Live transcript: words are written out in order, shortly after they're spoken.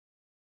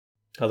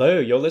Hello,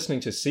 you're listening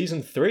to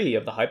Season 3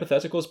 of the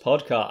Hypotheticals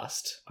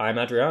podcast. I'm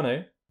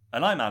Adriano.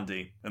 And I'm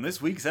Andy, and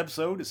this week's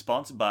episode is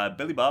sponsored by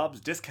Billy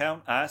Bob's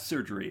Discount Eye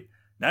Surgery.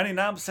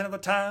 99% of the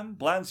time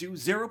blinds you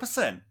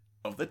 0%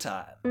 of the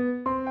time.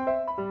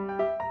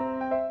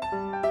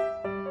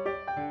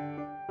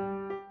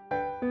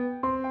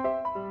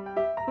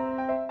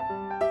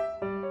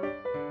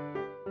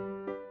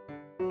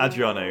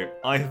 Adriano,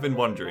 I have been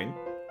wondering,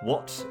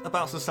 what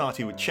about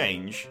society would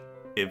change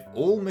if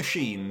all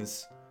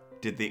machines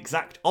did the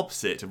exact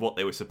opposite of what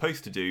they were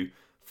supposed to do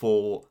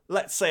for,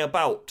 let's say,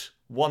 about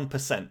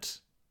 1%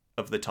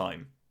 of the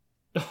time?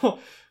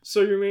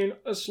 So you mean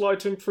a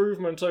slight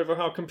improvement over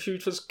how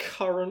computers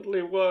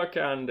currently work,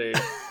 Andy?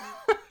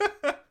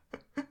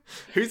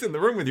 Who's in the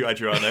room with you,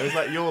 Adriano? Is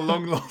that your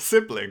long-lost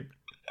sibling?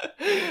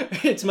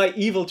 It's my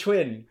evil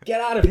twin.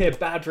 Get out of here,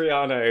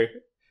 Badriano.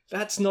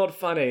 That's not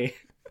funny.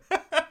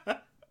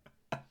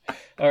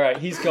 Alright,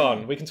 he's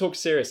gone. We can talk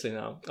seriously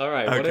now.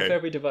 Alright, what if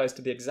every device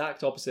did the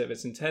exact opposite of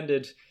its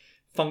intended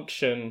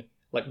function,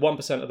 like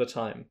 1% of the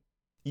time?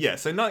 Yeah,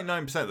 so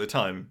 99% of the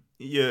time,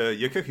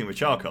 you're cooking with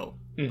charcoal.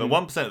 Mm-hmm.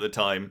 But 1% of the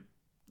time,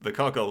 the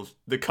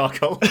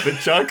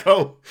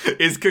charcoal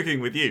is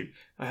cooking with you.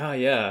 Ah,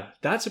 yeah.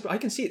 I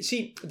can see it.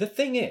 See, the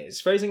thing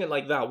is, phrasing it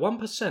like that,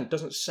 1%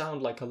 doesn't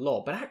sound like a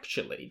lot, but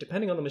actually,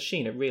 depending on the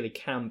machine, it really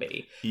can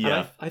be. Yeah.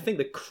 And I think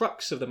the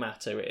crux of the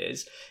matter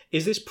is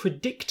this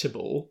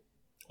predictable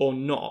or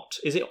not?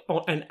 Is it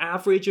an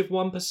average of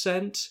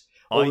 1%?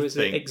 Or is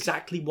it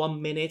exactly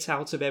 1 minute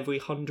out of every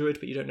 100,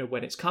 but you don't know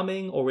when it's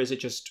coming? Or is it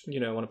just,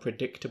 on a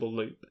predictable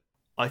loop?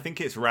 I think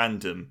it's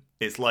random.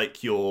 It's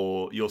like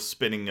you're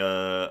spinning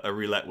a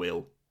roulette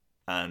wheel,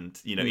 and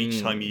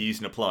each time you use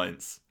an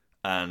appliance,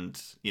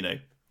 and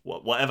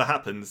whatever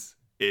happens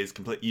is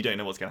complete. You don't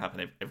know what's going to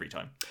happen every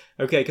time.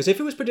 Okay, because if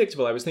it was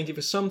predictable, I was thinking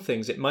for some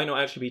things it might not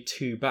actually be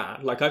too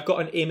bad. Like I've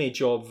got an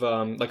image of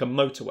like a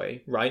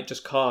motorway, right?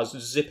 Just cars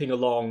zipping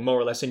along more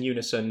or less in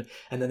unison,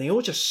 and then they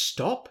all just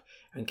stop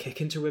and kick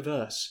into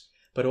reverse.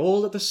 But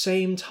all at the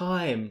same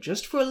time,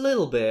 just for a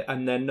little bit,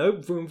 and then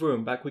nope, vroom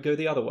vroom, back we go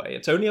the other way.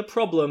 It's only a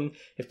problem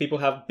if people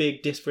have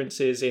big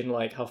differences in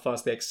like how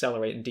fast they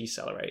accelerate and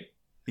decelerate.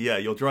 Yeah,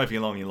 you're driving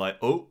along, you're like,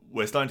 oh,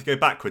 we're starting to go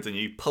backwards, and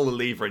you pull a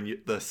lever and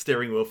the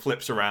steering wheel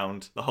flips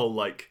around, the whole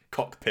like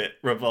cockpit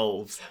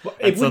revolves,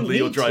 and suddenly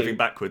you're driving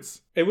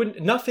backwards.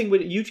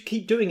 You'd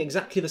keep doing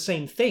exactly the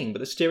same thing, but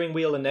the steering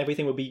wheel and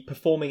everything would be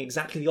performing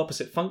exactly the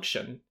opposite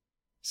function.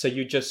 So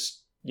you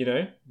just,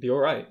 be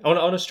alright.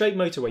 On a straight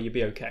motorway, you'd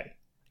be okay.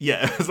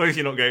 Yeah, as long as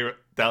you're not going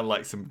down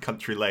like some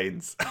country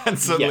lanes, and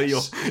suddenly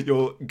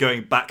you're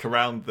going back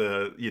around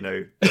the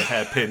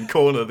hairpin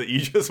corner that you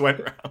just went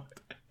round.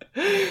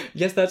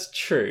 Yes, that's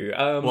true.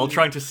 While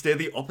trying to steer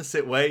the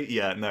opposite way?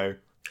 Yeah, no.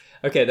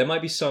 Okay, there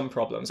might be some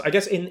problems. I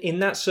guess in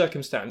that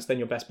circumstance, then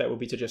your best bet would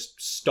be to just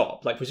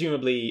stop. Like,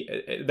 presumably,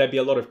 there'd be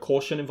a lot of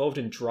caution involved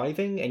in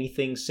driving.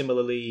 Anything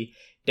similarly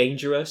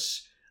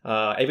dangerous.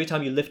 Every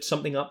time you lift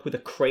something up with a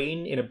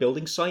crane in a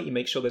building site, you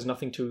make sure there's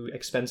nothing too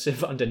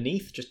expensive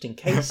underneath, just in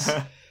case.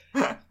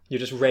 You're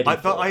just ready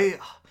for it.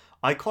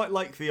 I quite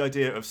like the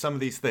idea of some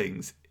of these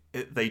things.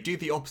 They do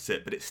the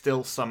opposite, but it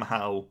still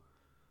somehow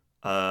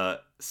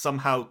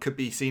could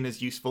be seen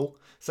as useful.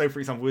 So, for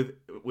example,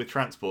 with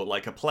transport,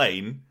 like a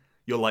plane,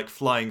 you're like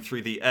flying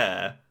through the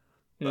air,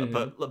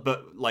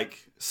 but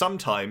like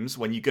sometimes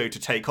when you go to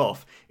take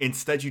off,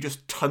 instead you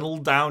just tunnel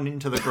down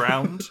into the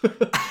ground.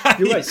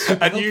 You're right,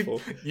 super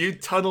helpful. You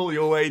tunnel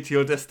your way to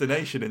your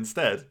destination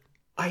instead.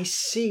 I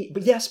see,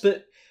 but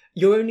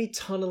you're only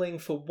tunneling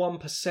for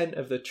 1%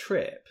 of the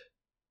trip.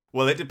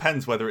 Well, it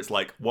depends whether it's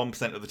like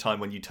 1% of the time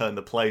when you turn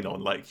the plane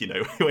on, like,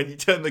 when you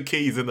turn the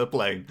keys in the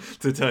plane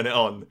to turn it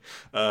on,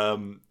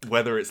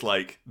 whether it's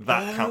like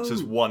that counts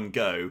as one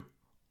go.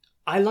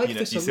 I like this a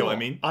lot. You see what I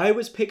mean? I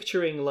was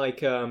picturing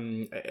like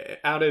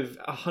out of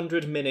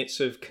 100 minutes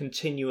of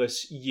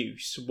continuous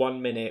use,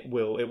 1 minute it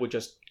will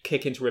just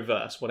kick into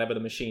reverse, whatever the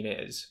machine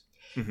is.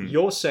 Mm-hmm.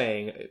 You're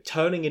saying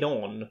turning it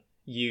on,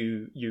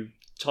 you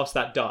toss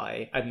that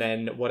die, and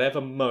then whatever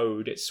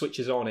mode it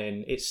switches on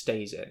in, it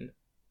stays in.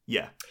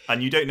 Yeah,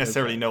 and you don't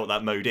necessarily know what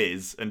that mode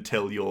is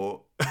until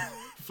you're,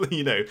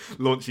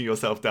 launching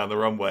yourself down the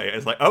runway.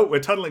 It's like, oh,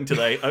 we're tunneling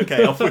today.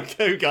 Okay, off we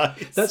go,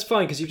 guys. That's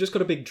fine, because you've just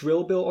got a big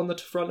drill built on the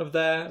front of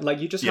there. Like,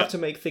 you just have to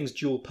make things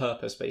dual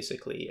purpose,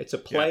 basically. It's a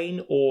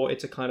plane or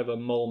it's a kind of a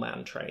mole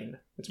man train.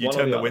 You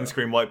turn the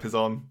windscreen wipers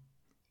on,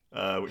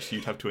 which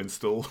you'd have to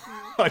install.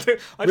 I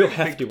don't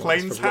think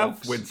planes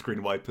have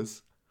windscreen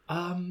wipers.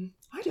 I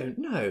don't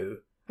know.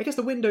 I guess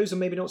the windows are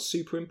maybe not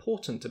super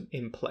important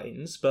in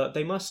planes, but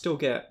they must still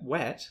get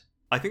wet.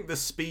 I think the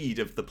speed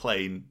of the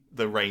plane,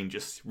 the rain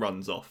just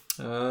runs off.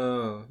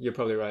 Oh, you're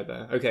probably right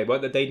there. Okay, well,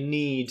 they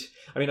need...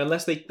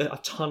 unless they are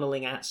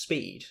tunneling at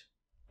speed.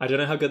 I don't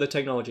know how good the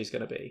technology is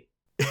going to be.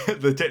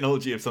 The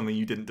technology of something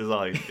you didn't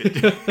design.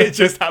 It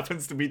just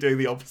happens to be doing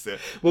the opposite.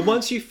 Well,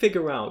 once you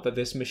figure out that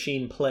this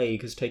machine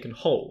plague has taken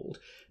hold,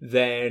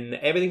 then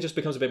everything just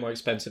becomes a bit more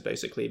expensive,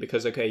 basically.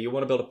 Because, okay, you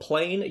want to build a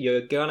plane,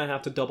 you're going to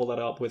have to double that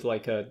up with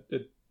like a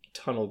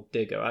tunnel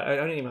digger. I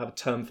don't even have a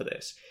term for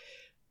this.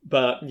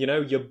 But,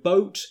 your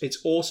boat, it's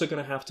also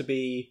going to have to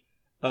be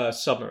a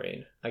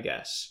submarine, I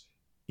guess.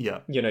 Yeah.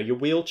 Your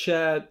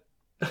wheelchair,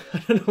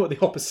 I don't know what the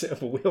opposite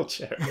of a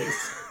wheelchair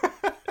is.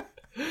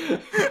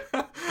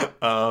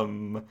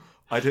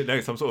 I don't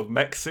know, some sort of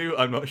mech suit?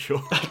 I'm not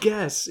sure. I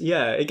guess,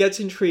 yeah, it gets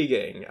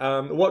intriguing.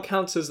 What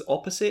counts as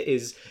opposite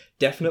is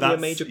definitely a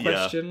major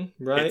question,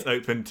 right? It's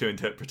open to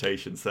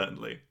interpretation,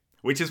 certainly.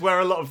 Which is where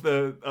a lot of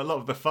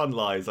the fun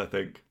lies, I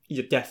think.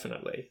 Yeah,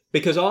 definitely.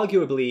 Because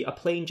arguably, a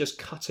plane just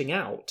cutting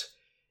out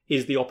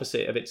is the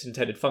opposite of its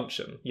intended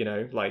function.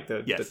 Like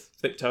the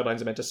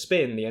turbines are meant to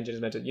spin, the engine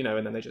is meant to,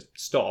 and then they just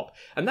stop.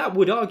 And that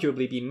would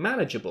arguably be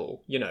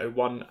manageable,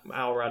 1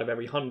 hour out of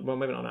every 100, well,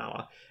 maybe not an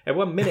hour, and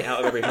 1 minute out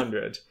of every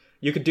 100.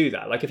 You could do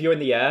that. Like, if you're in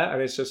the air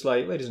and it's just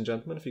like, ladies and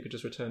gentlemen, if you could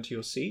just return to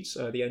your seats.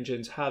 The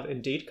engines have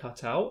indeed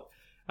cut out.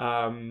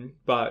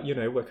 But,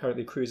 we're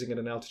currently cruising at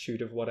an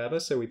altitude of whatever,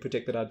 so we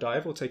predict that our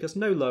dive will take us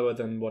no lower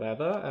than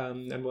whatever,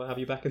 and we'll have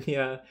you back in the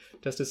air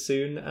just as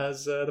soon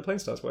as the plane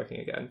starts working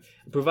again.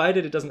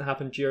 Provided it doesn't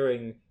happen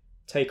during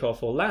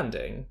takeoff or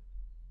landing,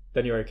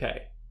 then you're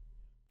okay.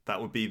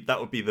 That would be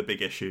the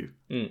big issue.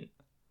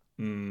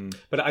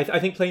 But I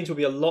think planes will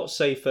be a lot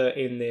safer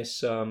in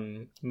this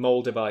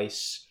mole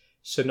device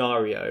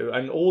scenario,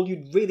 and all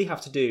you'd really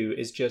have to do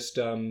is just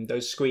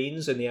those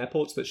screens in the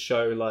airports that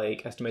show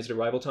like estimated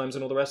arrival times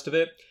and all the rest of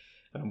it,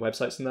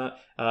 websites and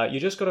that. You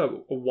just got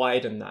to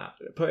widen that,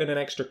 put in an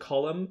extra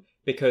column,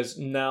 because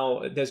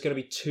now there's going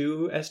to be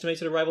 2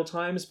 estimated arrival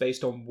times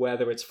based on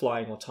whether it's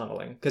flying or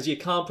tunneling, because you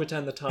can't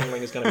pretend the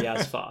tunneling is going to be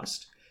as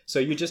fast. So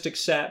you just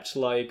accept,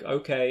 like,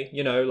 okay,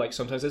 like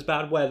sometimes there's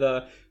bad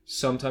weather,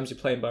 sometimes your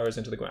plane burrows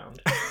into the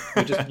ground.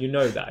 You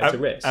know that. It's a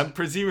risk. And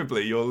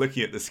presumably you're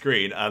looking at the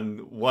screen,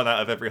 and 1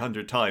 out of every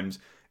 100 times,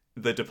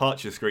 the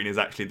departure screen is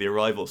actually the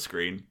arrival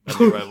screen, and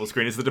the arrival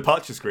screen is the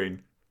departure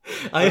screen.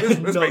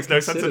 This makes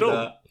no sense at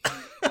all.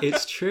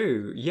 It's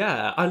true,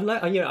 yeah.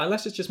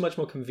 Unless it's just much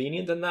more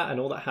convenient than that, and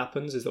all that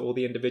happens is that all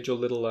the individual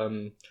little,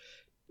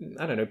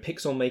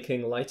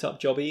 pixel-making light-up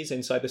jobbies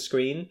inside the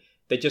screen,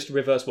 they just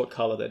reverse what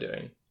colour they're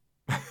doing.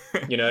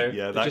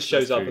 Yeah, it just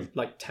shows up with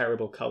like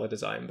terrible color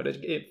design, but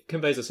it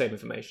conveys the same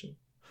information.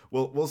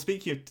 Well,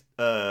 speaking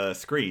of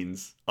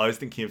screens, I was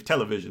thinking of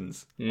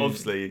televisions.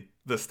 Obviously,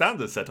 the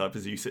standard setup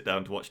is you sit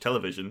down to watch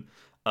television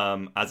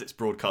as it's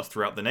broadcast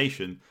throughout the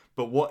nation.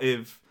 But what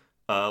if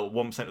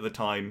 1% of the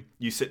time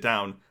you sit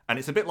down and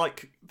it's a bit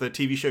like the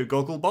TV show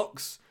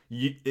Gogglebox?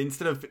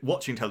 Instead of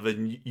watching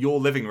television, your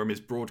living room is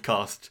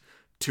broadcast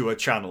to a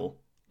channel.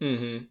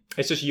 Mm-hmm.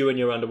 It's just you in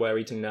your underwear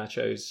eating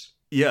nachos.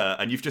 Yeah,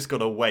 and you've just got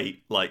to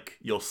wait, like,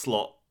 your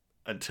slot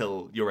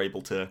until you're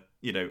able to,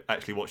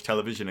 actually watch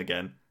television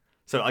again.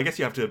 So I guess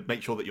you have to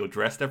make sure that you're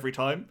dressed every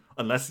time,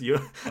 unless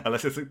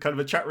it's a kind of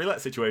a chat roulette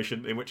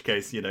situation, in which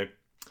case,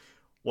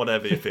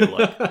 whatever you feel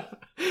like.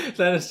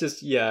 Then it's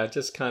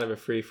just kind of a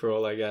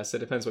free-for-all, I guess. It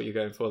depends what you're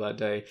going for that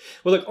day.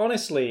 Well, look,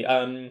 honestly,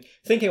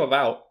 thinking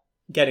about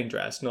getting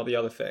dressed, not the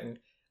other thing,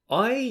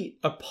 I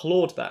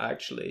applaud that,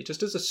 actually,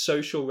 just as a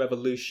social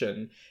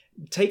revolution.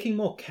 Taking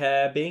more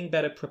care, being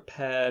better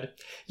prepared.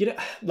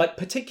 Like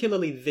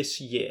particularly this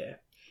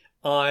year,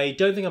 I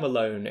don't think I'm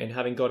alone in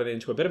having gotten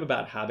into a bit of a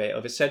bad habit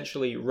of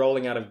essentially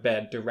rolling out of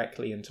bed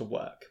directly into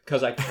work,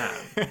 because I can,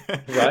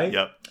 right?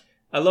 Yep.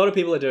 A lot of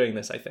people are doing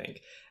this, I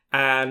think.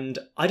 And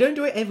I don't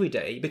do it every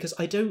day because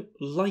I don't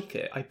like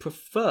it. I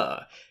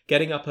prefer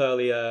getting up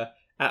earlier.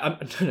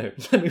 No,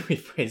 let me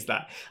rephrase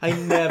that. I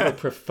never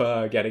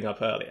prefer getting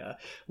up earlier.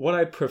 What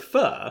I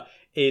prefer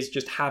is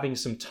just having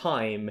some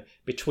time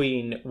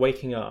between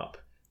waking up.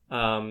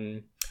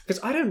 Because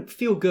I don't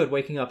feel good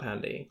waking up,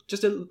 Andy.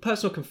 Just a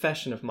personal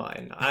confession of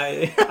mine.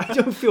 I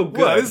don't feel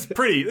good. Well, it's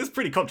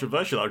pretty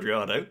controversial,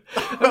 Adriano.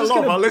 A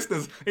lot of our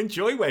listeners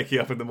enjoy waking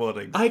up in the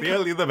morning. The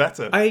earlier the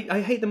better.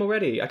 I hate them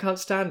already. I can't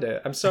stand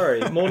it. I'm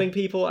sorry. Morning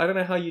people, I don't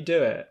know how you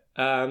do it.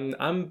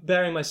 I'm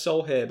bearing my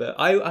soul here, but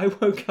I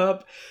woke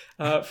up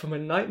from a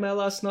nightmare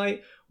last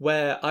night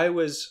where I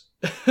was...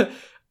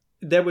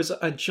 There was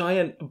a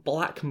giant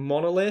black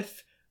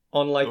monolith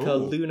on like a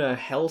lunar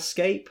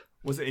hellscape.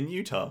 Was it in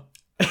Utah?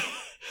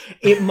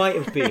 It might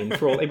have been.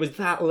 It was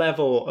that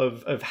level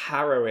of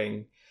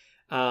harrowing.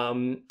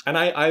 And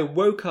I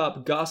woke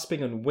up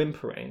gasping and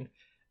whimpering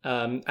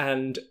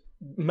and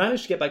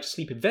managed to get back to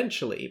sleep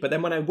eventually. But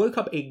then when I woke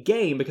up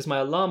again, because my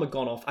alarm had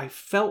gone off, I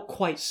felt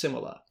quite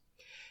similar.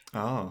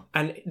 Oh.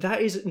 And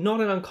that is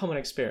not an uncommon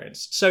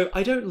experience. So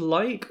I don't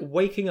like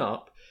waking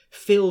up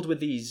filled with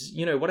these,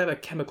 whatever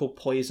chemical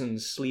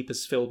poisons sleep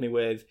has filled me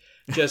with,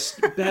 just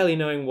barely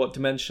knowing what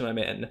dimension I'm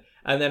in,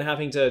 and then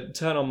having to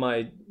turn on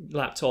my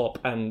laptop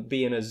and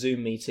be in a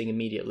Zoom meeting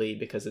immediately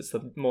because it's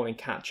the morning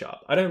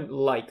catch-up. I don't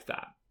like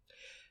that.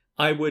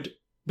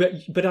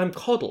 But I'm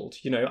coddled,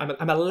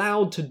 I'm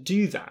allowed to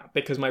do that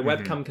because my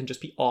webcam can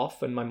just be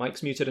off and my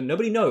mic's muted and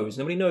nobody knows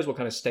what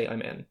kind of state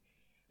I'm in.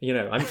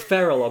 I'm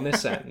feral on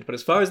this end, but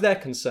as far as they're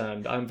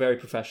concerned, I'm very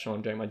professional.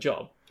 I'm doing my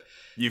job.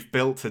 You've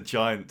built a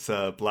giant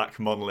black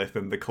monolith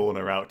in the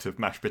corner out of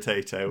mashed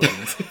potato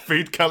and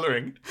food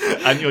colouring,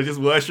 and you're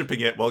just worshipping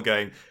it while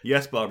going,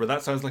 yes, Barbara,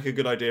 that sounds like a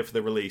good idea for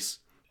the release.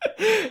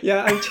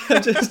 Yeah,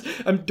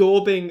 I'm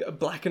daubing a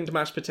blackened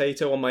mashed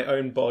potato on my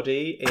own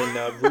body in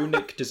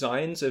runic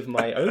designs of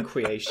my own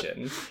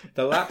creation.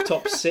 The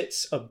laptop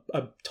sits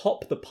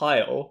atop the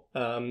pile,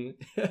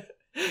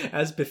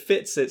 as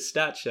befits its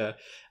stature,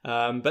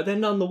 but they're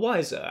none the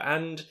wiser.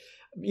 And,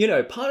 you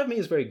know, part of me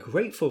is very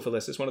grateful for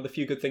this. It's one of the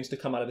few good things to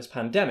come out of this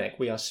pandemic.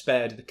 We are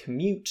spared the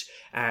commute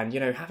and, you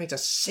know, having to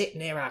sit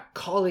near our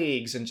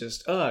colleagues and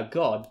just, oh,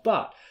 God.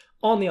 But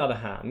on the other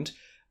hand,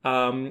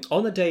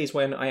 on the days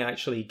when I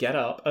actually get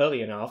up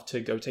early enough to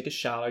go take a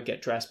shower,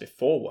 get dressed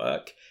before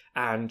work,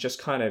 and just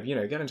kind of, you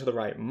know, get into the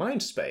right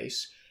mind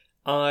space,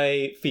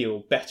 I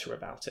feel better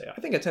about it.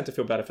 I think I tend to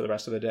feel better for the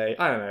rest of the day.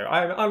 I don't know.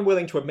 I'm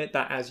unwilling to admit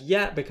that as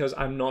yet because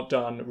I'm not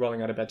done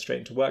rolling out of bed straight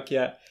into work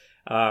yet.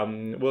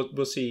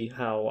 We'll see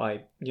how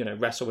I, you know,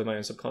 wrestle with my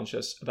own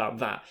subconscious about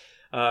that.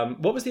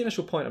 What was the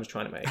initial point I was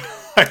trying to make?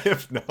 I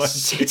have no idea.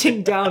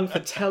 Sitting down for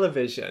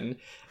television,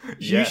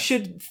 you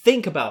should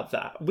think about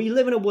that. We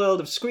live in a world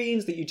of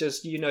screens that you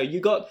just, you know, you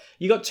got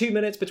 2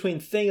 minutes between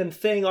thing and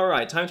thing. All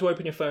right, time to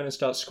open your phone and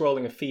start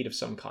scrolling a feed of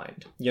some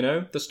kind. You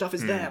know, the stuff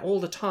is there all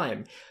the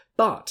time.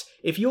 But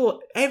if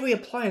every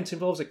appliance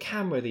involves a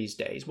camera these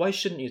days, why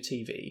shouldn't your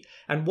TV?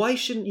 And why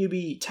shouldn't you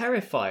be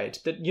terrified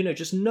that, you know,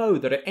 just know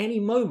that at any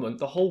moment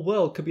the whole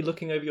world could be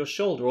looking over your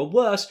shoulder, or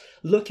worse,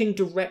 looking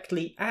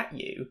directly at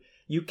you?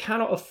 You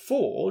cannot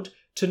afford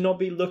to not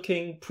be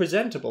looking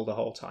presentable the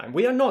whole time.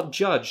 We are not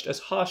judged as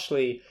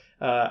harshly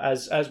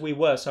as we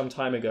were some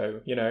time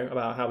ago, you know,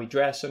 about how we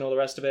dress and all the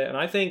rest of it. And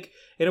I think,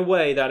 in a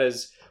way, that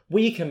has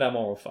weakened our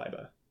moral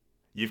fibre.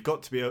 You've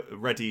got to be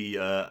ready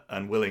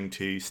and willing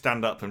to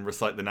stand up and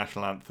recite the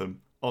national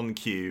anthem on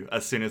cue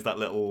as soon as that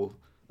little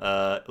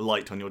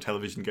light on your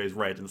television goes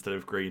red instead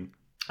of green.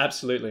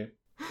 Absolutely.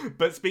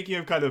 But speaking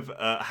of kind of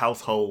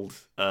household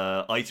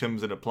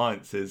items and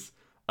appliances,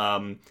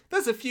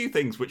 there's a few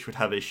things which would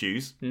have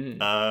issues.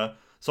 So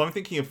I'm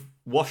thinking of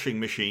washing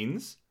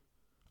machines.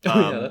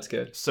 Yeah, that's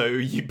good. So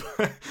you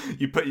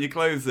put your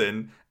clothes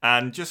in,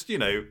 and just, you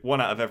know,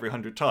 1 out of every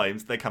 100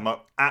 times they come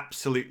up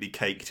absolutely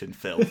caked in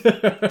filth.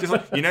 Just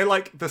like, you know,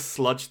 like the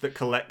sludge that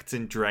collects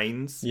in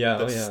drains,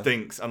 that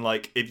stinks, and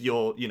like if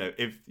your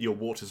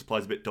water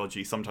supply's a bit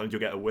dodgy, sometimes you'll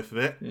get a whiff of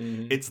it.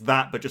 It's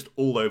that, but just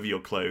all over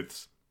your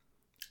clothes.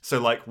 So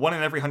like 1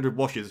 in every 100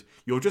 washes,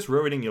 you're just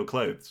ruining your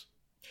clothes.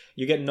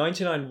 You get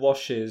 99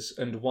 washes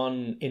and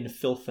 1 in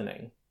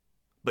filthening.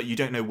 But you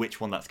don't know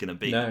which one that's going to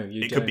be. No,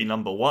 you don't. It could be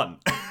number 1.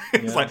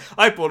 It's like,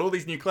 I bought all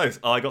these new clothes.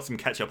 Oh, I got some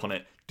ketchup on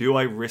it. Do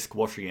I risk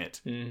washing it?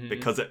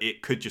 Because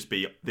it could just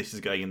be, this is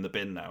going in the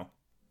bin now.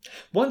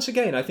 Once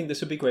again, I think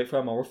this would be great for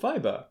our moral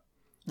fibre.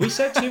 We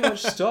set too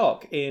much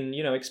stock in,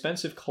 you know,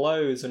 expensive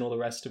clothes and all the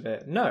rest of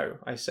it. No,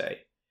 I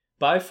say.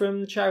 Buy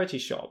from charity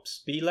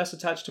shops. Be less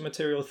attached to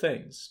material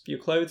things. Your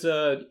clothes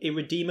are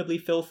irredeemably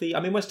filthy.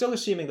 I mean, we're still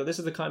assuming that this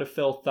is the kind of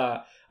filth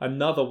that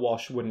another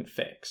wash wouldn't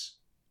fix.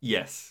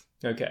 Yes.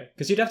 Okay,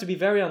 because you'd have to be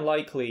very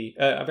unlucky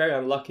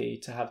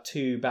to have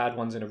 2 bad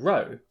ones in a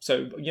row.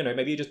 So, you know,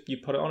 maybe you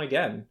put it on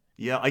again.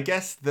 Yeah, I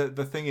guess the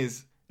thing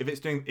is, if it's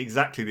doing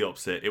exactly the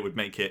opposite, it would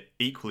make it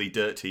equally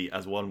dirty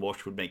as 1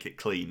 wash would make it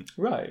clean.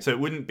 Right. So it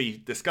wouldn't be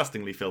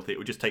disgustingly filthy. It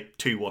would just take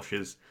 2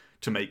 washes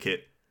to make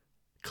it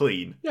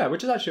clean. Yeah,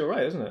 which is actually all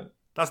right, isn't it?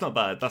 That's not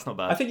bad.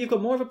 I think you've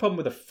got more of a problem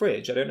with a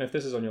fridge. I don't know if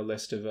this is on your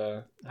list of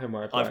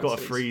homeware appliances. I've got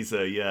a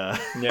freezer, yeah.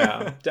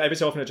 Yeah. Every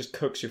so often it just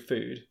cooks your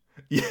food.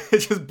 Yeah, it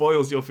just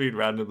boils your food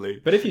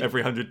randomly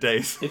every 100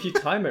 days. If you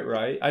time it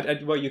right,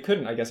 well, you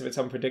couldn't, I guess, if it's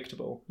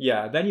unpredictable.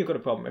 Yeah, then you've got a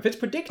problem. If it's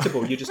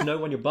predictable, you just know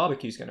when your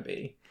barbecue's going to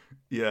be.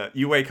 Yeah,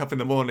 you wake up in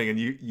the morning and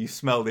you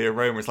smell the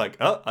aroma. It's like,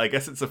 oh, I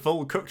guess it's a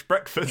full cooked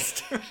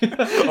breakfast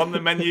on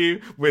the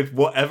menu with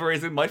whatever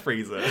is in my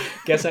freezer.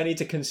 Guess I need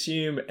to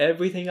consume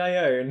everything I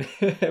own,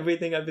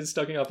 everything I've been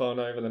stocking up on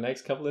over the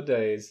next couple of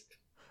days.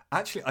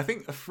 Actually, I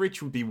think a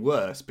fridge would be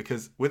worse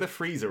because with a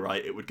freezer,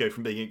 right, it would go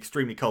from being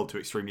extremely cold to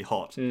extremely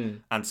hot.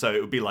 And so it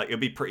would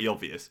be pretty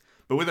obvious.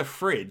 But with a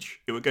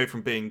fridge, it would go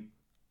from being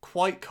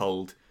quite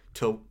cold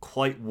to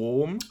quite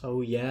warm.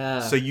 Oh,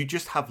 yeah. So you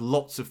just have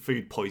lots of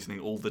food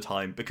poisoning all the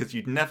time because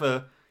you'd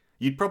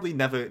probably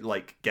never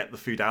like get the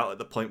food out at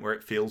the point where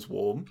it feels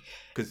warm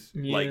because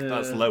like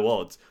that's low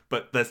odds.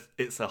 But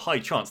it's a high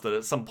chance that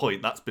at some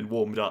point that's been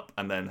warmed up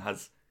and then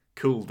has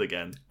cooled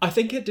again. I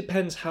think it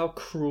depends how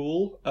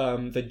cruel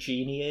the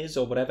genie is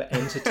or whatever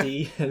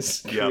entity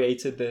has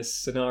created this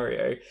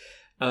scenario.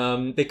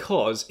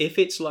 Because if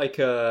it's like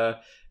a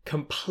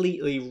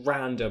completely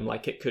random,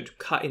 like it could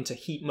cut into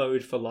heat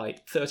mode for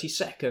like 30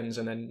 seconds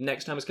and then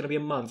next time it's going to be a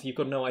month, you've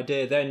got no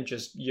idea, then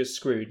just you're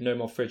screwed. No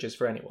more fridges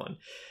for anyone.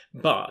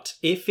 But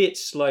if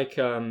it's like,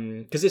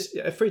 because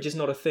a fridge is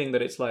not a thing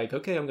that it's like,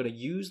 okay, I'm going to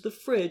use the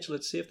fridge.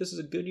 Let's see if this is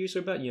a good use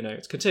or bad. You know,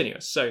 it's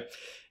continuous. So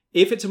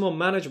if it's a more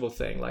manageable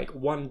thing, like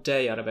 1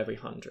 day out of every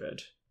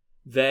 100,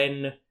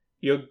 then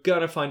you're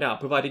going to find out,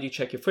 provided you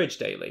check your fridge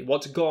daily.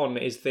 What's gone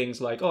is things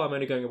like, oh, I'm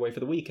only going away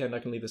for the weekend, I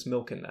can leave this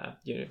milk in there.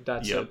 You know,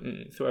 that's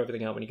throw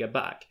everything out when you get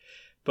back.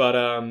 But,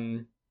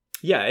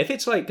 yeah, if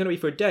it's like going to be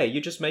for a day, you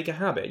just make a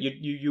habit.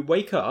 You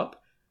wake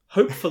up,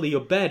 hopefully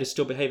your bed is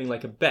still behaving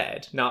like a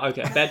bed. Now,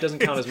 okay, a bed doesn't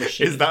count as a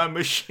machine. Is that a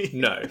machine?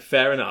 No,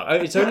 fair enough.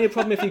 It's only a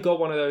problem if you've got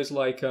one of those,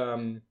 like,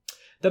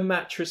 the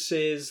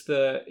mattresses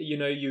that,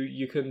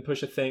 you can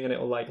push a thing and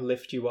it'll, like,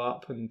 lift you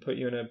up and put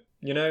you in a,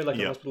 like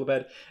a hospital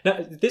bed.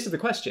 Now, this is the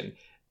question.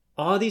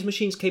 Are these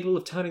machines capable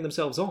of turning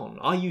themselves on?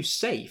 Are you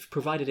safe,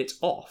 provided it's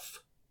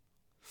off?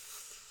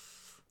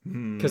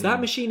 Because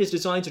that machine is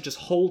designed to just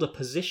hold a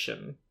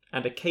position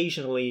and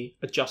occasionally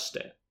adjust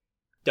it.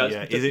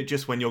 Is it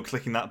just when you're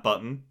clicking that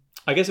button?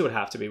 I guess it would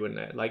have to be, wouldn't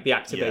it? Like the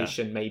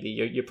activation, maybe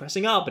you're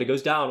pressing up, but it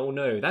goes down. Oh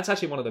no, that's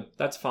actually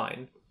that's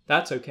fine.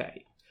 That's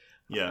okay.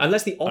 Yeah.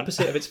 Unless the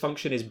opposite of its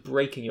function is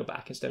breaking your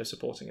back instead of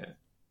supporting it.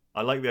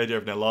 I like the idea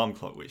of an alarm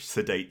clock which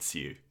sedates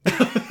you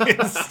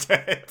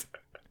instead.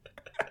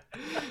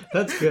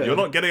 That's good. You're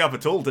not getting up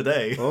at all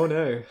today. Oh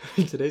no,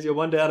 today's your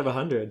one day out of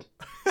 100.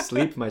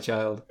 Sleep, my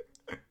child.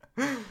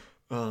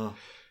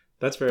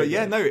 That's very. But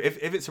yeah, no. If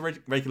it's a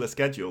regular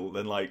schedule,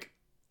 then like.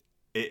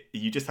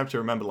 You just have to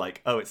remember,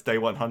 like, oh, it's day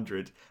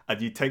 100,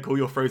 and you take all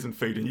your frozen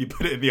food and you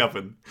put it in the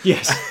oven.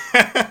 Yes.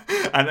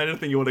 And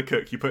anything you want to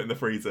cook, you put in the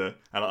freezer.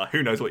 And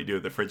who knows what you do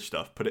with the fridge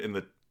stuff? Put it in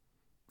the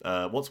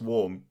what's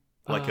warm,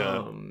 like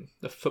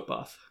the foot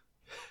bath.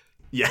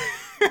 Yeah.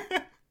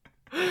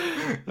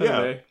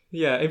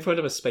 Yeah, in front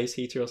of a space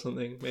heater or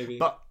something, maybe.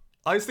 But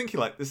I was thinking,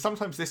 like,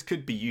 sometimes this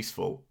could be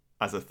useful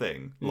as a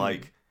thing,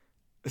 like,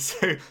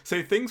 so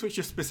things which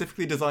are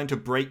specifically designed to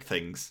break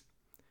things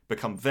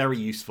become very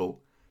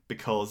useful.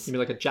 Because you mean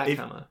like a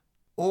jackhammer?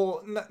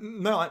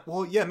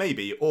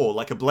 Maybe. Or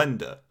like a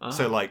blender.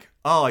 So like,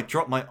 I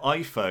dropped my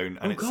iPhone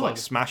and it's like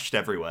smashed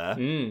everywhere.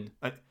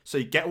 So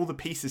you get all the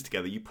pieces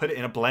together, you put it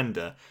in a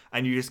blender,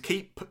 and you just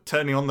keep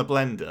turning on the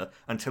blender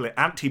until it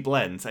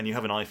anti-blends and you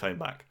have an iPhone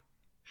back.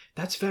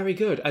 That's very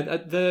good.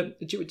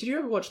 Did you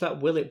ever watch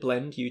that Will It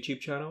Blend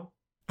YouTube channel?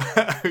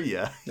 Oh,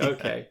 yeah.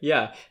 Okay,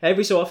 yeah.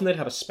 Every so often they'd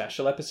have a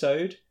special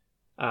episode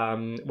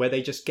where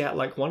they just get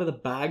like one of the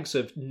bags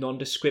of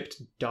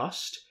nondescript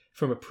dust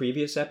from a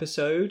previous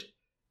episode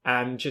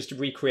and just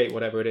recreate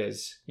whatever it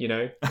is,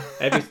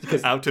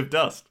 because out of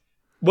dust.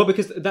 Well,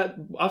 because that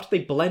after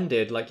they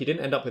blended, like, you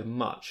didn't end up with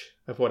much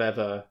of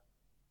whatever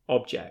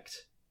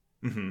object,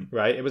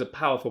 right? It was a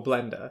powerful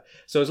blender.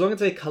 So as long as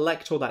they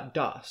collect all that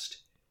dust,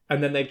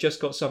 and then they've just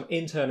got some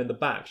intern in the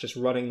back just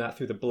running that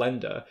through the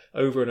blender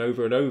over and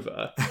over and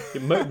over.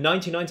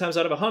 99 times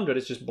out of 100,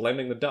 it's just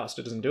blending the dust.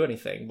 It doesn't do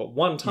anything. But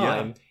one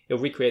time,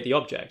 it'll recreate the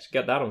object.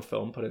 Get that on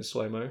film, put it in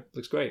slow-mo.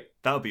 Looks great.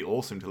 That would be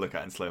awesome to look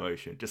at in slow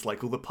motion. Just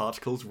like all the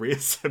particles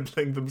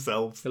reassembling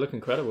themselves. They look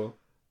incredible.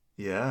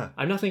 Yeah.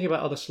 I'm now thinking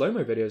about other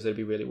slow-mo videos that'd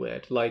be really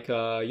weird. Like,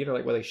 like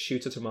where they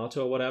shoot a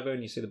tomato or whatever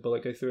and you see the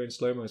bullet go through in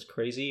slow-mo. It's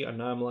crazy. And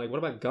now I'm like, what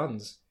about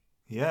guns?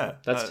 Yeah.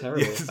 That's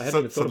terrible. I hadn't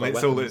even thought about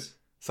weapons.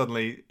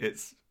 Suddenly,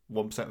 it's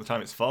 1% of the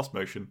time it's fast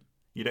motion.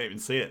 You don't even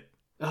see it.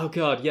 Oh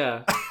god,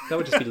 yeah. That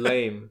would just be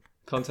lame.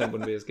 Content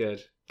wouldn't be as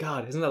good.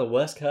 God, isn't that the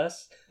worst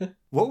curse?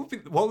 What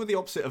would the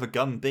opposite of a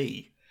gun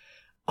be?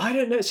 I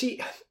don't know.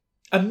 See,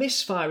 a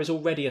misfire is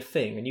already a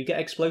thing, and you get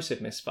explosive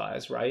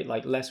misfires, right?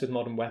 Like, less with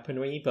modern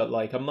weaponry, but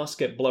like a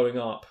musket blowing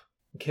up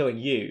and killing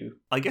you.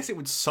 I guess it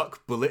would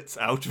suck bullets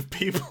out of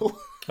people.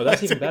 Oh,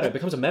 that's even better. It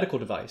becomes a medical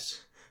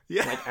device.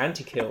 Yeah. Like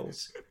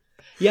anti-kills.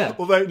 Yeah.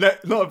 Although,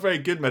 not a very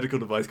good medical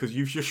device, because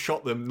you've just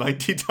shot them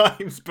 90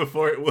 times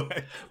before it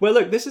worked. Well,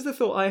 look, this is the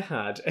thought I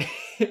had.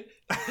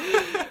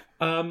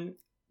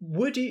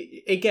 Would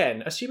you,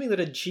 again, assuming that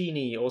a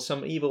genie or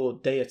some evil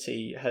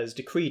deity has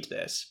decreed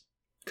this,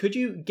 could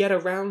you get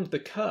around the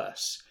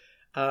curse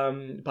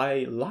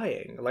by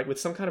lying? Like, with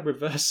some kind of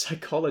reverse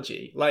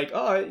psychology? Like,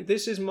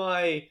 this is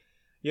my,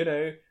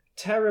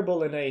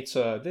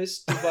 Terrible-inator.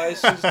 This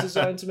device is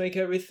designed to make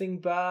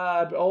everything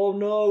bad. Oh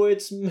no,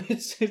 it's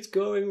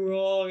going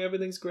wrong.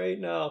 Everything's great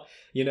now.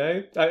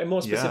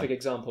 More specific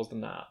examples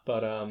than that.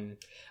 But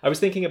I was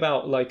thinking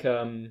about like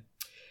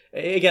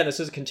again, this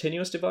is a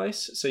continuous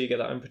device, so you get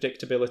that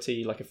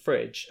unpredictability like a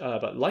fridge.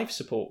 But life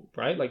support,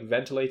 right? Like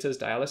ventilators,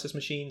 dialysis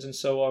machines, and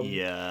so on.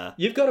 Yeah.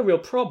 You've got a real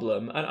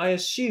problem, and I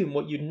assume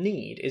what you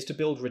need is to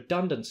build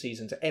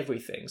redundancies into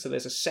everything. So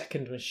there's a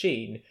second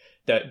machine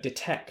that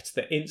detects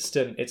the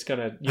instant it's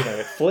gonna,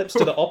 it flips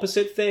to the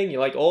opposite thing.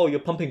 You're like, oh, you're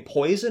pumping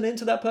poison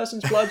into that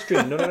person's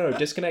bloodstream. No,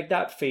 disconnect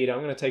that feed.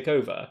 I'm gonna take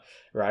over,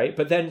 right?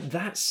 But then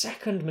that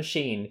second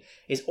machine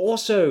is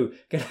also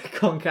gonna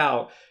conk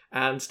out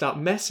and start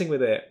messing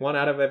with it 1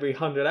 out of every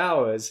 100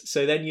 hours.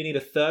 So then you need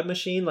a third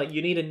machine. Like,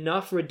 you need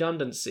enough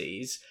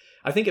redundancies.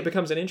 I think it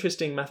becomes an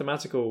interesting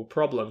mathematical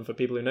problem for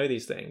people who know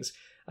these things.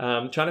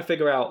 Trying to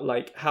figure out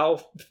like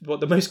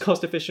what the most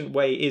cost efficient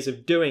way is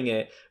of doing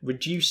it,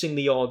 reducing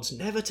the odds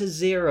never to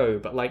zero,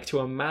 but like to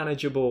a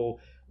manageable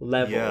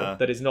level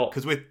that is not.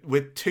 Because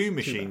with two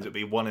machines, it'd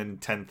be 1 in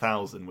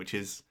 10,000, which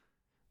is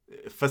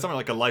for something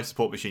like a life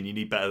support machine, you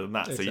need better than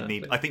that.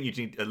 Exactly. So I think you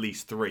need at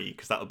least 3,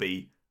 because that would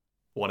be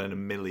 1 in a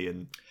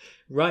million.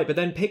 Right, but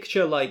then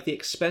picture like the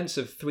expense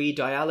of 3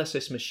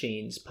 dialysis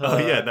machines per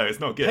it's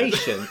not good.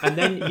 patient, and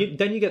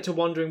then you get to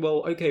wondering,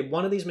 well, okay,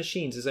 one of these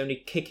machines is only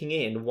kicking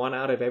in 1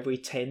 out of every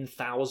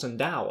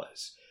 10,000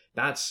 hours.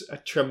 that's a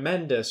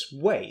tremendous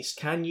waste.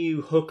 Can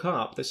you hook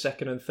up the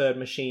second and third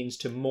machines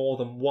to more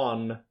than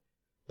one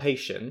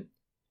patient?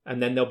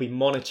 And then they'll be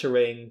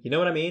monitoring, you know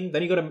what I mean?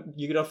 Then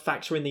you gotta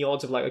factor in the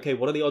odds of like, okay,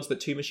 what are the odds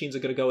that two machines are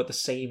gonna go at the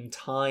same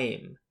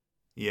time?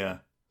 Yeah.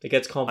 It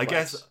gets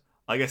complex.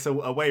 I guess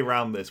a way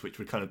around this, which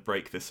would kind of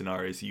break this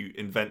scenario, is you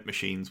invent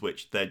machines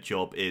which their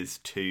job is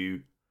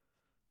to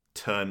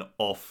turn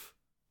off.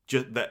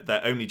 Just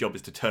their only job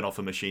is to turn off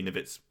a machine if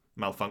it's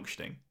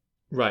malfunctioning.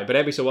 Right, but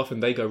every so often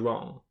they go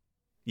wrong.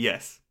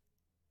 Yes.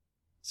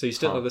 So you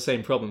still have the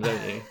same problem,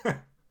 don't you?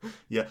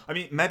 Yeah, I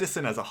mean,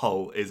 medicine as a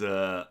whole is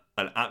an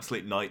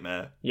absolute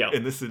nightmare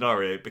in this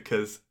scenario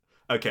because,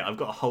 okay, I've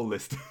got a whole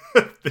list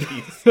of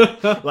these,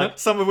 like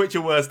some of which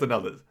are worse than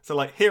others. So,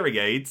 like hearing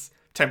aids,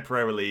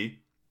 temporarily,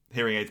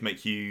 hearing aids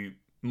make you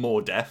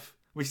more deaf,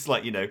 which is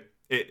like, you know,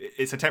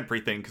 it's a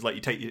temporary thing because like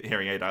you take your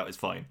hearing aid out, it's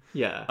fine.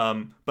 Yeah.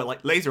 But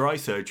like laser eye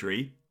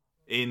surgery,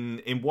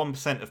 in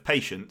 1% of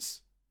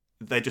patients,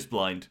 they're just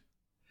blind,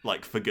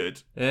 like for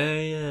good.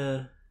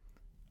 Yeah.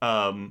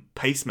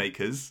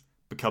 Pacemakers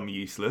become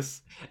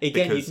useless.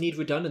 Again, you'd need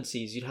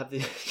redundancies. You'd have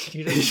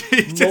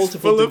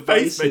multiple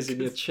devices in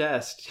your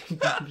chest.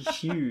 It'd be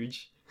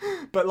huge.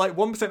 But like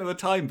 1% of the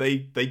time, they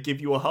give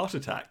you a heart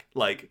attack.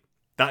 Like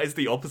that is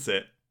the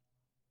opposite.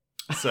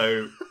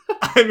 So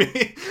I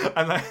mean,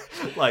 and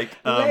like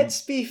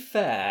let's be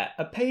fair.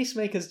 A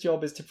pacemaker's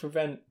job is to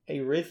prevent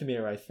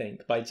arrhythmia, I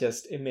think, by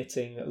just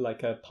emitting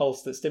like a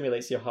pulse that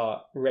stimulates your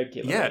heart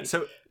regularly. Yeah.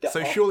 So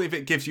surely, if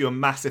it gives you a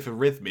massive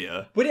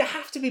arrhythmia, would it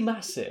have to be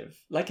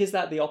massive? Like, is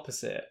that the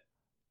opposite?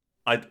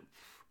 I'd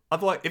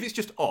like if it's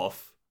just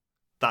off,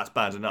 that's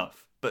bad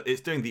enough. But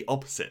it's doing the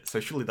opposite, so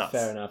surely that's...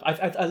 Fair enough.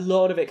 A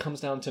lot of it comes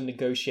down to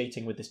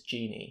negotiating with this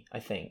genie, I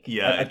think.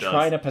 Yeah, and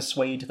trying to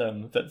persuade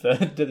them that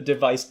the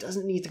device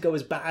doesn't need to go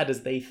as bad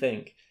as they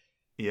think.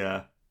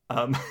 Yeah.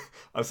 I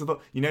also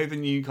thought, you know the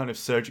new kind of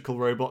surgical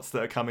robots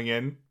that are coming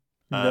in?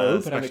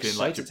 No, but I'm excited in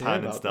like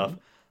Japan and stuff. Them.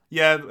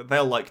 Yeah,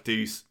 they'll like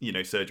do, you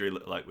know, surgery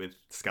like with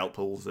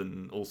scalpels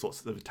and all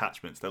sorts of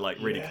attachments. They're like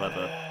really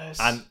clever.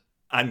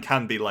 And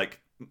can be like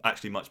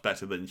actually much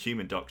better than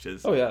human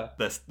doctors. Oh yeah,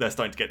 they're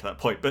starting to get to that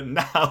point. But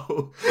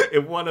now,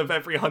 in one of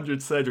every 100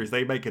 surgeries,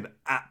 they make an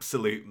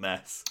absolute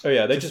mess. Oh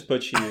yeah, they just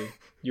put you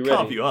ready.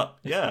 Carve you up.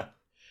 Yeah,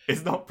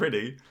 it's not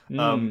pretty.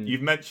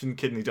 You've mentioned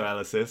kidney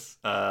dialysis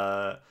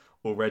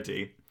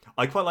already.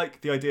 I quite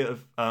like the idea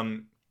of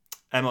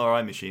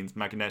MRI machines,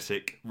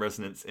 magnetic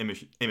resonance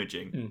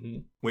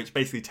imaging, which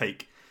basically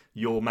take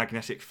your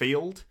magnetic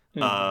field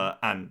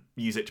and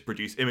use it to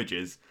produce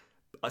images.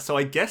 So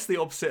I guess the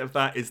opposite of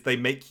that is they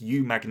make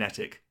you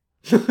magnetic.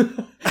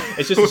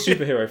 It's just a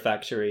superhero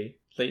factory.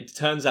 It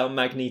turns out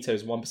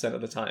Magneto's 1%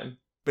 of the time.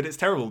 But it's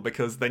terrible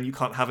because then you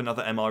can't have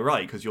another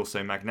MRI because you're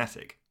so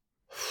magnetic.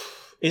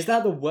 Is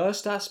that the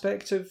worst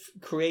aspect of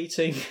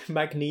creating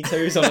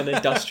Magnetos on an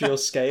industrial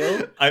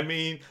scale? I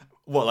mean,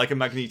 what, like a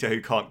Magneto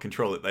who can't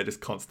control it? They're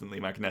just constantly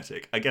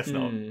magnetic? I guess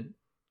not.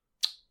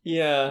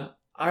 Yeah.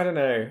 I don't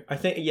know. I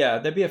think,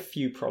 there'd be a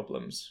few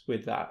problems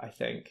with that, I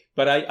think.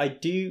 But I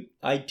do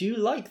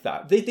like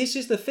that. This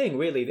is the thing,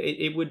 really.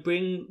 It would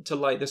bring to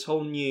light this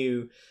whole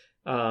new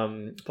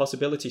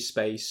possibility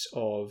space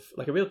of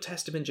like a real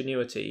test of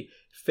ingenuity,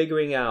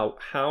 figuring out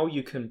how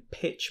you can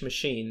pitch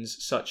machines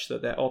such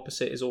that their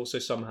opposite is also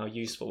somehow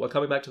useful. We're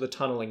coming back to the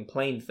tunneling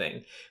plane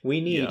thing. We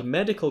need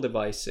medical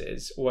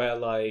devices where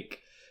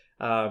like...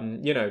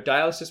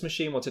 dialysis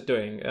machine, what's it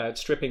doing? It's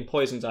stripping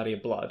poisons out of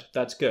your blood.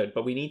 That's good.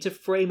 But we need to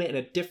frame it in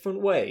a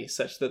different way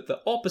such that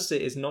the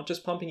opposite is not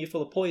just pumping you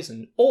full of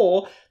poison,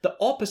 or the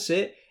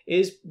opposite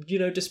is,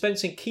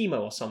 dispensing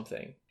chemo or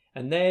something.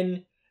 And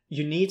then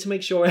you need to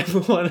make sure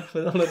everyone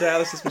on a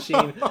dialysis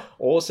machine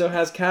also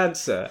has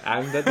cancer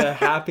and that they're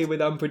happy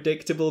with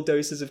unpredictable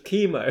doses of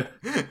chemo.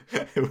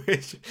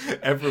 Which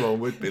everyone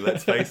would be,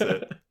 let's face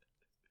it.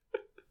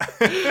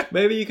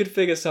 Maybe you could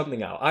figure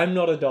something out. I'm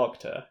not a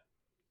doctor.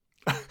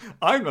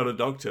 I'm not a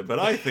doctor, but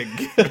I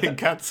think giving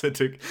cancer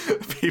to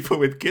people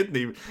with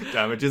kidney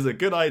damage is a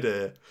good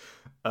idea.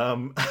 I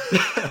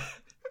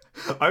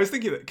was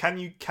thinking that can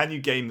you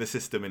game the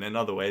system in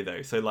another way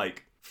though? So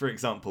like, for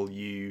example,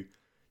 you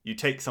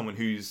take someone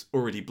who's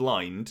already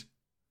blind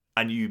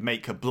and you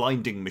make a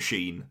blinding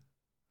machine.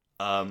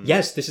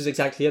 Yes, this is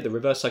exactly it. The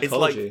reverse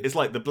psychology. It's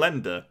like the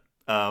blender.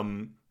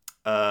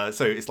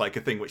 So it's like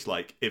a thing which,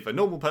 like, if a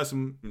normal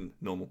person,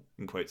 normal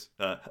in quotes,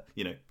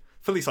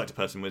 fully sighted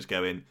person was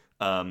go in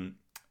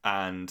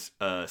and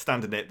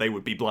stand in it, they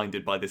would be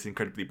blinded by this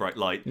incredibly bright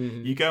light.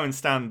 You go and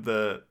stand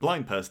the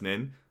blind person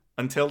in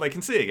until they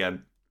can see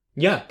again.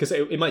 Yeah, because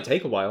it might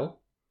take a while.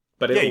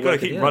 But you've got to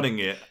keep running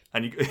it,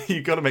 and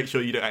you got to make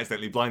sure you don't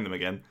accidentally blind them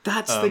again.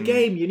 That's the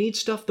game. You need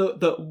stuff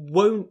that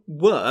won't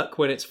work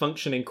when it's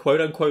functioning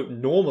quote-unquote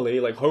normally,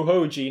 like,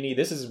 ho-ho, genie,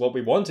 this is what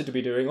we wanted to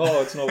be doing.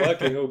 Oh, it's not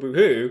working, oh,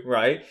 boo-hoo,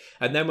 right?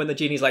 And then when the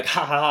genie's like,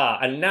 ha-ha-ha,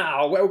 and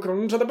now,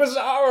 welcome to the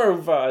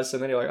Bizarro-verse,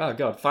 and then you're like, oh,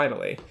 God,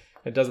 finally,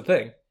 it does a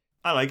thing.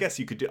 And I guess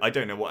you could do... I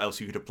don't know what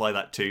else you could apply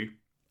that to.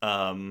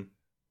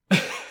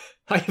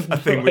 I have no a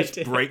thing which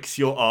idea. breaks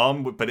your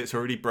arm, but it's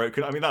already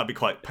broken. I mean, that'd be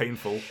quite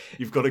painful.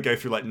 You've got to go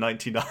through like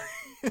 99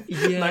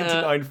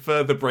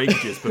 further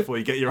breakages before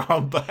you get your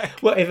arm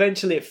back. Well,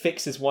 eventually it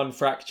fixes one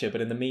fracture, but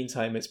in the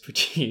meantime it's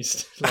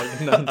produced like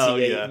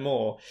 98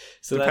 more.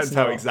 So depends that's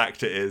not... how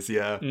exact it is,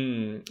 yeah.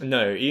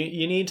 No,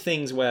 you need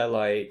things where,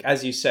 like,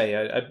 as you say,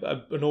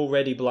 an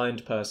already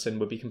blind person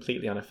would be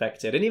completely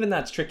unaffected. And even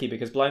that's tricky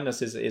because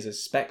blindness is a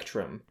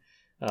spectrum.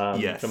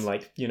 From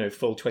like,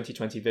 full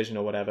 20/20 vision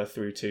or whatever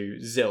through to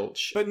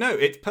zilch. But no,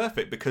 it's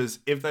perfect because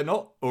if they're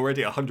not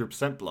already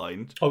 100%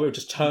 blind... Oh, we'll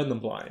just turn them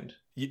blind.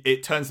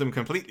 It turns them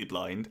completely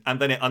blind, and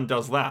then it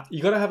undoes that.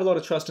 You got to have a lot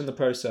of trust in the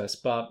process,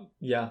 but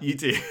yeah. You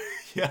do,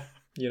 yeah.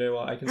 You know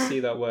what? I can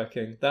see that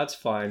working. That's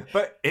fine.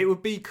 But it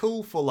would be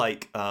cool for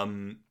like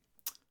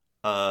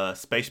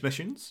space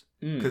missions,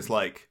 because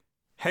like,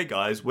 hey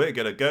guys, we're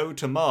gonna go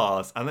to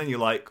Mars, and then you're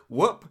like,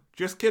 whoop,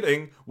 just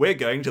kidding, we're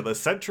going to the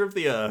center of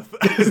the Earth.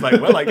 It's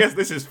like, well, I guess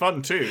this is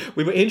fun too.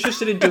 We were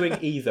interested in doing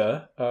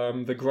either.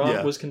 The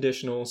grant was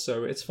conditional,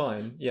 so it's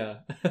fine. Yeah.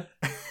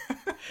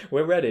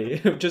 We're ready.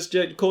 Just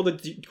call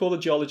the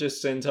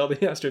geologists in, tell the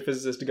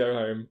astrophysicists to go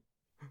home.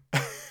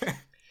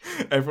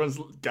 Everyone's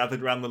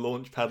gathered around the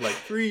launch pad like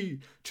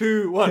 3,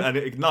 2, 1, and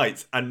it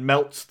ignites and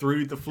melts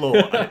through the floor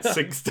and it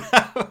sinks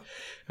down.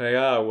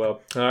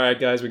 Well, all right,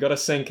 guys, we got a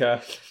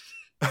sinker.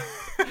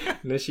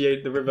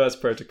 Initiate the reverse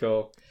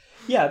protocol.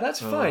 Yeah, that's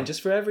fine.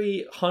 Just for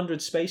every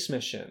 100 space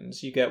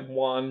missions, you get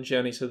one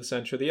journey to the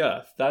center of the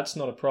Earth. That's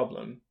not a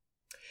problem.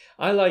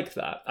 I like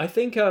that. I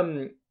think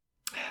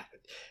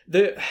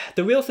the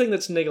real thing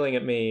that's niggling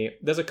at me,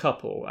 there's a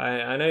couple.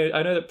 I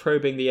know that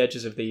probing the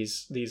edges of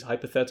these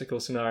hypothetical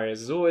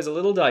scenarios is always a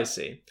little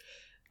dicey.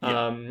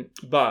 Yeah.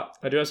 But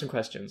I do have some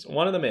questions.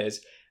 One of them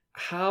is,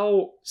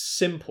 how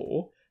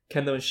simple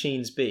can the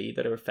machines be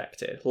that are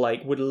affected?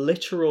 Like, would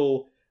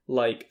literal,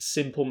 like,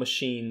 simple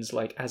machines,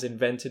 like, as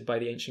invented by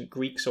the ancient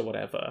Greeks or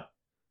whatever,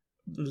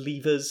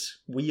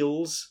 levers,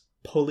 wheels,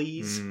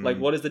 pulleys, like,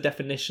 what is the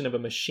definition of a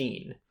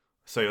machine?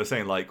 So you're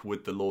saying, like,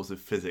 would the laws of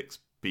physics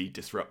be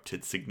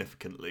disrupted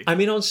significantly? I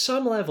mean, on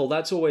some level,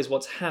 that's always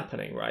what's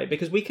happening, right?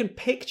 Because we can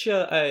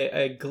picture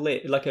a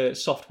glitch, like a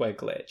software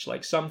glitch,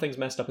 like something's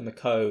messed up in the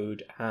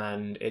code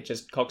and it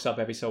just cocks up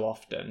every so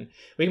often.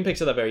 We can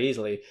picture that very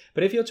easily.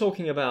 But if you're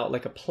talking about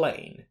like a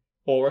plane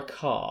or a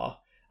car,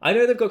 I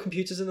know they've got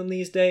computers in them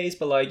these days,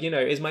 but like,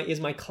 is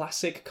my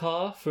classic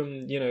car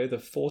from, the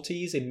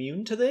 40s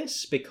immune to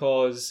this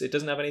because it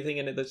doesn't have anything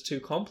in it that's too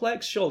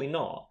complex? Surely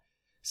not.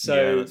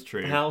 So that's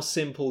true. How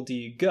simple do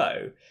you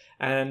go?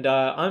 And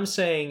I'm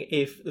saying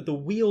if the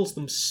wheels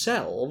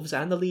themselves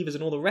and the levers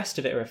and all the rest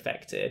of it are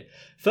affected,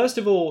 first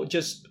of all,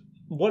 just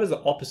what is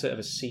the opposite of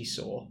a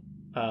seesaw?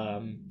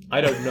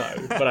 I don't know,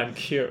 but I'm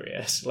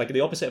curious. Like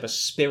the opposite of a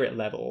spirit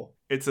level.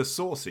 It's a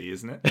saucy,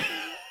 isn't it?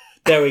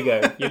 There we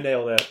go. You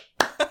nailed it.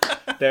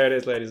 There it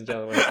is, ladies and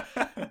gentlemen.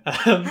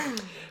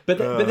 But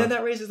then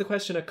that raises the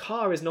question, a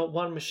car is not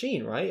one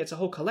machine, right? It's a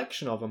whole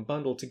collection of them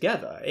bundled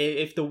together.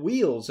 If the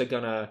wheels are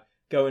going to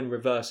go in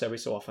reverse every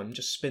so often,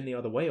 just spin the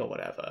other way or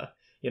whatever,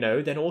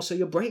 then also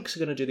your brakes are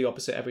going to do the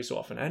opposite every so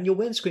often, and your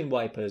windscreen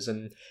wipers,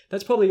 and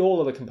that's probably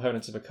all of the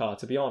components of a car,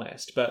 to be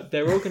honest, but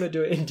they're all going to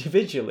do it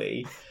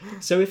individually.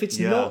 So if it's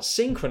not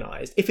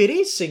synchronized, if it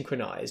is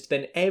synchronized,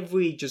 then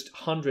every just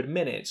 100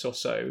 minutes or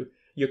so,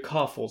 your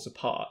car falls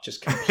apart,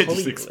 just completely. It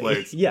just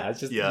explodes. Yeah, it's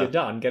just, you're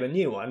done, get a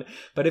new one.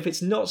 But if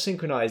it's not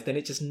synchronized, then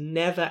it just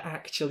never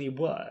actually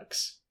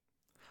works.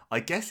 I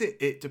guess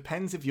it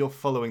depends if you're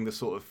following the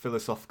sort of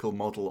philosophical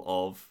model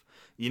of,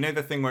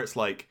 the thing where it's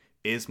like,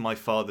 is my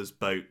father's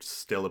boat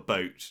still a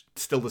boat?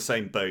 Still the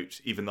same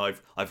boat, even though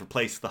I've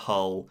replaced the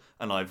hull,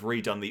 and I've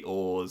redone the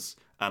oars,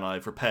 and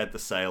I've repaired the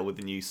sail with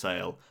the new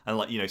sail,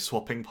 and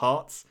swapping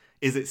parts?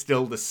 Is it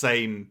still the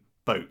same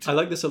boat? I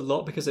like this a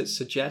lot because it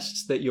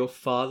suggests that your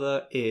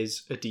father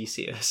is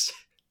Odysseus.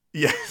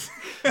 Yes.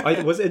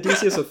 Was it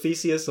Odysseus or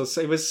Theseus? Or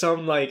it was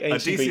some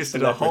ancient Greek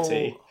celebrity.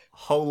 Did a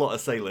whole lot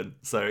of sailing,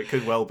 so it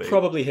could well be.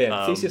 Probably him.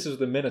 Theseus was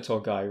the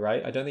Minotaur guy,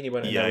 right? I don't think he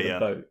went in there with a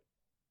boat.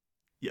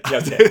 Yeah,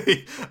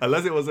 okay.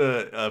 Unless it was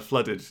a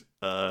flooded,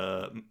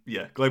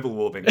 global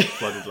warming,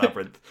 flooded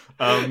labyrinth.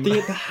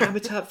 The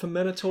habitat for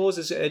Minotaurs,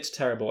 it's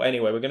terrible.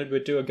 Anyway, we're going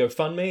to do a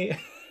GoFundMe.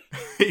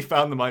 He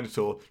found the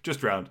Minotaur, just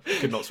drowned,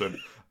 could not swim.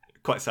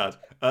 Quite sad.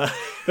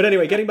 But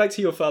anyway, getting back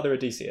to your father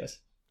Odysseus.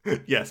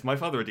 Yes, my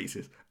father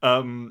Odysseus.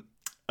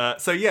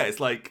 It's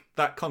like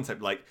that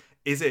concept,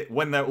 is it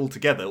when they're all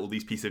together, all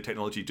these pieces of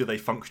technology, do they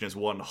function as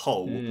one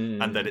whole?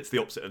 And then it's the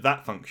opposite of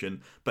that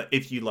function. But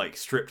if you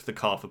stripped the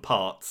car for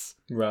parts,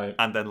 right,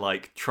 and then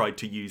tried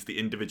to use the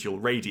individual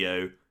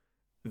radio,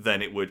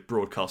 then it would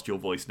broadcast your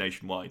voice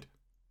nationwide.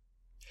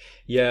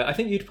 Yeah, I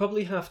think you'd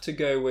probably have to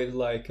go with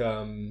like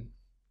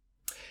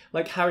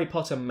Harry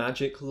Potter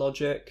magic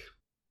logic.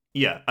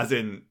 Yeah, as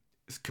in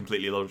it's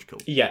completely illogical.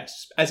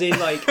 Yes, as in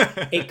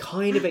it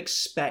kind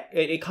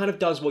of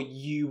does what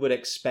you would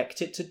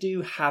expect it to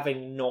do,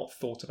 having not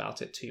thought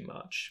about it too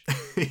much.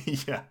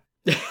 Yeah.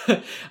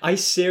 I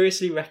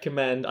seriously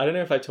recommend. I don't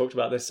know if I've talked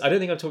about this. I don't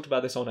think I've talked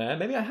about this on air.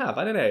 Maybe I have.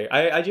 I don't know.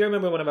 I do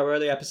remember one of our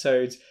early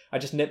episodes. I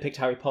just nitpicked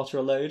Harry Potter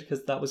a load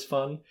because that was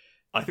fun.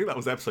 I think that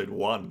was episode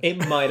 1.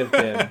 It might have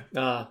been.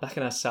 Back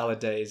in our salad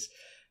days.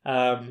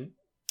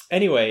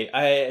 Anyway,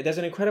 there's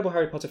an incredible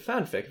Harry Potter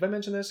fanfic. Have I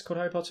mentioned this? Called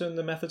Harry Potter and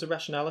the Methods of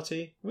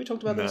Rationality. Have we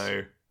talked about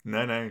this?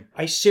 No.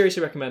 I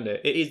seriously recommend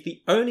it. It is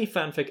the only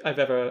fanfic I've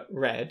ever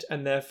read,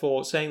 and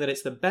therefore saying that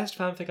it's the best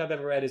fanfic I've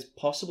ever read is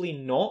possibly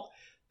not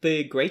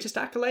the greatest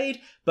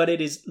accolade, but it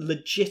is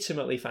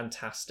legitimately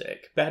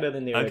fantastic. Better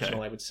than the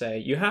original, I would say.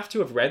 You have to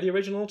have read the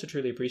original to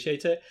truly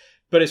appreciate it,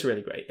 but it's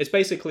really great. It's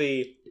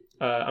basically,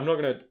 I'm not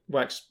going to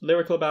wax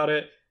lyrical about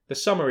it. The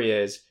summary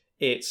is,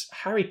 it's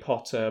Harry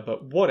Potter,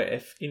 but what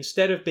if,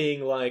 instead of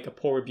being like a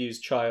poor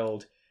abused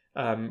child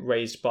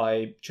raised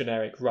by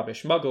generic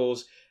rubbish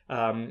muggles,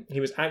 he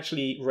was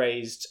actually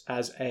raised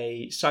as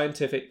a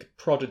scientific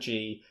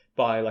prodigy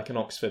by like an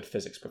Oxford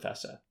physics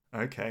professor.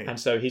 Okay. And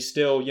so he's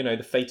still,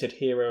 the fated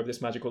hero of this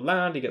magical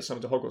land. He gets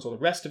summoned to Hogwarts, all the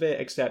rest of it,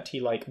 except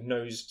he like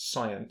knows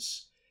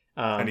science.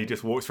 And he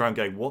just walks around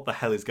going, what the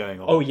hell is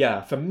going on? Oh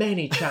yeah, for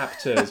many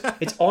chapters.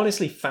 It's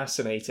honestly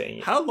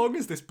fascinating. How long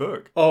is this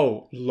book?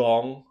 Oh,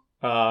 long.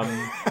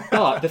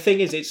 But the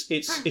thing is,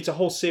 it's a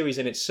whole series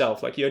in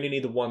itself. Like, you only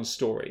need the one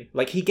story.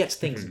 Like, he gets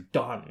things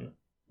done.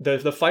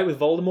 The fight with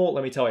Voldemort,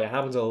 let me tell you,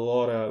 happens a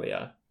lot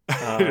earlier.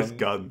 Just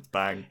guns,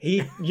 bang.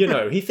 He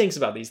thinks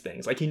about these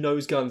things. Like, he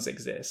knows guns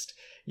exist.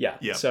 Yeah.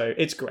 So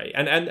it's great.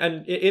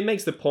 And it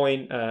makes the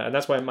point, and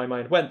that's why my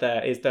mind went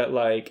there, is that,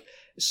 like,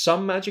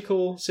 some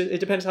magical... It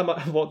depends how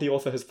much what the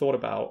author has thought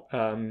about,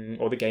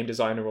 or the game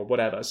designer or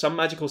whatever. Some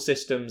magical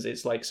systems,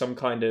 it's like some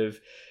kind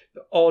of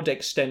odd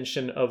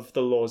extension of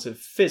the laws of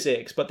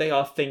physics, but they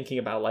are thinking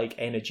about like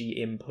energy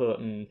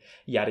input and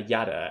yada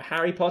yada.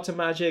 Harry Potter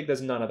magic,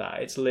 there's none of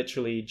that. It's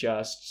literally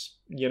just,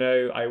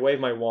 I wave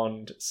my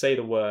wand, say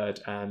the word,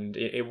 and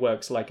it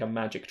works like a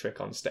magic trick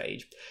on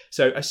stage.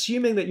 So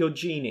assuming that your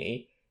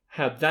genie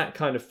had that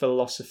kind of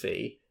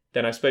philosophy,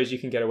 then I suppose you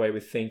can get away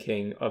with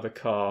thinking of a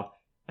car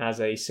as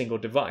a single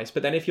device.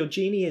 But then if your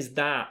genie is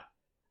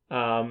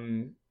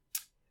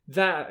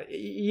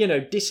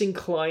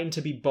disinclined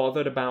to be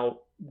bothered about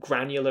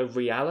granular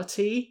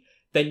reality,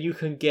 then you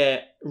can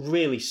get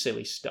really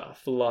silly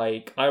stuff.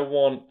 Like, I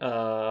want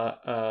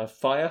a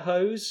fire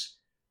hose,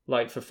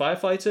 like for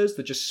firefighters,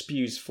 that just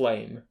spews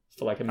flame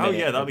for like a minute. Oh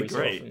yeah, that'd be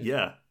great.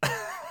 Yeah.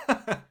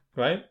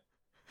 Right?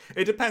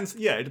 It depends.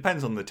 Yeah, it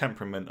depends on the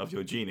temperament of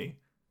your genie.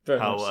 Very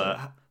much so.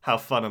 How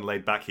fun and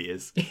laid back he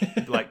is.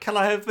 Like, can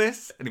I have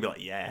this? And he'd be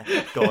like, yeah,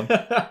 go on.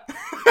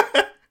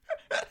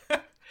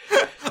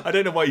 I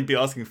don't know why you'd be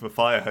asking for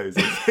fire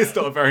hoses. It's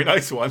not a very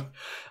nice one.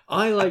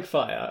 I like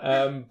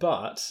fire,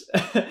 but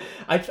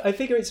I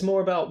figure it's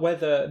more about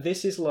whether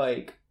this is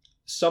like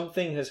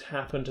something has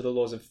happened to the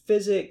laws of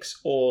physics,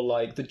 or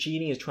like the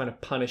genie is trying to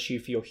punish you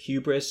for your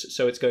hubris,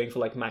 so it's going for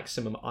like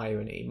maximum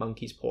irony,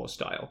 monkey's paw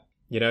style.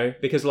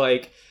 Because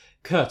like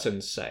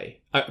curtains,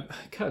 say.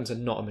 Curtains are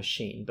not a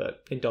machine,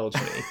 but indulge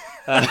me.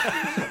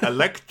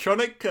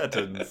 Electronic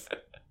curtains.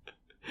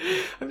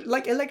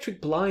 Like, electric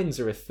blinds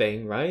are a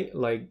thing, right?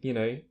 Like,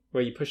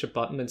 where you push a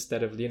button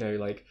instead of,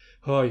 like,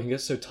 oh, you can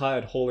get so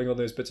tired hauling on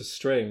those bits of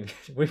string.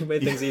 We've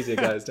made things easier,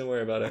 guys. Don't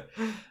worry about it.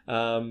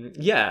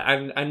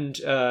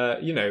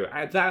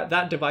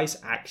 That device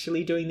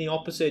actually doing the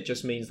opposite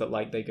just means that,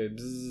 like, they go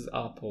bzzz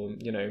up, or,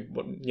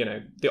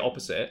 the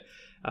opposite.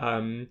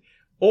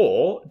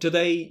 Or do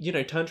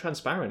they, turn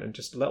transparent and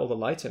just let all the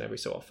light in every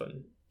so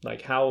often?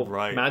 Like, how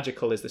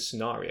magical is this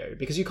scenario?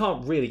 Because you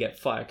can't really get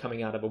fire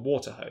coming out of a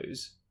water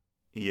hose.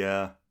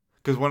 Yeah.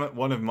 Because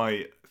one of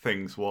my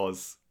things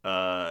was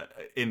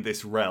in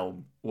this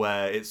realm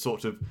where it's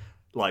sort of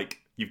like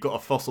you've got a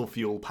fossil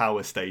fuel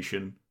power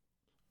station,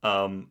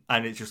 and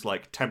it's just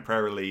like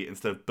temporarily,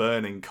 instead of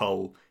burning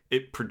coal,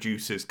 it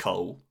produces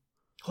coal.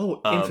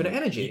 Oh, infinite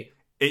energy.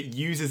 It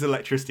uses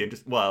electricity and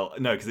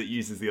because it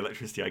uses the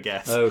electricity, I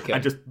guess. Okay.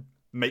 And just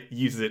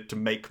uses it to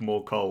make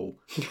more coal.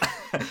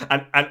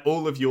 and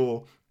all of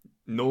your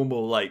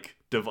normal, like,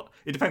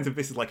 it depends if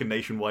this is like a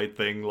nationwide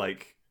thing,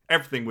 like,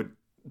 everything would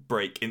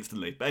break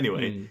instantly. But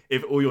anyway,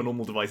 if all your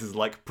normal devices are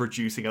like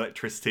producing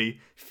electricity,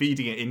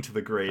 feeding it into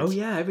the grid. Oh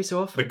yeah, every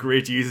so often. The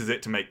grid uses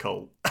it to make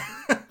coal.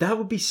 That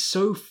would be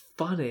so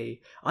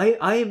funny.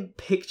 I am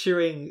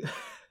picturing...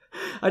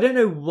 I don't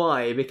know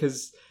why,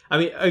 because... I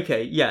mean,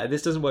 okay, yeah,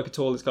 this doesn't work at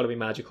all. It's got to be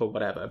magical,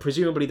 whatever.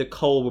 Presumably the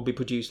coal will be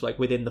produced like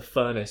within the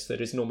furnace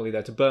that is normally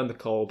there to burn the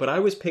coal. But I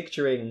was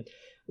picturing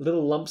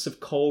little lumps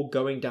of coal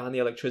going down the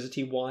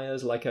electricity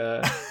wires, like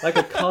a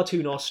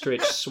cartoon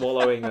ostrich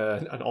swallowing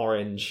an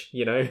orange.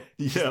 Yeah,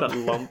 that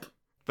lump.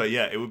 But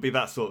yeah, it would be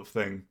that sort of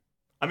thing.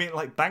 I mean,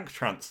 like bank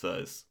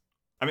transfers.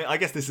 I mean, I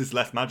guess this is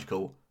less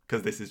magical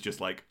because this is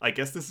just like, I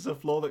guess this is a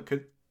flaw that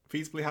could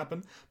feasibly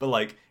happen. But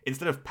like,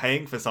 instead of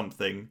paying for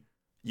something,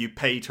 you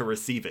pay to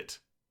receive it.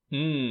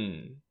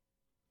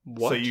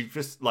 What? So you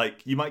just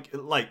like, you might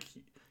like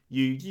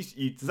you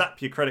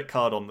zap your credit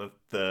card on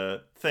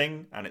the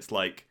thing, and it's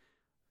like,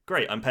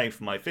 great, I'm paying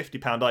for my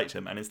 £50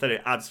 item, and instead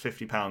it adds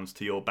 £50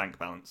 to your bank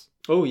balance.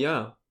 Oh,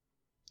 yeah.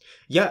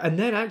 Yeah, and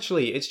then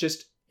actually,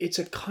 it's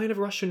a kind of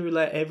Russian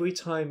roulette every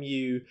time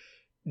you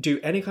do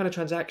any kind of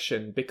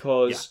transaction,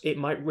 because it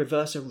might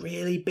reverse a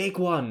really big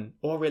one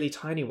or a really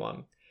tiny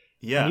one.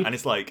 Yeah, and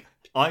it's like,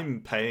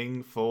 I'm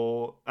paying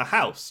for a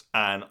house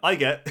and I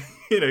get,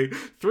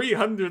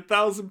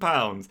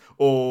 £300,000.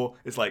 Or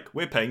it's like,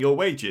 we're paying your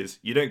wages.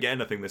 You don't get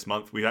anything this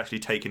month. We've actually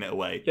taken it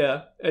away.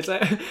 Yeah, it's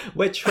like,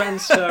 we're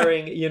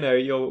transferring,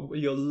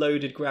 your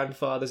loaded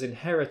grandfather's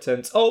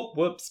inheritance. Oh,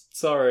 whoops,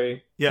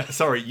 sorry. Yeah,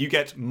 sorry, you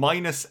get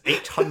minus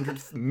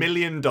 $800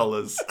 million.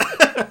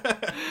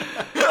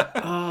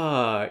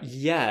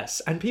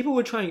 Yes. And people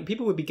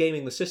would be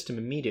gaming the system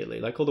immediately.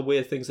 Like all the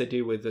weird things they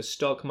do with the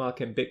stock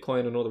market and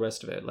Bitcoin and all the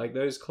rest of it. Like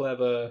those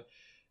clever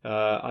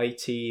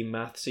IT,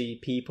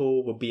 mathsy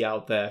people would be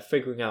out there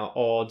figuring out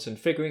odds and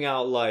figuring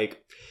out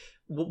like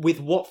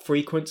with what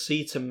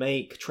frequency to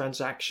make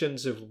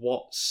transactions of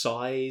what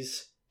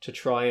size to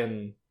try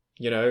and,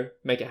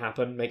 make it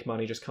happen, make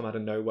money just come out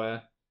of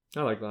nowhere.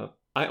 I like that.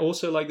 I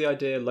also like the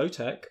idea,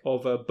 low-tech,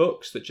 of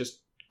books that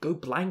just go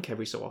blank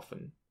every so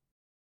often.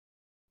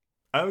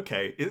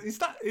 Okay, is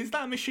that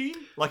a machine?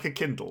 Like a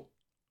Kindle?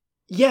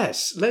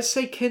 Yes, let's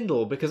say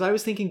Kindle, because I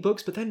was thinking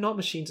books, but they're not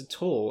machines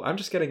at all. I'm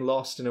just getting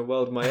lost in a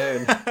world of my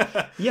own.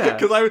 Yeah.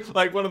 Because I was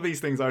like, one of these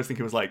things I was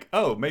thinking was like,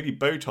 oh, maybe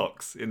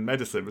Botox in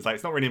medicine. It's like,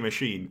 it's not really a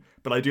machine,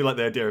 but I do like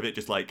the idea of it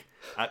just like,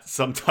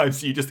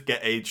 sometimes you just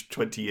get aged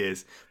 20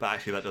 years, but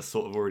actually that does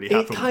sort of already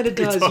happen. It kind of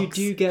does. You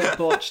do get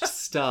botched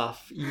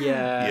stuff.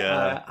 Yeah.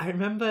 Yeah. I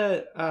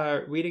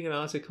remember reading an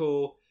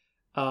article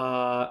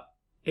about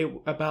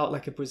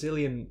like a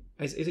Brazilian...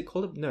 Is it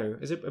called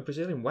is it a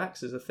Brazilian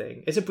wax is a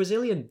thing? Is a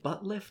Brazilian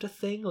butt lift a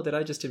thing, or did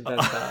I just invent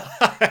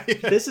that?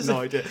 This is no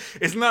idea.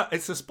 Isn't that...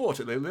 It's a sport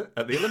at the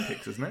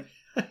Olympics, isn't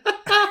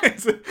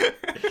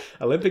it?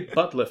 Olympic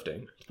butt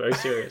lifting. It's very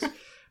serious.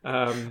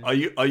 Are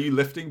you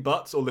lifting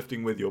butts or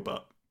lifting with your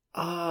butt?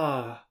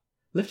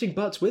 Lifting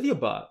butts with your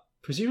butt,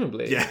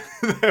 presumably. Yeah,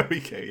 there we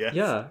go, yes.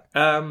 Yeah.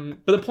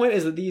 But the point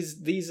is that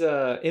these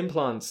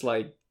implants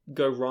like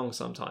go wrong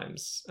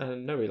sometimes,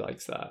 and nobody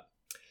likes that.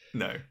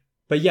 No.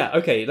 But yeah,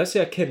 okay, let's say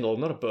a Kindle,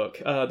 not a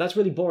book. That's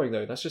really boring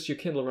though. That's just your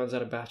Kindle runs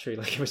out of battery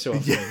like every so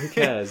often. Yeah. Who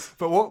cares?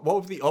 But what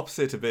would the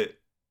opposite of it?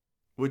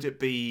 Would it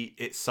be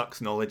it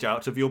sucks knowledge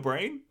out of your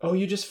brain? Oh,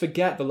 you just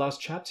forget the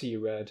last chapter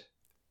you read.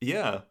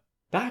 Yeah.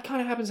 That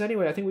kind of happens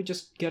anyway. I think we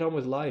just get on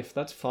with life.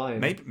 That's fine.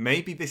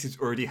 Maybe this is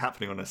already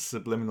happening on a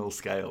subliminal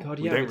scale.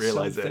 God, we don't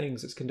realise it.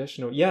 Things, it's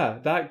conditional. Yeah,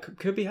 that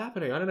could be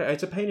happening. I don't know.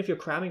 It's a pain if you're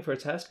cramming for a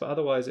test, but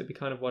otherwise it'd be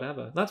kind of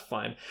whatever. That's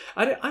fine.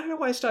 I don't know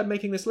why I started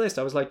making this list.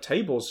 I was like,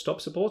 tables, stop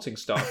supporting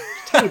stuff.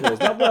 Tables,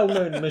 that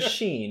well-known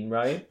machine,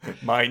 right?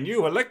 My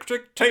new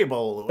electric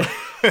table.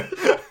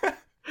 And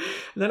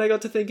then I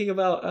got to thinking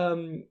about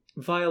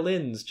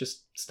violins.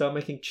 Just start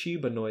making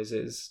tuba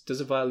noises. Does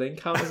a violin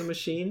count as a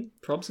machine?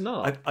 Probs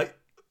not.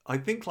 I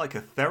think like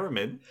a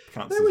theremin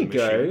counts as a machine.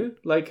 There we go.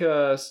 Like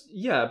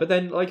but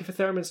then like if a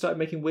theremin started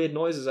making weird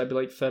noises, I'd be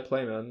like, fair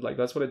play, man. Like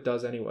that's what it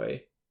does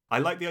anyway. I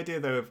like the idea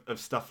though of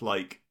stuff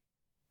like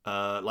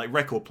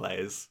record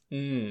players.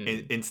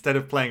 Instead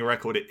of playing a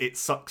record, it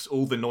sucks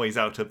all the noise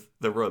out of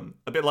the room.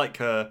 A bit like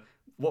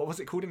what was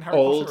it called in Harry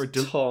Potter?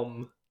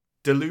 Tom.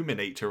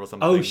 Deluminator or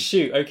something. Oh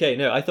shoot! Okay,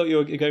 no, I thought you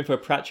were going for a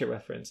Pratchett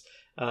reference.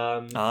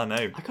 No,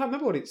 I can't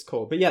remember what it's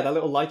called, but yeah, that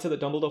little lighter that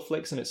Dumbledore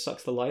flicks and it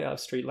sucks the light out of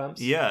street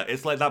lamps. Yeah,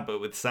 it's like that,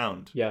 but with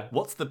sound. Yeah.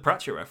 What's the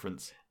Pratchett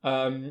reference?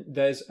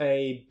 There's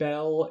a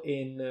bell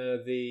in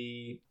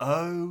the...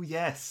 Oh,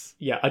 yes.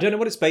 Yeah, I don't know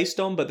what it's based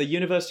on, but the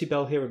university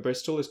bell here in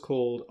Bristol is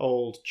called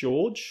Old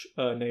George,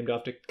 named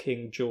after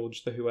King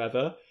George the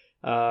whoever.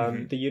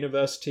 The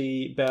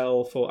university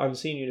bell for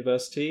Unseen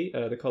University,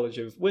 the College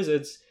of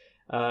Wizards,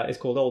 is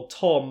called Old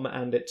Tom,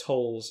 and it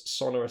tolls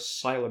sonorous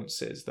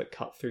silences that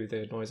cut through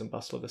the noise and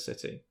bustle of the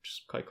city, which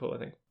is quite cool, I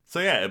think. So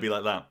yeah, it'll be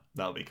like that.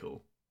 That'll be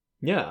cool.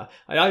 Yeah,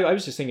 I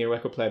was just thinking a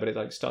record player, but it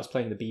like starts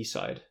playing the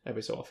B-side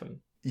every so often.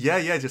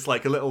 Yeah, just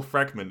like a little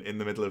fragment in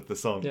the middle of the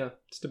song. Yeah,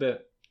 just a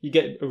bit. You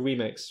get a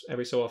remix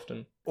every so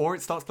often. Or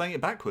it starts playing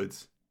it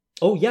backwards.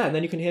 Oh yeah, and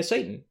then you can hear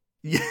Satan.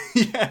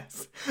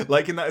 Yes,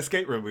 like in that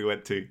escape room we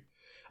went to.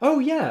 Oh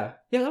yeah,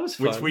 that was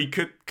fun. Which we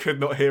could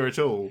not hear at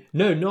all.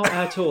 No, not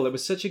at all. It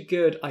was such a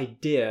good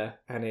idea,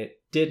 and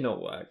it did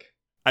not work.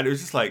 And it was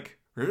just like,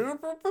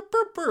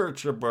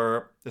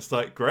 it's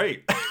like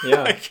great.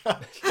 Yeah,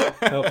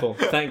 helpful.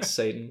 Thanks,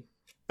 Satan.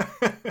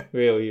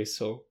 Real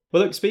useful.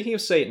 Well, look. Speaking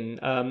of Satan,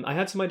 I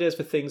had some ideas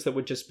for things that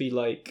would just be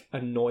like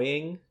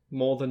annoying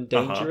more than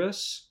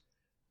dangerous.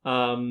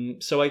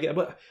 So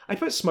I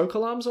put smoke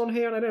alarms on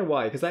here, and I don't know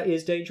why, because that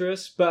is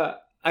dangerous,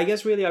 but. I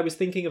guess really I was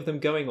thinking of them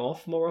going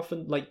off more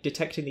often, like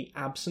detecting the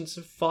absence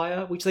of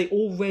fire, which they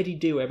already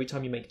do every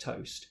time you make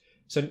toast.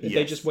 So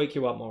They just wake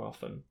you up more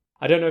often.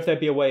 I don't know if there'd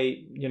be a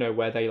way,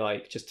 where they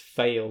like just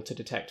fail to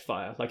detect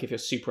fire, like if you're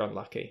super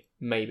unlucky.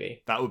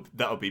 Maybe.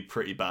 That would be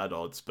pretty bad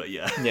odds, but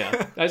yeah.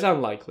 Yeah, it's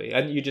unlikely.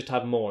 And you just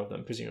have more of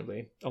them,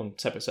 presumably, on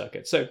separate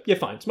circuits. So you're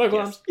fine. Smoke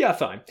alarms? Yeah,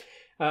 fine.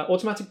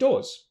 Automatic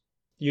doors.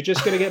 You're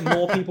just going to get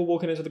more people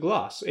walking into the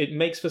glass. It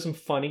makes for some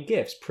funny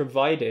GIFs,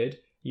 provided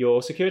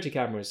your security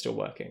camera is still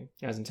working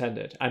as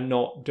intended and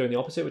not doing the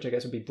opposite, which I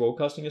guess would be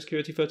broadcasting your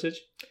security footage.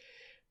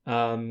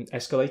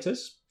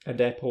 Escalators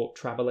and airport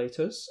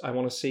travelators. I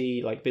want to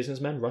see like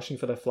businessmen rushing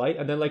for their flight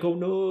and then like, oh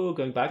no,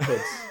 going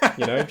backwards.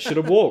 Should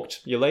have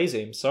walked. You're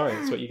lazy. I'm sorry.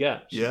 That's what you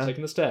get. Should have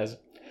taken the stairs.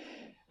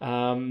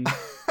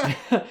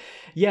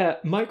 Yeah,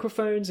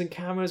 microphones and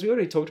cameras. We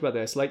already talked about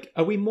this. Like,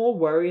 are we more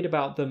worried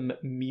about them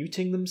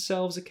muting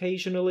themselves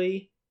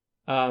occasionally?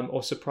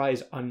 Or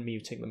surprise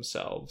unmuting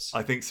themselves?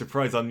 I think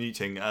surprise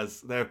unmuting,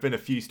 as there have been a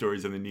few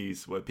stories in the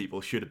news where people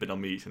should have been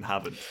on mute and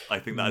haven't. I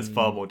think that is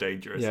far more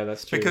dangerous. Yeah,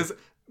 that's true. Because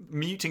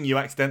muting you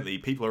accidentally,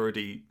 people are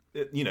already,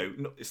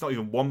 it's not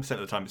even 1% of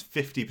the time, it's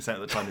 50%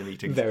 of the time they're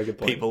muting. Very good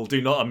point. People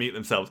do not unmute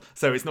themselves,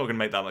 so it's not going to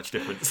make that much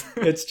difference.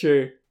 It's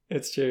true.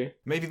 It's true.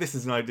 Maybe this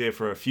is an idea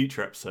for a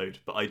future episode,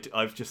 but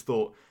I've just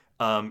thought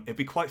it'd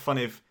be quite fun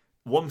if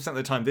 1% of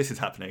the time this is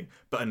happening,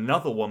 but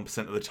another 1%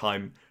 of the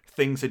time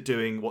things are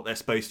doing what they're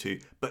supposed to,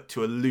 but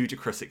to a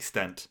ludicrous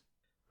extent.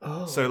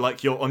 Oh. So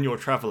like you're on your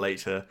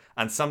travelator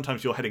and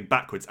sometimes you're heading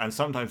backwards and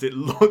sometimes it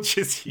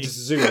launches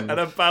you at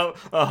about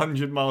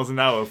 100 miles an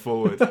hour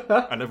forward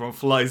and everyone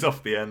flies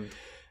off the end.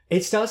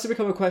 It starts to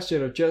become a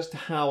question of just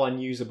how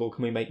unusable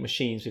can we make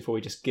machines before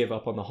we just give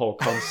up on the whole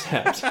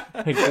concept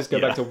and just go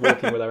back to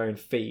walking with our own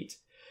feet.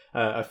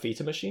 A feet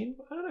a machine?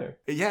 I don't know.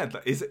 Yeah,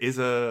 is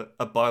a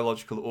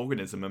biological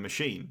organism a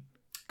machine?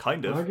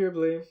 Kind of.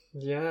 Arguably,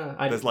 yeah.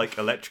 There's like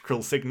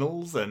electrical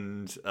signals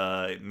and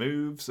it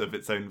moves of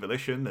its own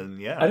volition and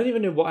yeah. I don't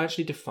even know what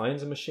actually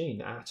defines a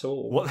machine at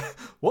all.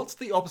 What's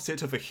the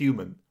opposite of a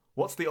human?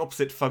 What's the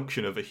opposite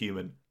function of a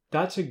human?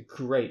 That's a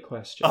great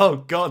question. Oh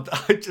god,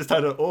 I just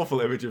had an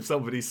awful image of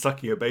somebody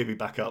sucking a baby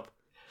back up.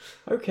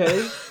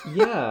 Okay,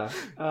 yeah.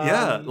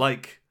 Yeah,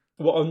 like...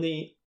 What, on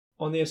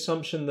the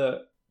assumption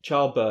that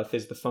childbirth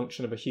is the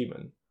function of a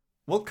human?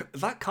 Well,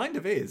 that kind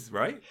of is,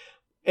 right?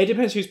 It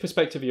depends whose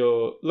perspective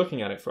you're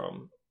looking at it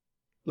from.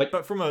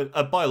 But from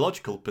a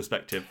biological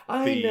perspective,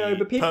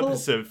 the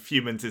purpose of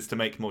humans is to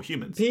make more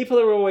humans. People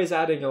are always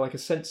adding a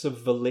sense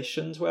of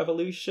volition to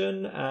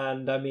evolution,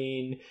 and I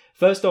mean,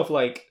 first off,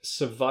 like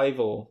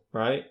survival,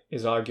 right,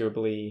 is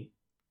arguably.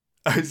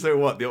 So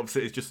what? The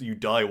opposite is just you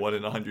die 1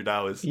 in 100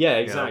 hours. Yeah,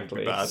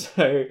 exactly. Yeah,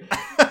 so,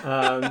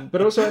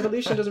 but also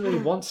evolution doesn't really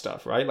want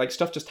stuff, right? Like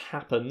stuff just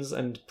happens,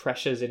 and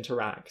pressures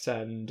interact,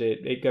 and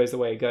it goes the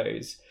way it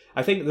goes.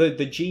 I think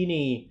the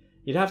genie.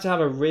 You'd have to have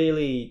a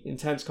really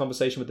intense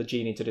conversation with the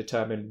genie to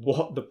determine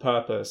what the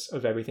purpose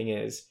of everything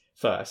is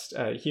first.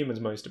 Humans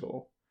most of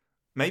all.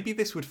 Maybe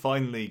this would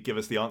finally give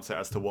us the answer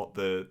as to what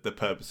the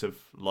purpose of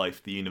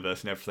life, the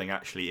universe, and everything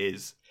actually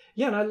is.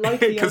 Yeah, and I like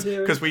the idea...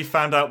 Because we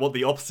found out what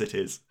the opposite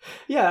is.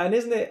 Yeah, and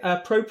isn't it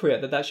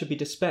appropriate that should be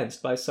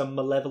dispensed by some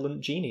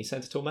malevolent genie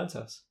sent to torment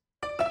us?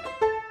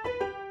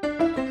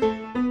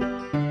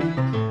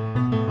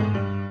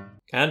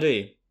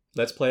 Andy,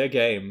 let's play a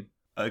game.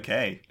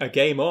 Okay. A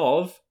game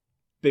of...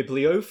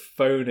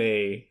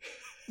 Bibliophony.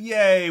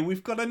 Yay,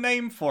 we've got a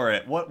name for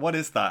it. What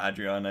is that,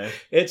 Adriano?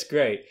 It's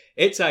great.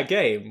 It's a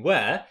game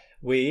where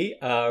we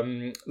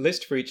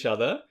list for each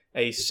other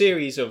a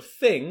series of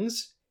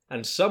things,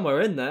 and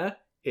somewhere in there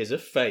is a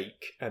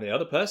fake, and the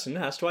other person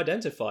has to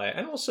identify it,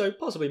 and also,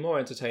 possibly more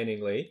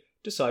entertainingly,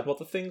 decide what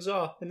the things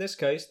are. In this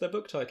case, they're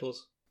book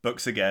titles.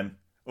 Books again.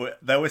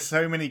 There were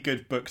so many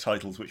good book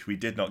titles which we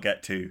did not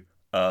get to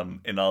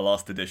in our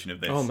last edition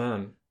of this. Oh,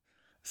 man.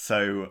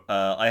 So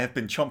I have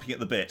been chomping at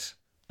the bit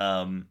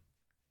to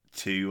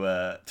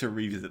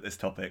revisit this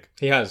topic.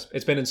 He has.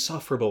 It's been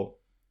insufferable.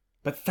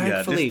 But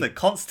thankfully... Yeah, just the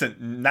constant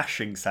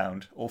gnashing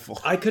sound. Awful.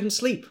 I couldn't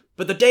sleep,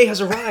 but the day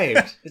has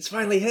arrived. It's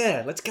finally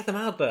here. Let's get them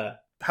out there.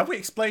 Have we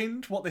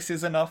explained what this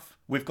is enough?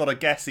 We've got to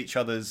guess each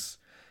other's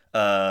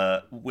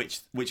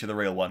which are the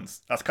real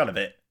ones. That's kind of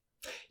it.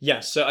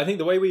 Yes, so I think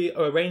the way we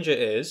arrange it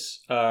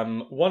is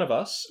one of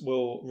us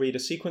will read a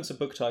sequence of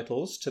book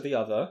titles to the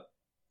other.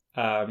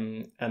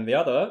 And the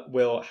other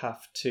will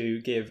have to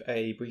give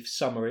a brief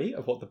summary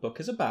of what the book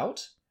is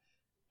about.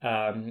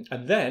 And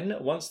then,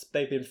 once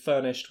they've been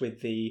furnished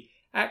with the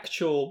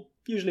actual,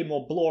 usually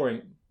more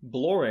more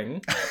boring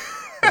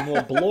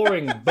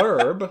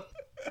blurb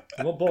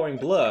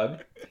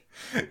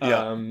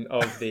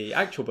of the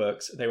actual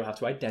books, they will have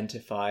to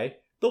identify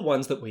the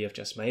ones that we have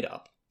just made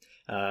up.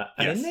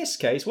 And in this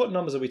case, what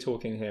numbers are we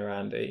talking here,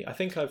 Andy? I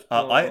think I've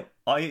got...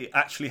 I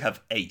actually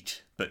have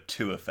 8, but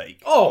 2 are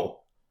fake.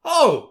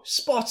 Oh,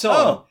 spot on.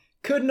 Oh.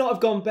 Could not have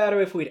gone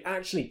better if we'd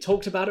actually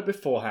talked about it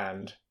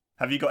beforehand.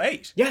 Have you got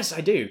 8? Yes,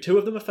 I do. 2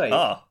 of them are fake.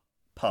 Ah,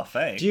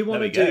 parfait. Do you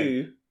want to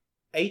do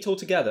 8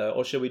 altogether,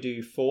 or shall we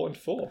do 4 and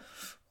 4?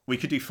 We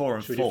could do 4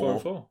 and 4. Do 4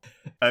 and 4?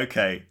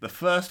 Okay, the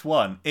first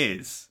one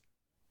is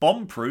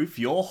Bomb-Proof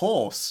Your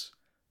Horse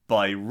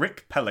by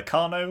Rick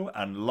Pellicano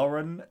and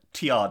Lauren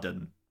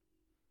Tiarden.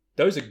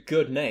 Those are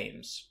good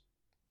names.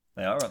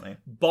 They are, aren't they?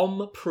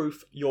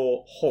 Bomb-Proof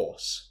Your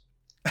Horse.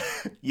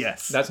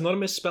 Yes. That's not a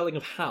misspelling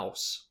of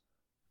house.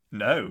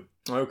 No.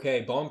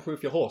 Okay,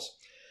 bomb-proof your horse.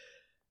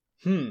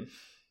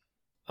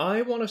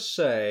 I want to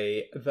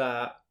say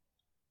that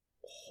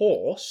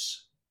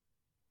horse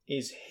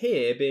is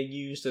here being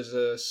used as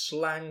a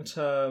slang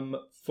term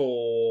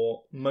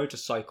for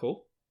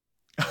motorcycle.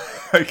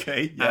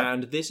 Okay, yeah.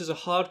 And this is a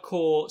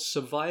hardcore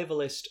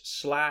survivalist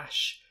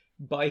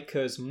 /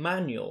 biker's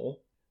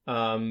manual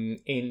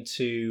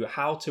into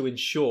how to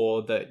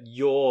ensure that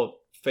your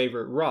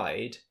favorite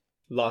ride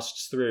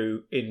lasts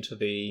through into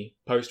the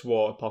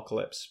post-war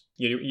apocalypse.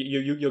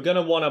 You're going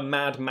to want to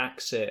Mad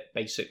Max it,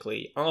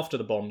 basically, after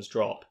the bombs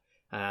drop.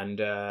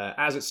 And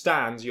as it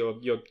stands, your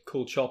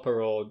cool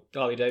chopper or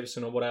Harley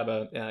Davidson or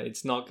whatever,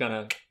 it's not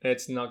gonna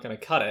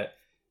cut it.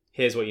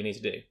 Here's what you need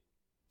to do: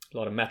 a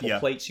lot of metal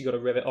plates you got to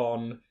rivet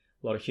on,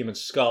 a lot of human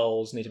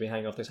skulls need to be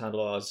hanging off those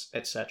handlebars,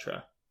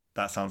 etc.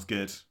 That sounds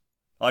good.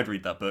 I'd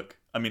read that book.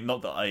 I mean,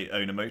 not that I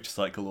own a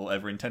motorcycle or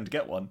ever intend to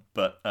get one,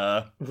 but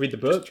read the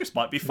book. Just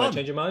might be fun. Might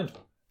change your mind.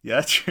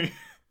 Yeah, true.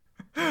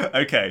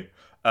 Okay.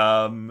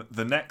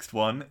 The next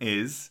one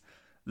is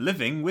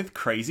Living with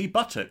Crazy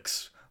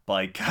Buttocks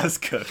by Kaz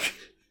Cook.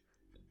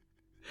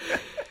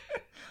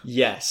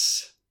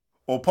 Yes.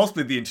 Or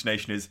possibly the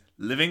intonation is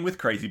Living with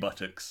Crazy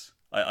Buttocks.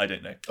 I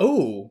don't know.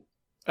 Oh,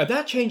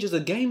 that changes the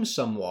game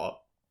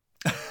somewhat.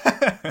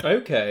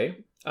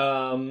 Okay.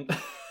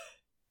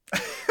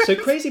 So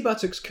Crazy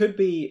Buttocks could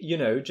be,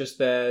 just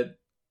their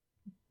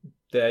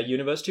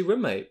university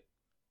roommate,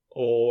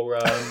 or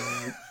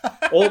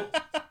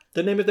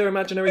the name of their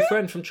imaginary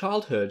friend from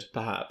childhood,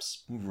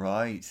 perhaps.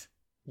 Right.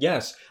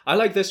 Yes, I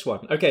like this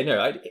one. Okay,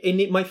 no,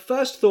 my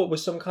first thought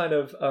was some kind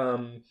of,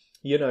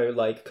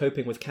 like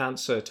coping with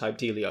cancer type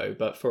dealio,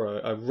 but for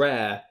a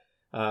rare,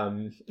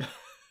 a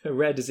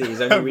rare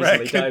disease only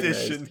recently diagnosed. A rare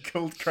condition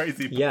called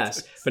Crazy Buttocks.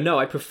 Yes, but no,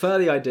 I prefer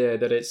the idea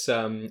that it's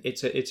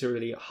a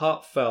really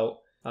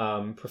heartfelt,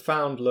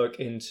 profound look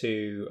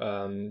into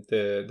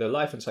the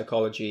life and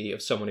psychology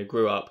of someone who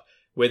grew up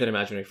with an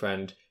imaginary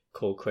friend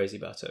called Crazy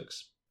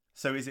Buttocks.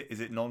 So is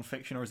it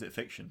non-fiction or is it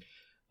fiction?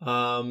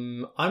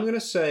 I'm going to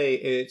say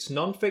it's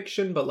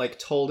non-fiction, but like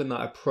told in that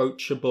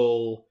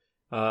approachable,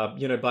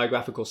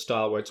 biographical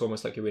style where it's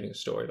almost like you're reading a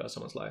story about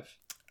someone's life.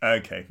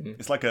 Okay.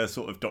 It's like a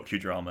sort of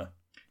docudrama,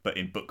 but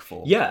in book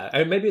form. Yeah,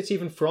 and maybe it's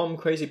even from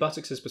Crazy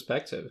Buttocks'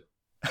 perspective.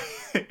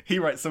 He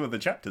writes some of the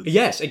chapters.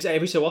 Yes, exactly.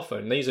 Every so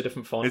often. They use a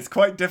different font. It's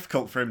quite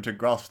difficult for him to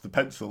grasp the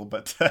pencil,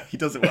 but he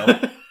does it well.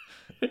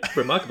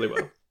 Remarkably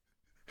well.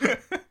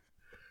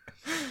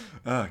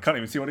 I can't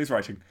even see what he's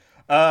writing.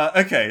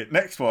 Okay,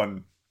 next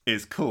one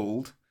is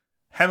called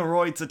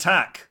Hemorrhoids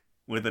Attack,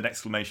 with an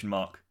exclamation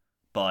mark,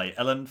 by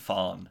Ellen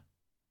Farn.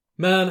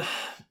 Man,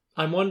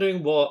 I'm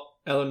wondering what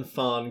Ellen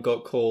Farn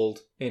got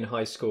called in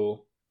high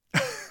school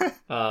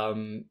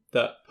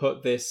that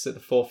put this at the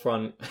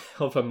forefront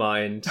of her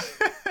mind.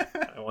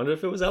 I wonder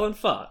if it was Ellen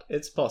Farn.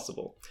 It's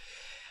possible.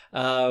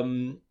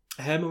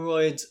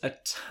 Hemorrhoids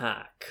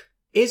Attack.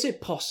 Is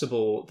it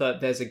possible that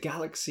there's a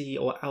galaxy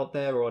or out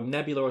there or a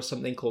nebula or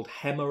something called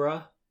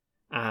Hemera,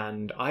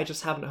 and I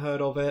just haven't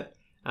heard of it?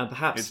 And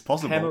perhaps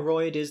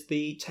hemorrhoid is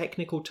the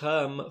technical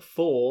term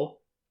for,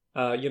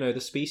 the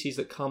species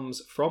that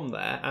comes from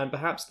there. And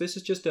perhaps this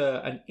is just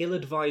an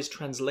ill-advised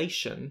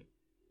translation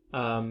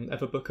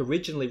of a book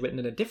originally written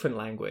in a different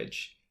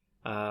language,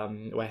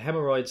 where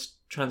hemorrhoids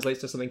translates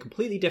to something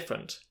completely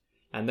different.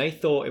 And they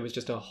thought it was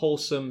just a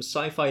wholesome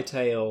sci-fi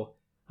tale,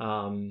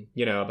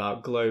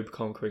 about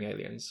globe-conquering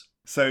aliens.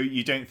 So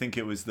you don't think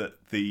it was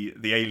that the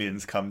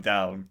aliens come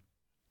down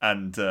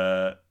and,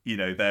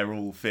 they're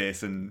all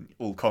fierce and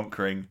all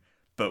conquering,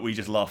 but we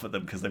just laugh at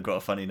them because they've got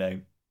a funny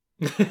name?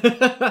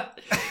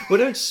 Well,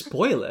 don't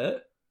spoil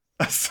it.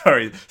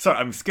 Sorry,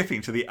 I'm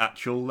skipping to the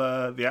actual,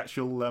 I've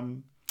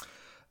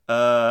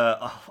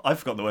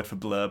forgotten the word for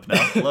blurb now.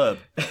 Blurb.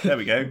 There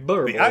we go.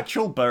 Burble. The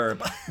actual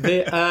burb.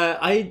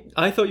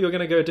 I thought you were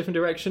going to go a different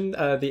direction.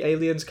 The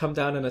aliens come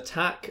down and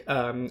attack,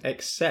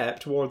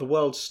 except War of the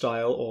Worlds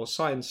style or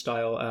science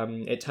style.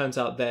 It turns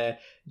out they're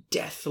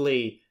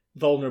deathly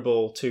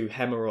vulnerable to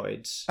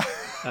hemorrhoids,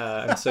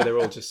 and so they're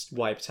all just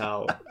wiped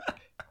out.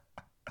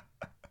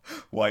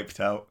 Wiped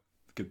out.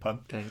 Good pun.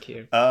 Thank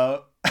you.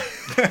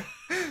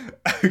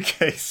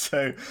 Okay,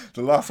 so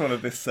the last one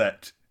of this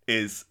set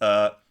is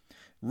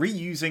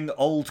Reusing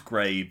Old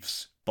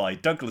Graves by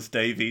Douglas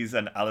Davies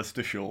and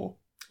Alistair Shaw.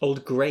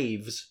 Old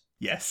graves?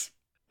 Yes.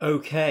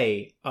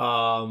 Okay.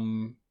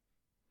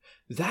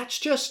 That's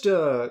just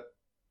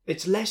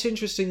it's less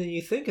interesting than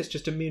you think. It's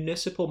just a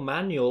municipal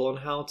manual on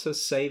how to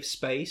save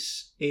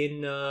space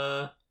in,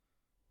 the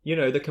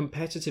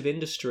competitive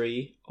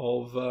industry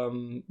of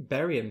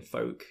burying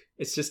folk.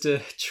 It's just a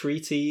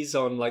treatise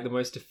on like the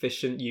most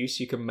efficient use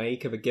you can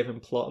make of a given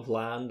plot of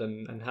land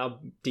and how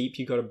deep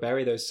you got to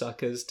bury those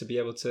suckers to be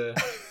able to,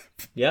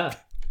 yeah.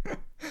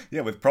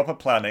 Yeah, with proper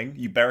planning,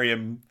 you bury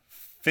them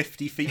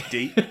 50 feet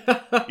deep.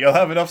 You'll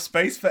have enough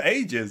space for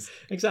ages.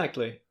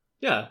 Exactly.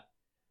 Yeah.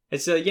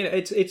 It's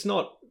it's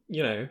not.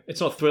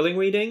 It's not thrilling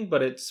reading,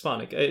 but it's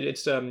fun.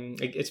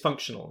 It's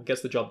functional. It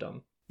gets the job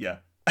done. Yeah.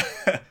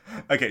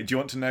 Okay, do you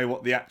want to know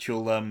what the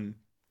actual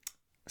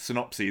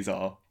synopses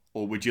are?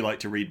 Or would you like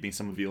to read me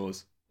some of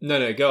yours?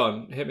 No, go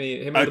on. Hit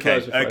me with the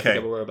blows before I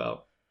forget what we're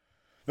about.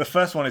 The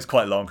first one is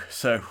quite long,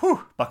 so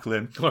buckle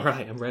in. All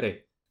right, I'm ready.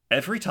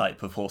 Every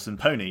type of horse and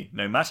pony,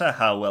 no matter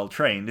how well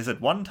trained, is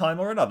at one time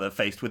or another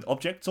faced with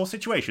objects or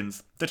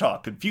situations that are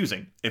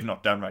confusing, if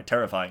not downright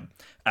terrifying.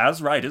 As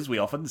riders, we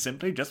often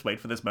simply just wait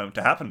for this moment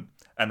to happen,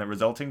 and the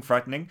resulting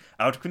frightening,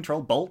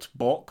 out-of-control bolt,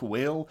 balk,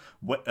 wheel,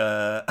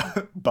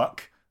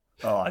 buck.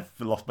 Oh, I've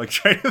lost my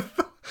train of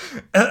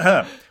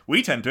thought.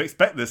 We tend to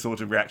expect this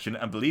sort of reaction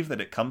and believe that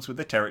it comes with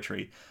the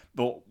territory.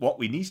 But what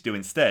we need to do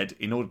instead,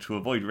 in order to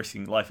avoid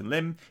risking life and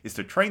limb, is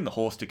to train the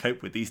horse to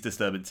cope with these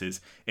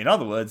disturbances. In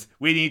other words,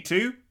 we need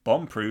to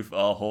bomb-proof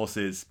our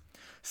horses.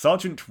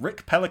 Sergeant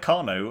Rick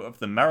Pellicano of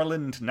the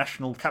Maryland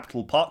National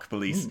Capital Park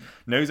Police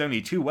knows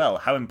only too well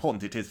how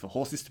important it is for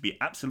horses to be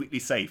absolutely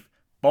safe.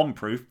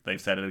 Bomb-proof,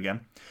 they've said it again,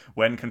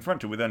 when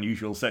confronted with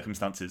unusual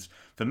circumstances.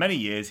 For many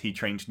years, he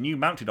trained new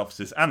mounted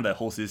officers and their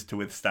horses to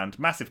withstand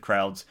massive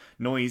crowds,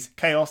 noise,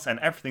 chaos, and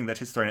everything that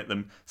is thrown at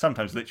them,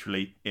 sometimes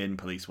literally, in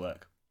police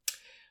work.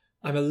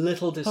 I'm a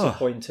little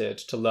disappointed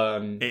to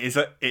learn... It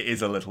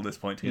is a little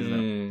disappointing,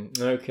 isn't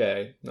it?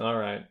 Okay, all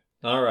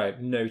right,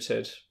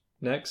 noted.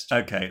 Next.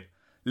 Okay,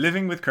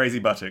 living with crazy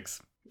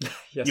buttocks.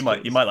 Yes, you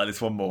might like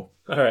this one more.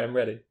 All right, I'm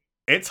ready.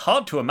 It's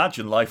hard to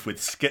imagine life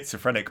with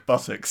schizophrenic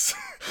buttocks.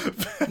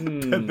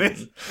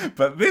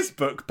 But this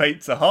book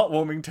paints a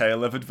heartwarming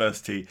tale of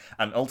adversity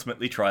and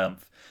ultimately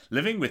triumph.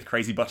 Living with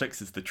Crazy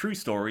Buttocks is the true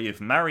story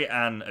of Mary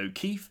Ann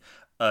O'Keefe,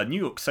 a New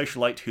York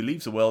socialite who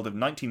leaves a world of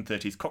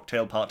 1930s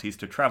cocktail parties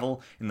to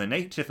travel in the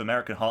Native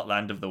American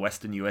heartland of the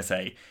Western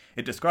USA.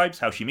 It describes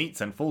how she meets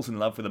and falls in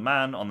love with a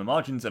man on the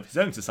margins of his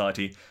own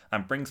society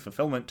and brings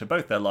fulfillment to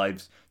both their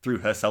lives through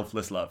her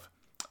selfless love.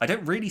 I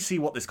don't really see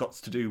what this got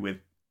to do with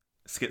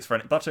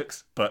schizophrenic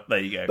buttocks, but there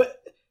you go.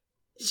 But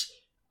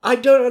I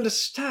don't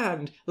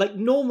understand. Like,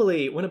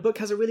 normally, when a book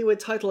has a really weird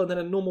title and then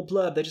a normal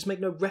blurb, they just make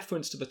no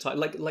reference to the title.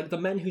 Like The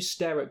Men Who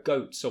Stare at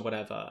Goats or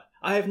whatever.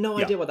 I have no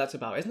idea what that's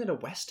about. Isn't it a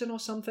Western or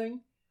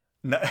something?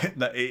 No,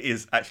 it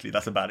is. Actually,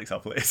 that's a bad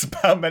example. It's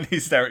about men who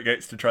stare at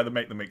goats to try to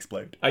make them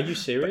explode. Are you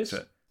serious?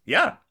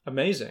 Yeah.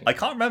 Amazing. I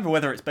can't remember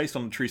whether it's based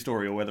on a true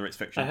story or whether it's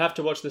fiction. I have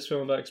to watch this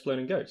film about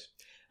exploding goats.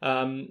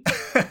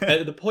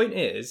 The point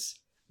is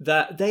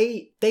that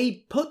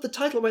they put the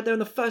title right there in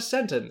the first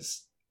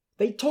sentence.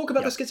 They talk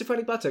about the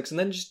schizophrenic buttocks and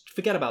then just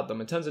forget about them.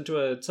 It turns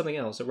into something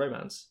else, a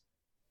romance.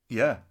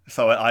 Yeah,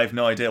 so I have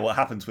no idea what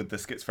happens with the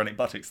schizophrenic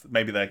buttocks.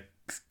 Maybe they're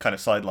kind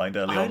of sidelined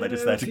early on. They're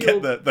just there to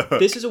get the hook.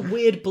 This is a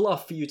weird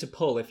bluff for you to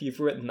pull if you've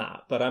written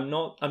that, but I'm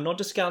not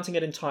discounting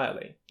it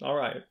entirely. All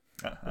right,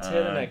 let's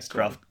hear the next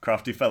one.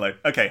 Crafty fellow.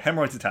 Okay,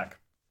 hemorrhoids attack.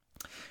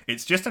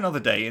 It's just another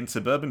day in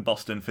suburban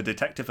Boston for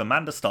Detective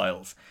Amanda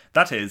Stiles.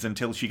 That is,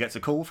 until she gets a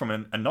call from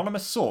an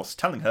anonymous source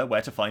telling her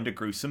where to find a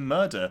gruesome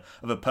murder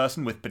of a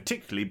person with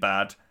particularly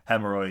bad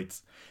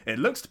hemorrhoids. It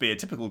looks to be a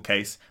typical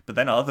case, but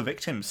then other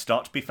victims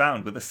start to be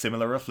found with a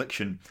similar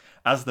affliction.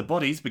 As the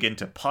bodies begin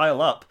to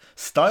pile up,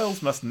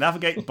 Stiles must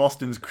navigate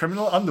Boston's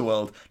criminal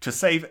underworld to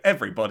save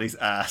everybody's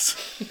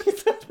ass.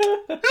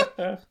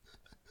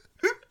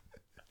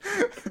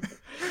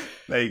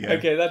 There you go.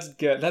 Okay, that's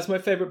good. That's my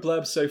favourite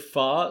blurb so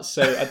far.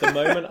 So at the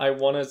moment, I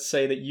want to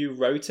say that you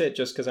wrote it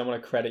just because I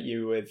want to credit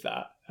you with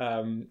that.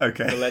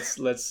 Okay. So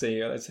let's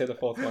see. Let's hear the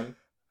fourth one.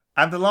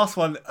 And the last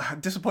one,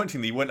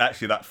 disappointingly, wasn't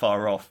actually that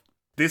far off.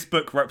 This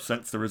book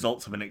represents the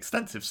results of an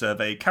extensive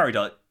survey carried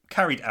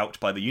out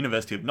by the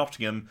University of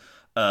Nottingham,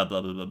 blah,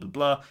 blah, blah, blah,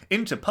 blah,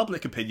 into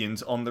public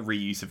opinions on the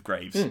reuse of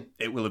graves.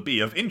 It will be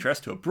of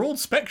interest to a broad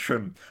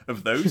spectrum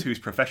of those whose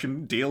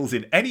profession deals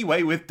in any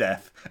way with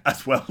death,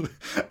 as well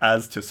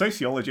as to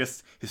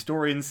sociologists,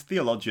 historians,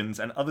 theologians,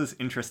 and others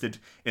interested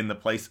in the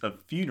place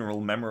of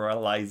funeral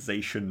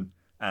memorialization.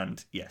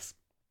 And yes,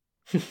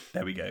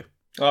 there we go.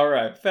 All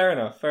right, fair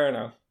enough.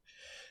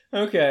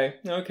 Okay.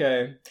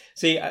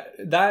 See,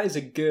 that is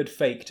a good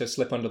fake to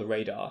slip under the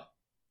radar.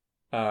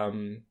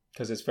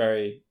 Because it's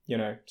very,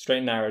 straight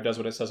and narrow, does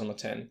what it says on the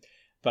tin.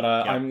 But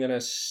I'm going to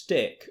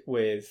stick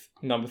with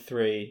number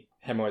 3,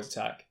 hemorrhoids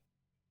attack.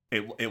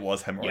 It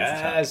was hemorrhoids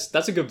attack. Yes,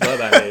 that's a good blurb,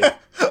 Andy.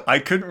 I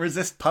couldn't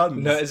resist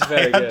puns. No, it's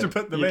very good. I had to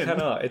put them in. You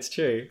cannot, it's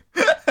true.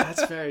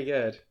 That's very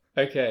good.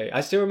 Okay,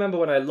 I still remember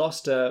when I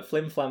lost a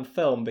Flim Flam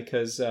film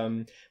because,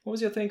 what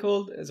was your thing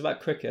called? It's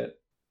about cricket.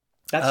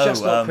 That's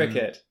just not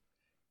cricket.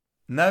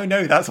 No,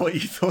 that's what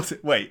you thought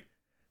it... Wait.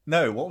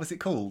 No, what was it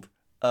called?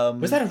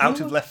 Was that a Out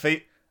of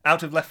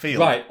Left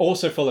Field. Right,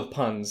 also full of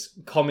puns.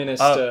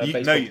 Communist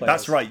baseball players.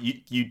 That's right.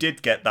 You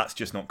did get That's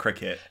Just Not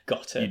Cricket.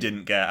 Got it. You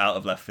didn't get Out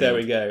of Left Field. There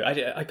we go.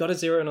 I got to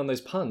zero in on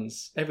those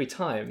puns every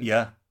time.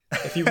 Yeah.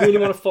 If you really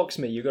want to fox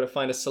me, you've got to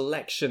find a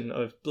selection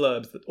of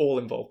blurbs that all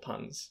involve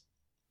puns.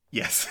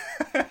 Yes.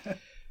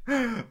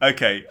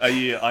 Okay,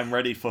 I'm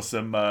ready for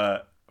some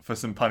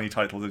punny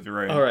titles of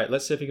your own. All right,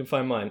 let's see if you can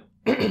find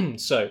mine.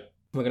 So,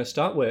 we're going to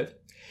start with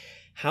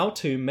How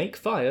to Make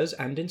Fires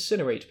and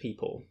Incinerate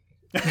People.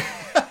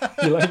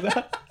 You like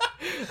that?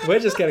 We're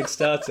just getting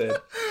started.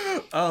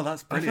 Oh,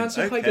 that's brilliant. I found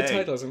some quite good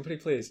titles. I'm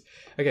pretty pleased.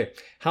 Okay,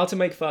 How to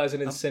Make Fires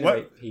and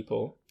Incinerate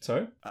People.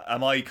 Sorry?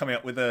 Am I coming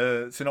up with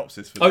a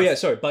synopsis for this? Oh, yeah,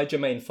 sorry. By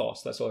Jermaine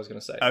Foss. That's what I was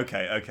going to say.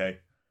 Okay.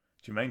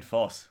 Jermaine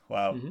Foss.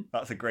 Wow, Mm-hmm.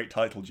 that's a great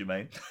title,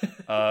 Jermaine.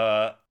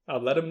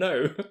 I'll let him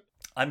know.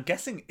 I'm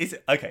guessing is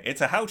it okay?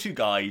 It's a how-to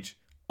guide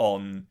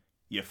on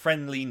your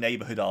friendly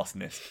neighborhood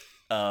arsonist.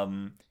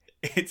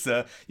 It's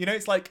a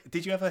it's like,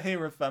 did you ever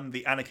hear of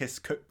the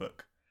Anarchist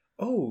Cookbook?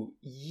 Oh,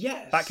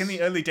 yes. Back in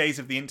the early days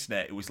of the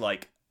internet, it was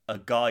like a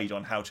guide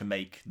on how to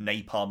make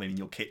napalm in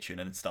your kitchen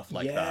and stuff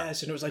like that.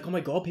 Yes, and it was like, oh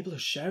my god, people are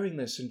sharing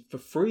this and for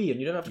free, and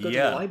you don't have to go to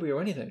Yeah. the library or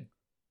anything.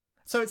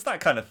 So it's that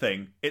kind of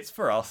thing. It's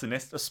for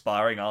arsonists,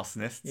 aspiring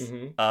arsonists.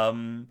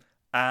 Mm-hmm.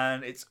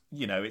 And it's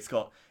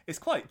it's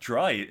quite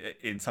dry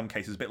in some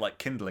cases, a bit like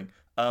kindling.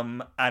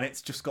 And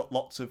it's just got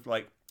lots of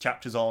like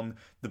chapters on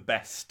the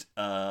best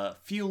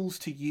fuels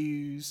to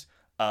use,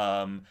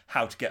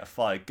 how to get a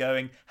fire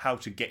going, how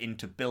to get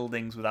into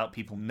buildings without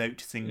people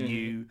noticing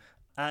you,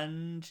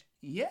 and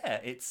yeah,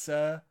 it's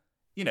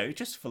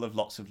just full of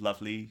lots of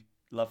lovely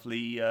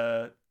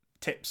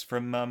tips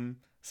from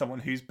someone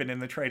who's been in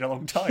the trade a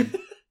long time.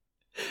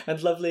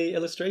 And lovely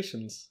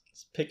illustrations.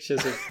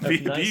 Pictures of nice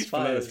Beautiful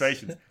fires.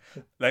 illustrations.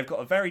 They've got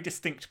a very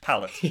distinct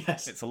palette.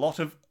 Yes. It's a lot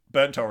of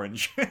burnt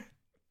orange.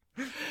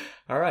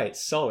 All right,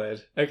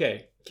 solid.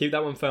 Okay, keep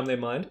that one firmly in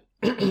mind.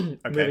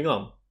 Moving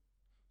on.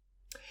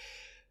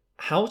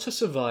 How to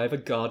survive a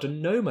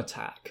garden gnome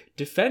attack.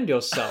 Defend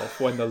yourself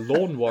when the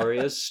lawn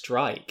warriors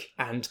strike,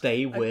 and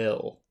they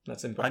will.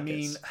 That's in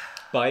brackets.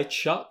 By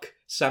Chuck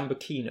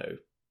Sambuchino.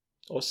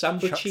 Or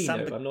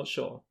Sambuchino, I'm not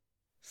sure.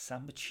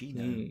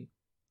 Sambuchino.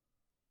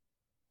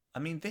 I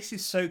mean, this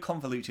is so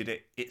convoluted,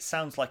 it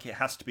sounds like it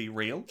has to be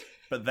real,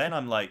 but then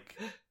I'm like,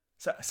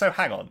 so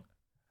hang on.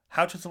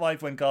 How to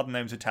survive when garden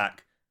gnomes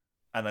attack,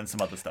 and then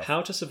some other stuff.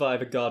 How to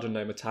survive a garden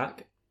gnome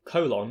attack,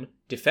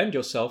 defend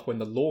yourself when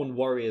the lawn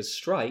warriors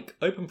strike,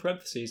 open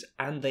parentheses,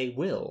 and they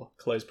will,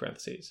 close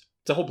parentheses.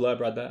 It's a whole blurb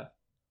right there.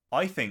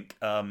 I think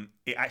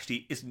it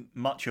actually isn't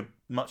much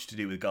to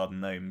do with garden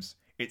gnomes.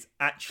 It's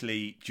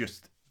actually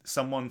just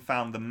someone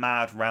found the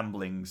mad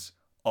ramblings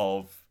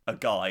of a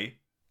guy,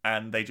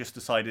 and they just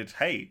decided,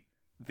 hey,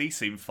 these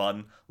seem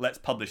fun, let's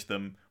publish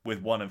them with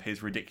one of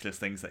his ridiculous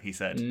things that he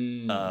said.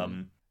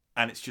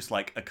 And it's just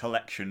like a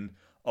collection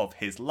of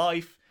his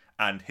life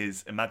and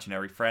his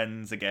imaginary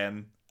friends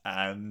again,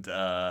 and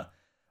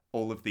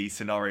all of these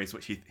scenarios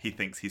which he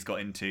thinks he's got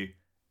into.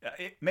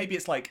 Maybe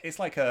it's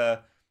like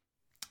a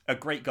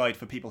great guide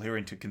for people who are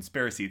into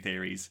conspiracy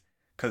theories,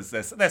 because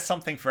there's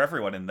something for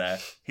everyone in there.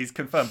 He's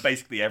confirmed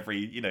basically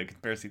every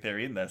conspiracy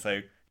theory in there. So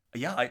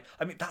yeah,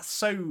 I mean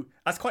that's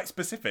quite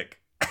specific.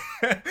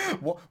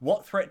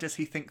 What threat does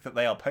he think that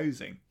they are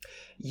posing?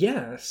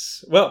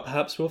 Yes. Well,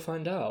 perhaps we'll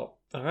find out.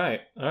 All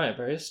right.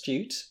 Very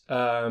astute.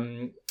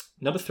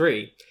 Number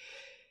 3.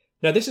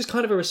 Now, this is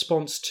kind of a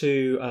response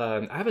to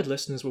avid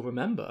listeners will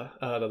remember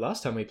the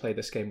last time we played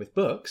this game with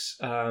books.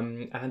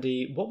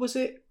 Andy, what was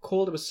it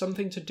called? It was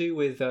something to do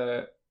with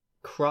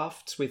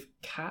crafts with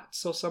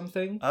cats or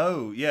something.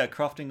 Oh, yeah,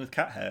 crafting with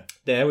cat hair.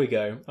 There we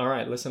go. All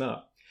right, listen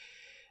up.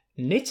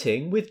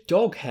 Knitting with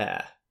dog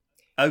hair.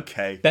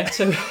 Okay.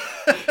 Better,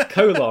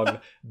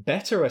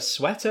 better a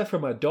sweater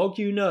from a dog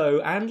you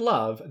know and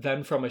love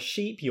than from a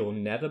sheep you'll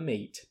never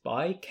meet,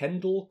 by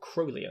Kendall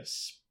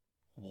Crolius.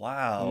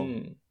 Wow.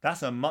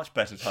 That's a much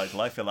better title.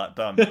 I feel that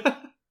done.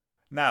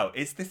 Now,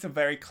 is this a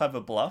very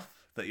clever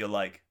bluff that you're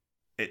like,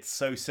 it's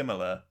so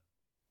similar,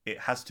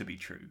 it has to be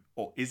true?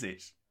 Or is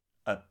it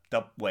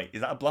wait,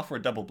 is that a bluff or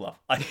a double bluff?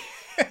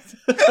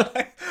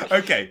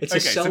 Okay. It's a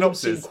seldom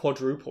seen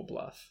quadruple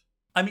bluff.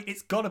 I mean,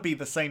 it's got to be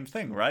the same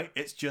thing, right?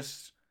 It's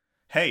just,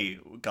 hey,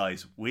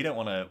 guys, we don't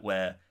want to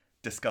wear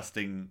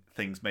disgusting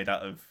things made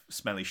out of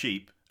smelly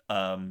sheep,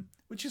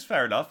 which is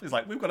fair enough. It's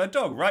like, we've got a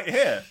dog right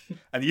here.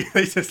 And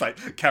it's just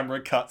like, camera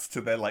cuts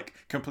to their like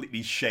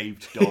completely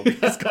shaved dog.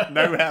 It's got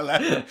no hair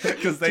left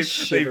because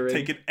they've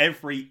taken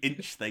every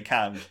inch they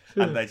can,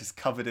 and they're just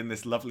covered in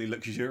this lovely,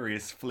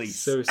 luxurious fleece.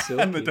 So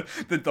silky. And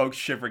the dog's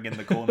shivering in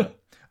the corner.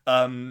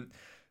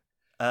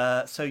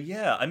 So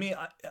yeah, I mean,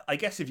 I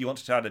guess if you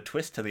wanted to add a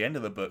twist to the end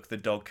of the book, the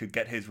dog could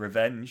get his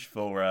revenge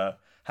for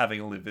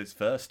having all of his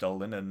fur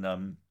stolen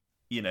and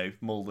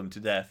maul them to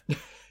death.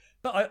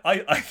 But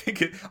I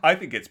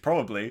think it's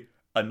probably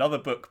another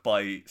book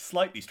by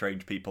slightly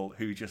strange people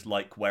who just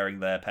like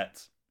wearing their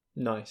pets.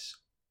 Nice.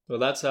 Well,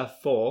 that's our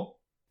 4.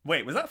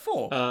 Wait, was that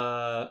 4?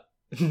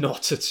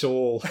 Not at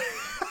all.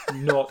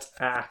 Not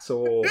at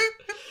all.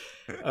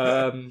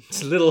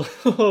 It's a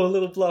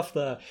little bluff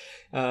there.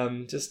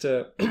 Just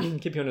to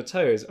keep you on your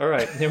toes. All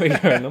right, here we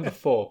go. Number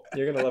 4.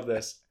 You're gonna love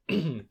this.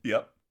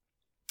 Yep.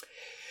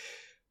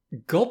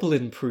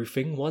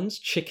 Goblin-proofing one's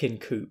chicken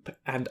coop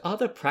and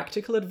other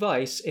practical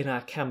advice in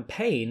our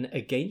campaign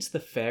against the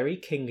Fairy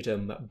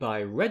Kingdom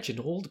by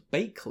Reginald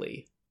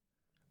Bakeley.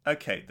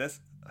 Okay, hang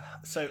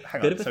on. So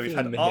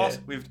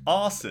we've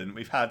arson,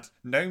 we've had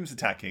gnomes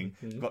attacking,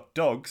 we've got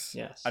dogs,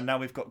 yes, and now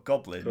we've got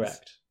goblins.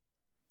 Correct.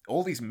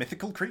 All these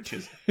mythical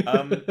creatures.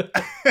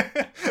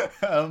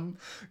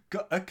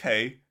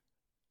 Okay.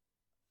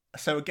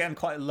 So again,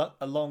 quite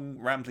a long,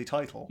 rambly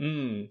title.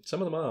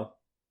 Some of them are.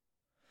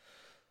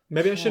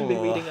 Maybe I shouldn't be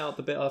reading out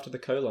the bit after the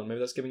colon. Maybe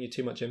that's giving you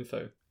too much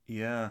info.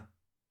 Yeah.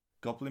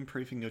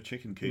 Goblin-proofing your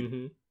chicken coop.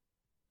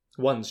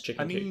 Mm-hmm. One's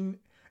chicken coop. I mean,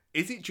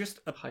 is it just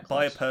High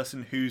by a class.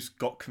 person who's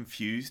got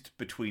confused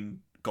between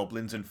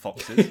goblins and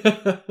foxes?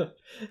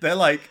 They're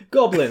like...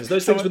 Goblins,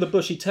 those things someone- with the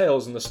bushy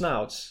tails and the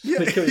snouts. Yeah,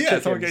 They kill your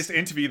someone chickens. goes to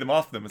interview them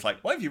after them. It's like,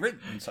 why have you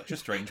written such a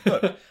strange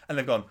book? And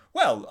they've gone,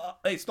 well,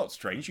 it's not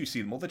strange. You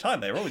see them all the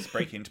time. They're always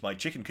breaking into my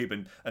chicken coop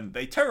and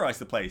they terrorise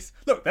the place.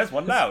 Look, there's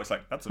one now. It's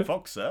like, that's a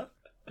fox, sir.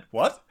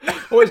 What?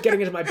 Always getting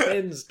into my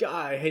bins. God,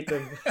 I hate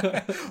them.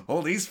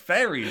 All these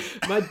fairies.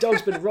 My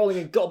dog's been rolling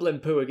in goblin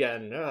poo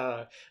again.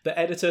 The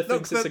editor Look,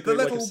 thinks it's a the great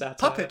little like a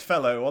satire. puppet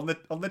fellow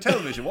on the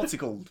television. What's he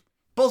called?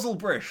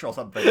 Buzzlebrish or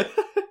something.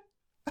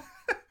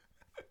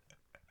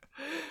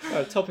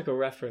 A topical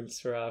reference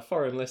for our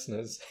foreign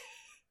listeners.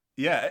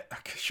 Yeah,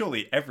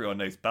 surely everyone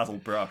knows Basil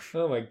Brush.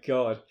 Oh my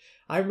god.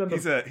 I remember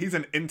He's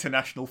an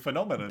international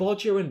phenomenon.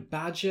 Bodger and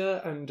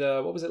Badger and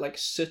what was it, like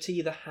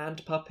Sooty the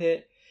hand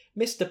puppet?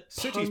 Mr. Punch.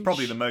 Sooty's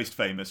probably the most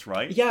famous,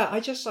 right? Yeah, I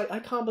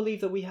can't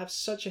believe that we have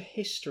such a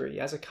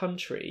history as a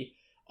country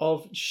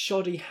of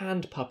shoddy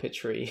hand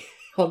puppetry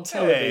on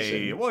television.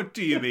 Hey, what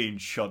do you mean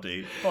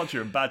shoddy?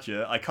 Bodger and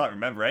Badger, I can't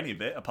remember any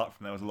of it, apart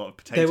from there was a lot of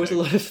potato. There was a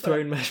lot of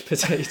thrown mashed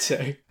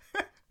potato.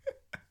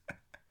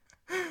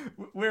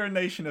 We're a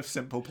nation of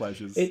simple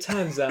pleasures. It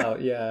turns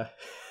out, yeah.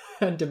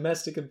 And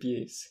domestic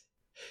abuse.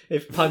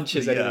 If Punch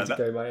is anything to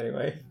go by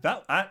anyway.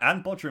 That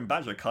and Bodger and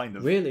Badger, kind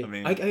of. Really? I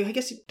mean, I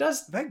guess it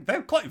does.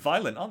 they're quite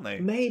violent, aren't they?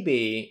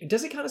 Maybe.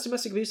 Does it count as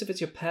domestic abuse if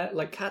it's your pet?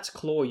 Like, cats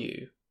claw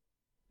you,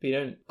 but you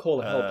don't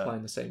call a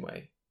helpline the same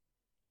way.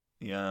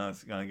 Yeah,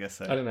 I guess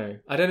so. I don't know.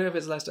 I don't know if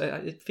it's less...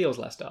 It feels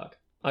less dark.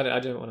 I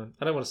don't want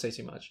to say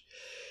too much.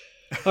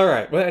 All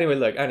right. Well, anyway,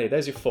 look, Andy,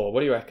 there's your 4.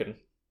 What do you reckon?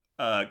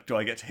 Do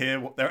I get to hear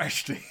what they're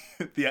actually...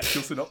 the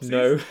actual synopsis?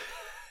 No.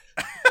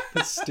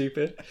 That's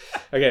stupid.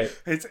 Okay.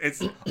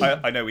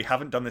 I know we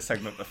haven't done this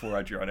segment before,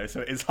 Adriano,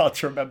 so it is hard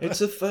to remember. It's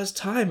the first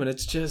time and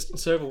it's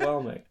so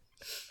overwhelming.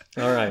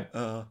 All right.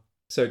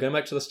 So going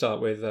back to the start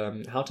with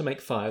How to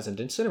Make Fires and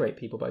Incinerate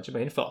People by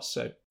Jermaine Foss.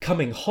 So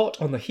coming hot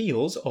on the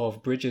heels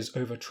of Bridges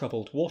Over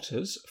Troubled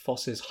Waters,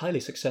 Foss's highly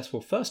successful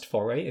first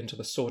foray into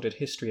the sordid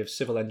history of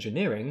civil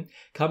engineering,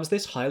 comes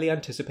this highly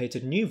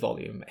anticipated new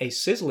volume, a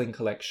sizzling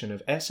collection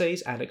of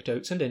essays,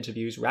 anecdotes and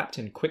interviews wrapped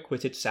in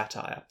quick-witted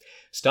satire.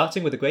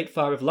 Starting with the Great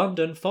Fire of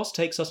London, Foss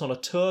takes us on a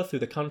tour through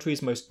the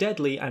country's most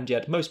deadly and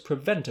yet most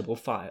preventable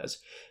fires.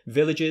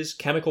 Villages,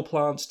 chemical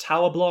plants,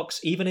 tower blocks,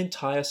 even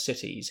entire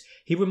cities.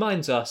 He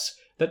reminds us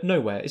that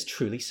nowhere is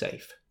truly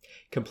safe.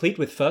 Complete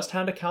with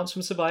first-hand accounts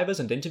from survivors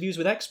and interviews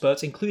with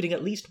experts, including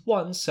at least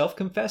one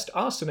self-confessed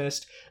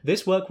arsonist,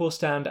 this work will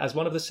stand as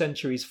one of the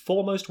century's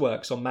foremost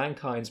works on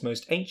mankind's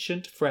most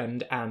ancient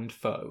friend and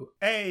foe.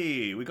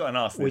 Hey, we got an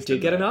arsonist. We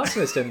did get an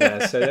arsonist in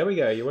there, so there we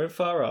go. You weren't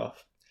far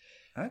off.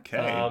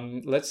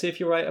 Okay. Let's see if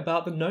you're right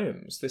about the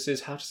gnomes. This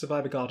is How to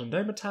Survive a Garden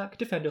Gnome Attack,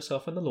 Defend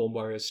Yourself when the Lawn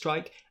Warriors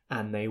Strike,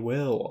 and They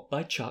Will,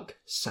 by Chuck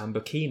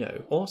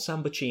Sambuchino, or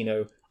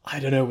Sambuchino. I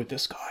don't know with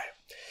this guy.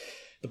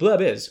 The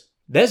blurb is,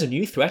 there's a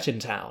new threat in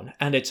town,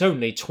 and it's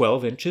only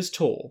 12 inches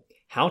tall.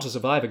 How to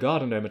Survive a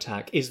Garden Gnome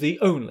Attack is the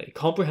only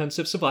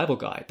comprehensive survival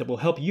guide that will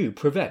help you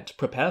prevent,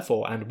 prepare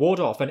for, and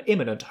ward off an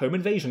imminent home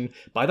invasion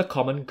by the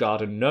common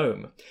garden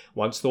gnome.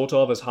 Once thought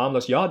of as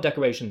harmless yard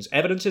decorations,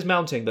 evidence is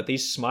mounting that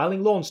these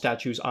smiling lawn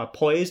statues are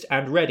poised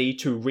and ready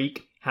to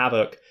wreak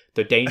havoc.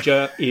 The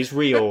danger is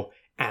real,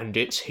 and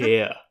it's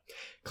here.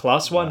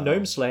 Class 1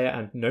 Gnome Slayer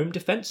and Gnome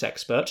Defense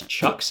expert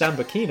Chuck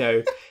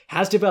Sambuchino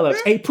has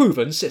developed a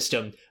proven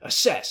system.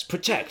 Assess,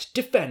 protect,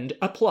 defend,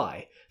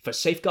 apply. For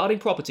safeguarding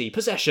property,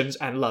 possessions,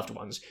 and loved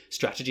ones.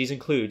 Strategies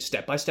include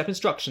step-by-step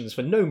instructions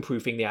for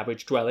gnome-proofing the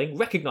average dwelling,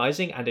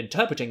 recognizing and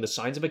interpreting the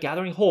signs of a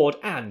gathering horde,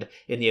 and,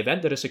 in the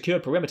event that a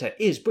secured perimeter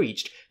is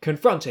breached,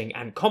 confronting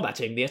and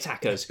combating the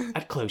attackers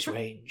at close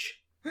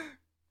range.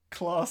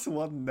 Class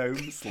 1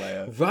 Gnome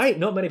Slayer. Right?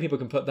 Not many people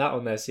can put that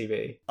on their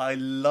CV. I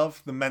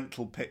love the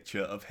mental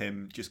picture of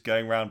him just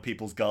going around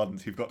people's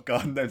gardens who've got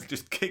garden gnomes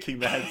just kicking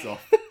their heads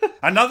off.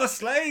 Another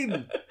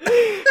slain!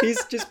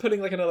 He's just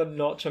putting like another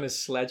notch on his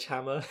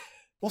sledgehammer.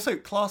 Also,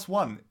 Class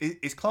 1,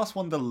 is Class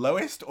 1 the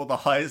lowest or the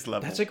highest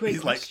level? That's a great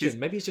question.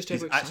 Maybe he's just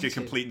he's actually a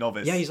complete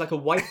novice. Yeah, he's like a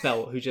white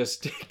belt who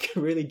just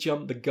really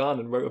jumped the gun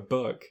and wrote a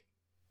book.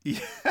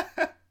 Yeah.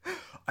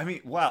 I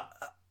mean, wow.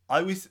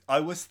 I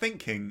was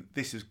thinking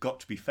this has got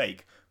to be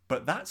fake,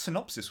 but that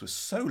synopsis was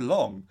so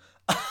long.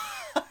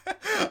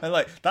 And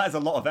that is a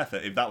lot of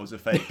effort if that was a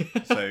fake.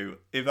 So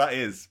if that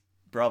is,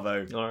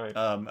 bravo. All right.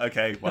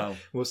 Okay, well.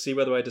 We'll see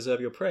whether I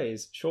deserve your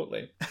praise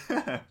shortly.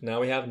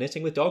 Now we have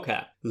Knitting with Dog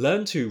Hair.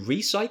 Learn to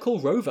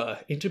recycle Rover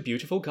into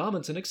beautiful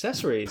garments and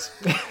accessories.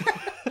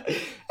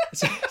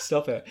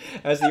 Stop it.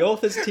 As the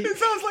author's It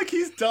sounds like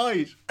he's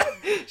died.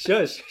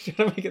 Shush.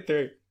 Don't make it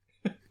through.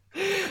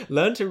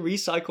 Learn to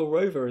recycle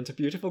Rover into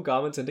beautiful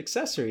garments and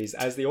accessories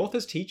as the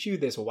authors teach you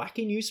this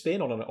wacky new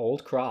spin on an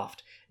old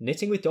craft.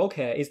 Knitting with Dog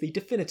Hair is the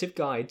definitive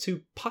guide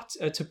to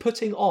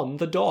putting on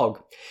the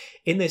dog.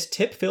 In this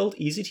tip-filled,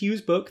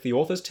 easy-to-use book, the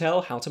authors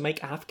tell how to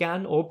make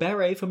Afghan or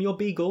beret from your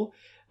beagle,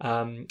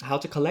 how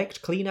to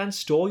collect, clean and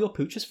store your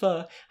pooch's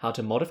fur, how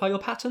to modify your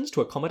patterns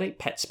to accommodate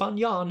pet spun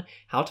yarn,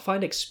 how to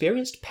find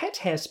experienced pet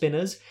hair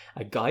spinners,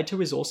 a guide to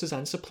resources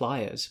and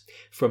suppliers.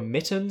 From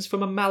mittens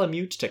from a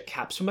Malamute to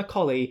caps from a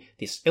collie,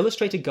 this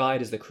illustrated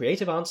guide is the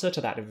creative answer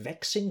to that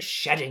vexing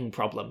shedding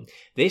problem.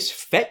 This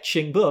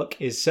fetching book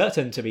is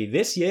certain to be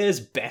this year's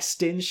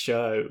best in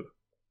show.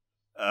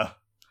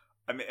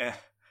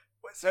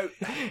 So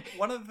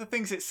one of the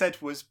things it said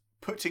was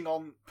putting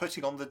on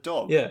the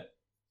dog. Yeah.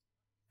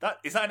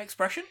 Is that an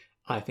expression?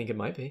 I think it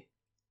might be.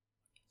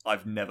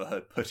 I've never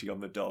heard putting on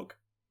the dog.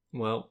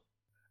 Well.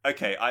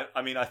 Okay,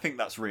 I think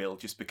that's real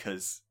just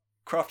because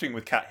crafting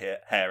with cat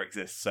hair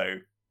exists, so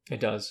It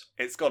does.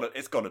 It's gotta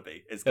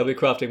be. They'll be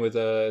crafting with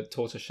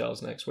tortoise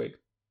shells next week.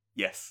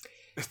 Yes.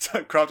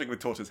 Crafting with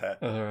tortoise hair.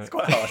 All right. It's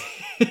quite hard.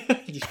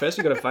 First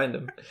we've got to find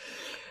them.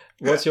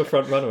 What's your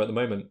front runner at the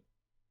moment?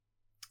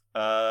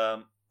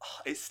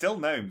 It's still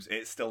gnomes.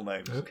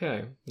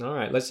 Okay. All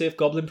right. Let's see if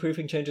goblin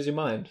proofing changes your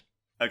mind.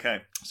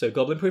 Okay. So,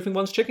 Goblin Proofing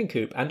One's Chicken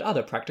Coop and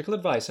Other Practical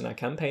Advice in Our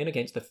Campaign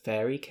Against the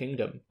Fairy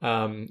Kingdom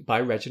by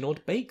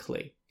Reginald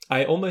Bakeley.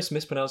 I almost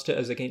mispronounced it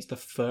as Against the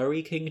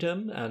Furry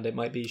Kingdom, and it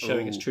might be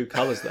showing its true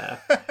colours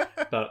there.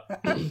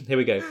 But here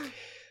we go.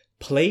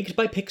 Plagued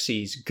by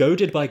pixies,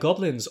 goaded by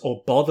goblins,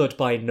 or bothered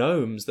by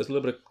gnomes. There's a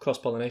little bit of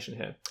cross-pollination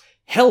here.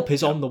 Help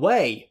is on the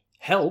way.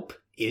 Help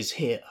is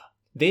here.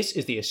 This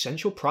is the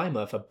essential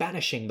primer for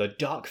banishing the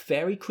dark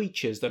fairy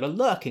creatures that are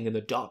lurking in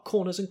the dark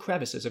corners and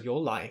crevices of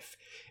your life.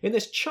 In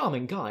this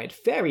charming guide,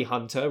 Fairy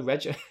Hunter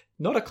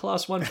not a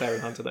Class 1 Fairy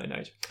Hunter though,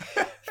 note.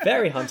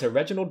 Fairy Hunter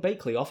Reginald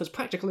Bakeley offers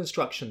practical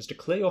instructions to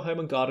clear your home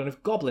and garden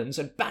of goblins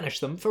and banish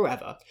them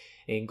forever.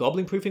 In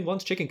Goblin Proofing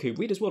One's Chicken Coop,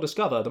 readers will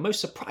discover the most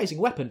surprising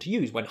weapon to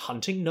use when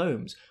hunting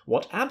gnomes,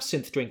 what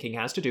absinthe drinking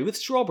has to do with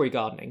strawberry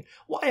gardening,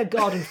 why a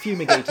garden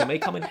fumigator may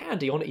come in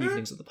handy on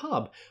evenings at the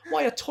pub,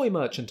 why a toy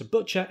merchant, a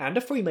butcher, and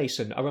a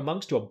Freemason are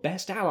amongst your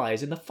best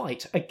allies in the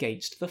fight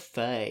against the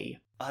Fae.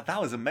 That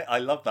was amazing. I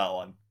love that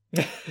one.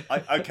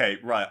 Okay,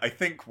 right. I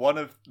think one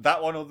or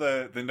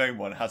the gnome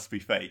one has to be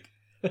fake.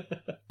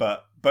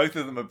 But both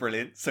of them are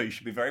brilliant, so you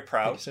should be very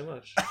proud. Thank you so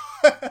much.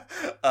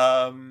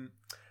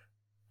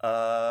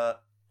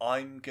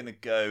 I'm gonna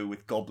go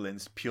with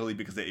goblins purely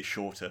because it is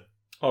shorter.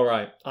 All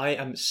right. I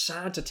am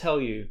sad to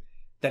tell you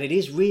that it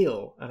is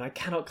real, and I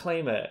cannot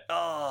claim it.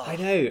 Oh. I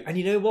know, and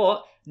you know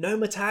what?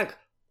 Gnome attack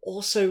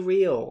also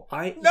real.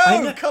 Come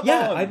on!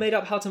 Yeah, I made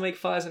up how to make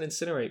fires and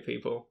incinerate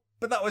people.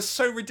 But that was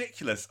so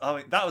ridiculous. I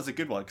mean, that was a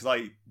good one because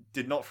I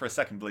did not for a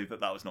second believe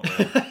that was not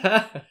real.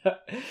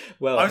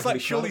 Well, I was like,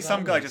 surely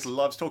some guy just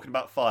loves talking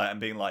about fire and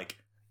being like,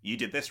 "You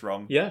did this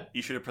wrong. Yeah,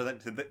 you should have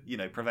prevented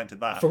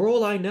that." For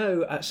all I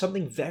know,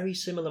 something very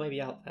similar may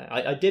be out there.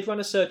 I did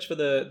run a search for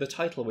the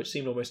title, which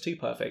seemed almost too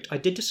perfect. I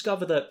did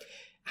discover that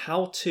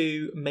How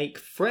to Make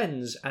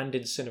Friends and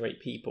Incinerate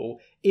People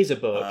is a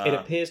book. It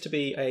appears to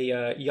be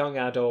a young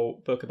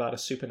adult book about a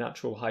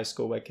supernatural high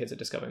school where kids are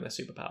discovering their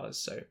superpowers.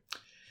 So.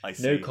 I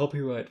see. No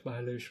copyright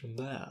violation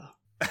there.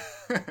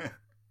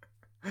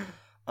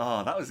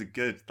 That was a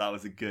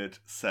good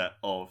set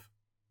of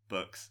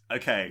books.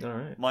 Okay, all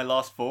right. My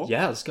last 4.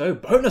 Yeah, let's go.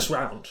 Bonus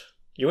round.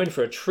 You're in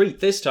for a treat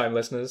this time,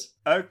 listeners.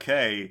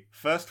 Okay,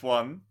 first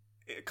one.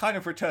 It kind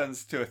of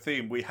returns to a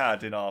theme we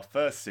had in our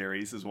first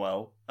series as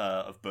well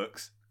of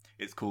books.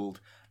 It's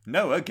called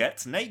Noah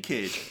Gets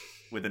Naked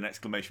with an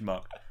exclamation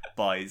mark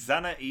by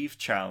Zana Eve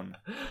Chown.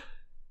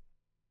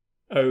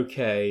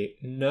 Okay,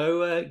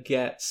 Noah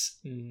Gets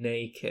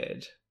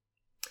Naked.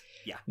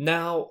 Yeah.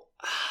 Now,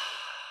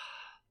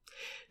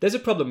 there's a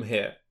problem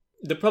here.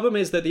 The problem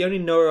is that the only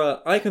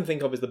Noah I can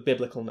think of is the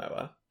biblical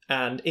Noah.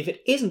 And if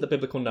it isn't the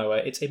biblical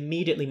Noah, it's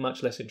immediately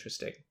much less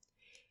interesting.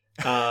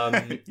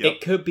 Yep. It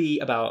could be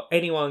about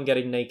anyone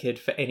getting naked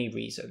for any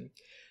reason.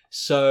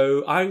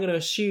 So I'm going to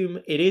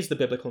assume it is the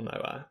biblical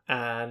Noah.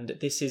 And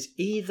this is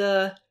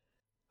either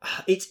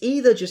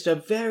just a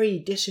very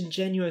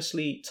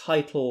disingenuously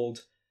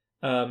titled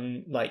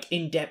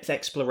in-depth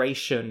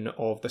exploration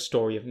of the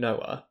story of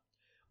Noah,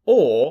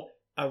 or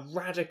a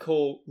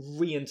radical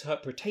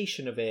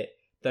reinterpretation of it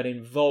that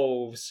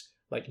involves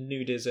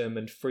nudism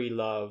and free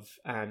love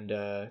and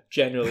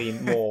generally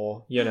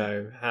more,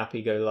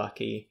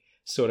 happy-go-lucky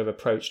sort of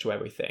approach to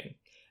everything.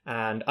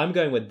 And I'm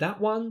going with that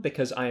one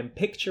because I am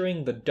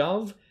picturing the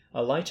dove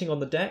alighting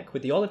on the deck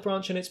with the olive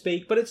branch in its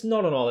beak, but it's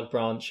not an olive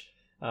branch,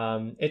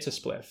 it's a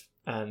spliff,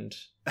 and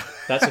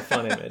that's a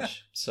fun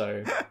image,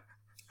 so...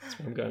 That's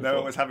what I'm going Noah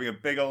for. was having a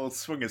big old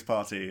swingers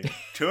party.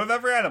 2 of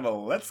every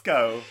animal. Let's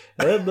go.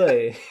 Oh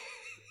boy.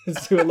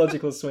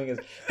 Zoological swingers.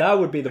 That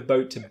would be the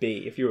boat to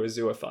be if you were a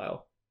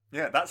zoophile.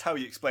 Yeah, that's how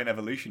you explain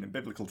evolution in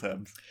biblical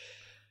terms.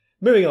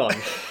 Moving on.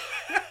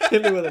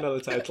 Hit me with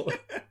another title.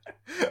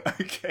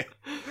 Okay.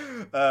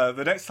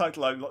 The next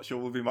title I'm not sure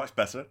will be much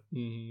better.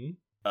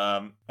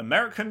 Mm-hmm.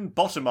 American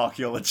Bottom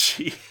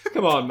Archaeology.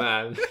 Come on,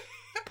 man.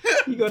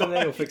 You got an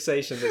anal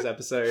fixation this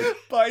episode.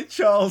 By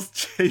Charles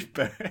J.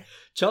 Berry.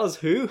 Charles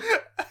who?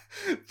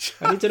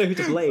 I need to know who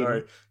to blame.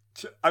 Sorry.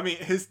 I mean,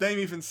 his name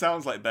even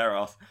sounds like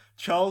Barath.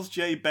 Charles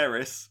J.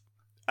 Berris.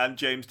 And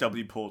James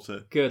W.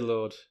 Porter. Good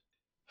lord.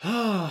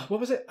 What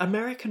was it?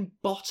 American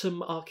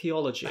bottom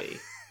archaeology.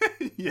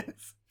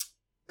 Yes.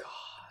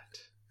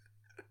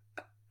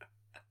 God.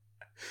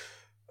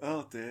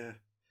 Oh dear.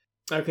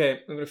 Okay,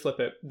 I'm going to flip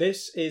it.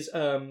 This is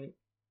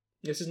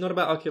not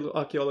about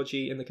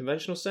archaeology in the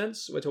conventional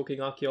sense. We're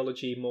talking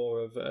archaeology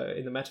more of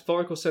in the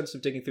metaphorical sense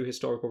of digging through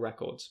historical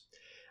records.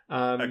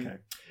 Okay.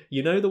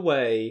 You know the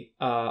way,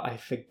 I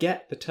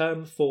forget the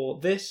term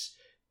for this,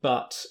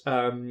 but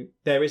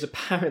there is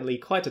apparently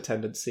quite a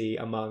tendency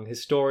among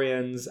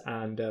historians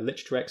and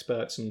literature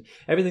experts and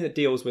everything that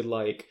deals with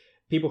like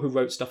people who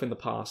wrote stuff in the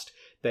past.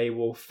 They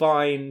will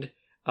find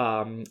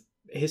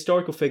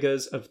historical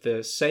figures of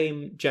the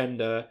same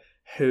gender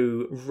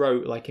who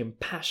wrote like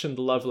impassioned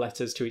love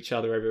letters to each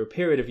other over a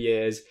period of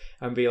years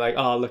and be like,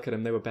 oh, look at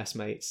them, they were best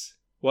mates.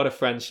 What a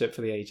friendship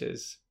for the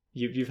ages.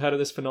 You've heard of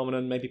this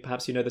phenomenon? Maybe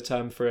perhaps you know the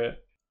term for it.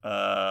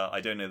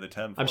 I don't know the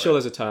term for it. I'm sure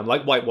there's a term,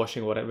 like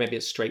whitewashing or whatever. Maybe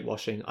it's straight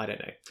washing. I don't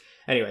know.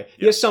 Anyway,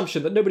 the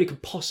assumption that nobody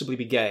could possibly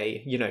be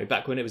gay,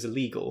 back when it was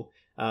illegal.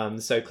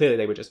 So clearly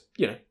they were just,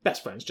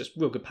 best friends, just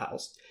real good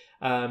pals.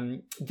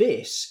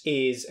 This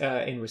is,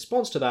 in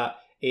response to that,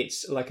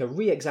 it's like a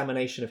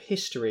re-examination of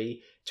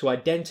history to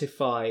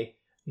identify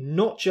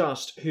not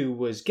just who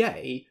was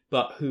gay,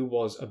 but who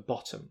was a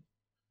bottom.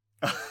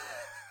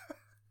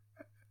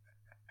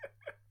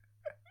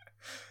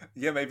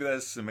 Yeah, maybe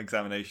there's some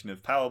examination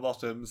of power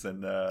bottoms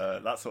and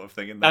that sort of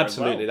thing in there.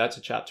 Absolutely, as well. That's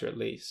a chapter at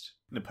least.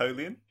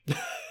 Napoleon?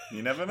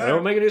 You never know. I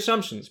don't make any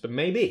assumptions, but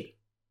maybe.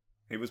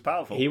 He was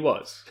powerful. He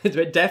was.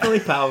 Definitely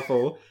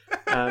powerful.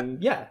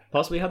 And yeah,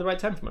 possibly had the right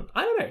temperament.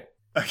 I don't know.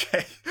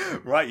 Okay,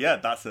 right, yeah,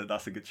 that's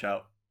a good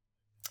shout.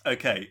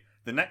 Okay,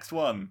 the next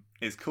one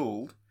is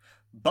called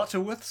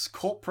Butterworth's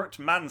Corporate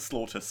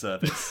Manslaughter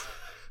Service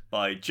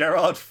by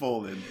Gerard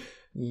Fallin.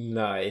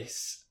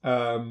 Nice.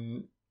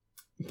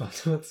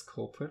 Butterworth's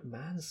Corporate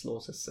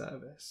Manslaughter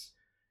Service.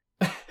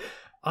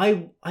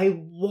 I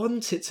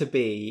want it to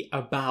be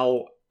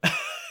about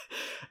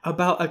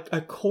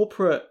a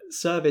corporate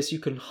service you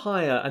can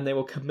hire and they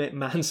will commit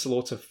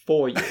manslaughter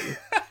for you.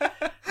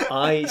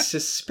 I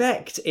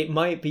suspect it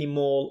might be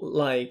more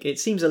like, it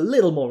seems a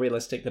little more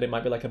realistic that it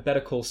might be like a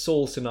Better Call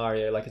Saul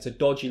scenario, like it's a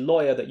dodgy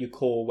lawyer that you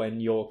call when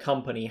your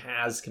company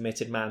has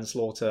committed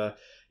manslaughter,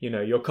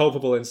 you're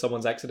culpable in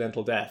someone's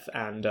accidental death,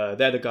 and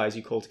they're the guys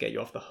you call to get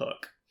you off the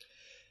hook.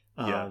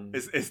 Yeah,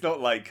 it's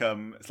not like,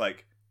 it's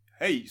like,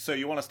 hey, so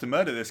you want us to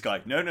murder this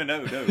guy? No, I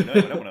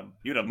don't want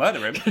you to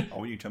murder him. I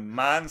want you to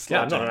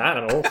manslaughter him. Yeah, I'm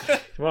not an animal.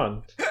 Come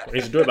on. I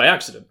need to do it by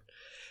accident.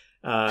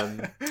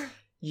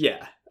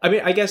 Yeah. I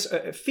mean, I guess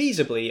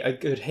feasibly, a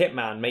good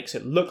hitman makes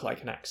it look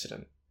like an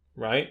accident,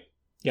 right?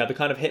 Yeah, the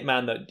kind of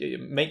hitman that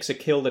makes a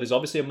kill that is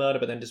obviously a murder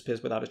but then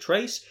disappears without a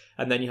trace.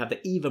 And then you have the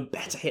even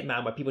better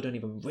hitman where people don't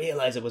even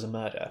realise it was a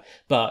murder.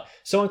 But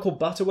someone called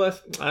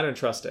Butterworth, I don't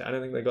trust it. I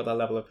don't think they got that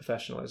level of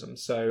professionalism.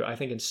 So I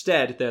think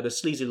instead they're the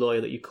sleazy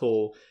lawyer that you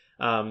call,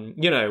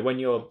 when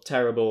your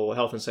terrible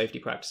health and safety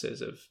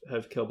practices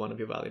have killed one of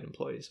your valued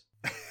employees.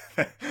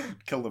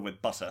 Kill them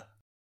with butter.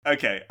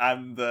 Okay,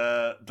 and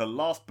the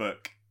last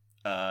book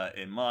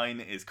in mine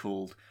is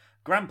called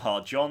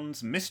Grandpa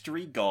John's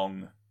Mystery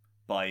Gong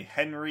by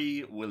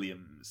Henry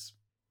Williams.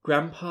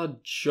 Grandpa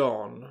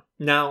John.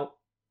 Now,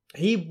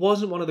 he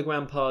wasn't one of the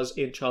grandpas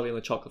in Charlie and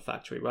the Chocolate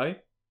Factory,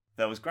 right?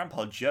 There was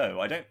Grandpa Joe.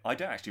 I don't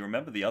actually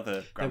remember the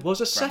other There was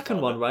a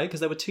second one, right? Because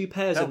there were two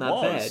pairs in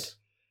that bed.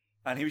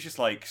 And he was just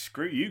like,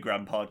 screw you,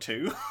 Grandpa,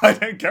 too. I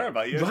don't care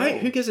about you at Right? all.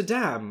 Who gives a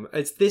damn?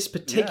 It's this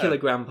particular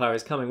grandpa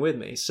is coming with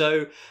me.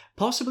 So,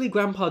 possibly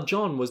Grandpa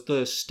John was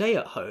the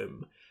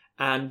stay-at-home.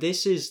 And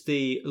this is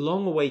the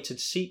long-awaited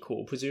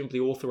sequel, presumably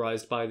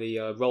authorised by the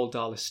Roald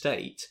Dahl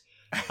estate,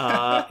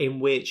 in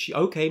which,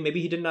 okay,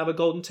 maybe he didn't have a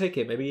golden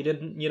ticket, maybe he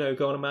didn't,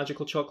 go on a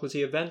magical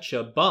chocolatey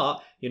adventure,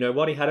 but, you know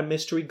what, he had a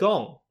mystery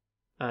gong.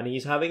 And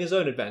he's having his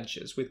own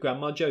adventures with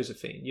Grandma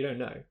Josephine. You don't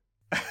know.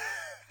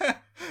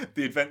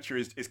 The adventure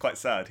is quite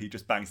sad. He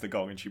just bangs the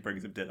gong and she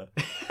brings him dinner.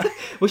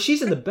 Well,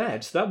 she's in the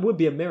bed, so that would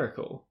be a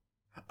miracle.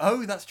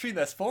 Oh, that's true.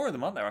 There's 4 of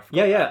them, aren't there? I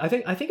forgot Yeah. I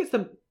think it's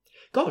the...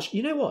 Gosh,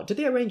 you know what? Did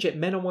they arrange it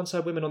men on one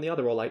side, women on the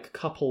other, or like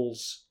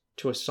couples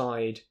to a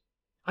side?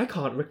 I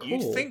can't recall.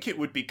 You'd think it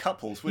would be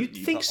couples, wouldn't you?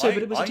 You'd think so,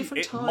 but it was a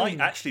different time. It might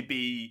actually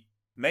be...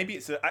 Maybe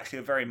it's actually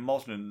a very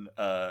modern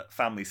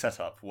family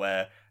setup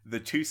where the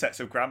 2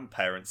 sets of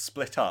grandparents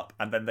split up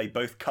and then they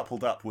both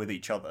coupled up with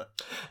each other.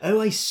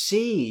 Oh, I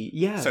see.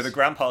 Yes. So the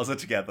grandpas are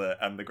together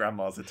and the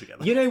grandmas are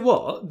together. You know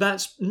what?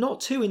 That's not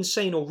too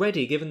insane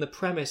already, given the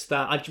premise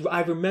that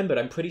I remembered.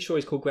 I'm pretty sure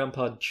he's called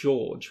Grandpa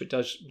George, which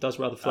does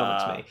rather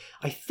flummox me.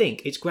 I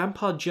think it's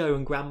Grandpa Joe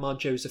and Grandma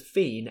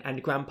Josephine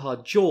and Grandpa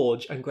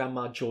George and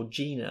Grandma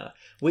Georgina,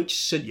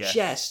 which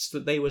suggests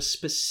that they were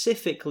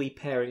specifically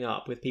pairing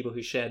up with people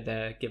who shared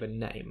their given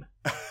name.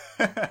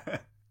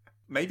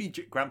 Maybe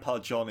Grandpa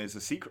John is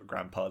a secret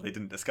grandpa they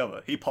didn't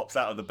discover. He pops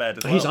out of the bed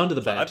as well. He's under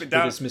the bed with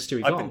his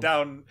mystery gong.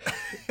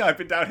 I've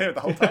been down here the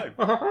whole time.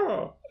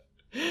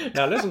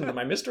 Now listen to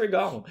my mystery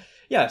gong.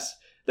 Yes,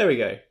 there we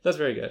go. That's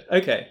very good.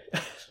 Okay,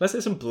 let's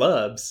hit some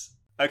blurbs.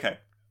 Okay.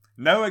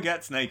 Noah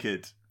Gets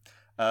Naked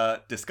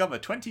Discover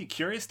 20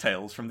 curious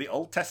tales from the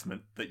Old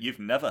Testament that you've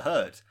never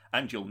heard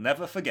and you'll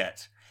never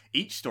forget.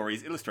 Each story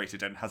is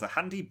illustrated and has a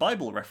handy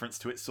Bible reference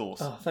to its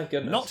source. Oh, thank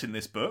goodness. Not in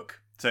this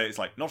book. So it's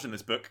like, not in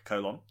this book, :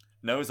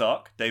 Noah's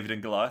Ark, David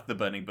and Goliath, the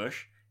burning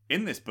bush.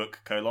 In this book, :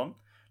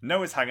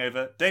 Noah's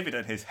hangover, David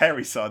and his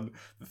hairy son,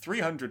 the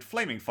 300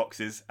 flaming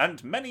foxes,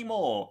 and many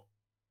more.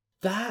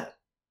 That...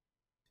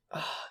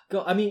 Oh,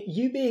 God, I mean,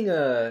 you being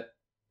a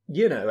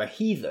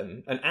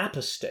heathen, an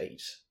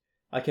apostate,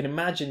 I can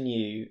imagine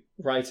you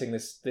writing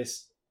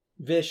this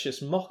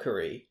vicious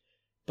mockery,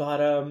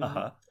 but,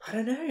 I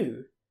don't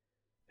know.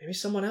 Maybe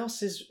someone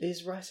else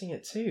is writing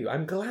it too.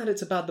 I'm glad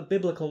it's about the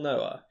biblical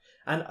Noah.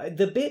 And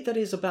the bit that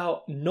is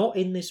about not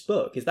in this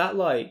book, is that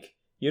like,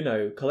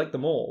 collect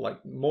them all,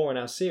 like more in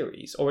our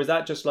series? Or is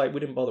that just like, we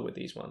didn't bother with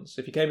these ones?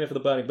 If you came here for the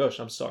burning bush,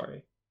 I'm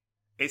sorry.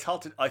 It's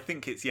hard to... I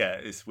think it's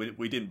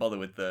we didn't bother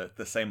with the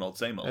same old,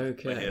 same old.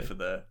 Okay.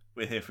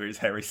 We're here for his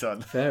hairy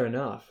son. Fair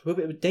enough.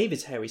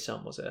 David's hairy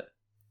son, was it?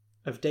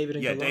 Of David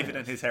and Goliath. Yeah, David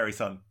and his hairy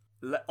son.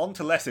 On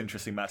to less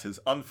interesting matters,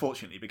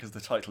 unfortunately, because the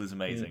title is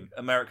amazing.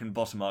 American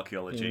Bottom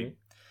Archaeology.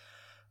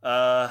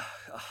 I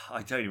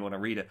don't even want to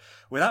read it.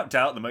 Without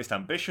doubt, the most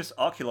ambitious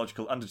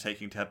archaeological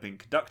undertaking to have been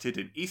conducted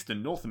in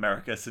eastern North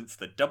America since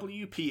the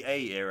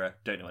WPA era.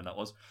 Don't know when that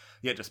was.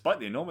 Yet, despite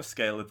the enormous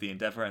scale of the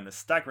endeavour and the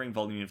staggering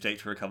volume of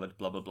data recovered,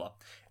 blah blah blah.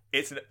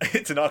 It's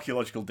an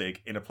archaeological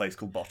dig in a place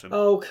called Bottom.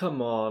 Oh,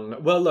 come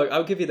on. Well, look,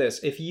 I'll give you this.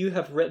 If you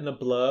have written a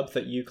blurb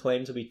that you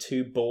claim to be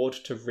too bored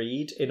to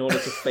read in order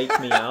to fake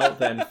me out,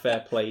 then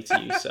fair play to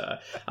you, sir.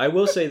 I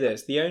will say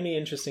this. The only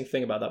interesting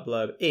thing about that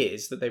blurb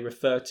is that they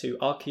refer to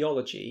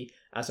archaeology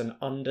as an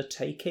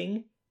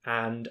undertaking,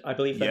 and I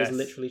believe that is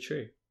literally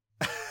true.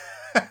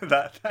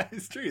 that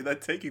is true. They're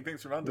taking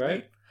things from underneath.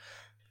 Right?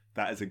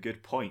 That is a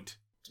good point.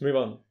 Let's move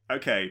on.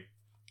 Okay.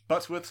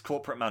 Butterworth's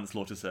Corporate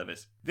Manslaughter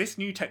Service. This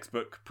new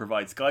textbook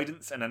provides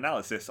guidance and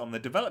analysis on the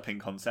developing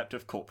concept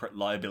of corporate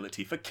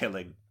liability for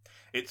killing.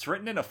 It's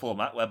written in a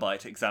format whereby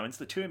it examines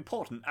the two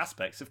important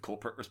aspects of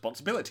corporate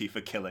responsibility for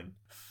killing.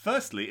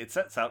 Firstly, it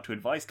sets out to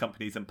advise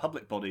companies and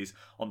public bodies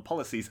on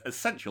policies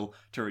essential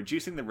to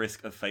reducing the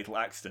risk of fatal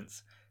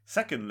accidents.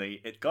 Secondly,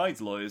 it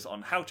guides lawyers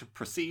on how to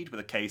proceed with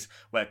a case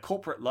where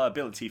corporate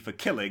liability for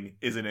killing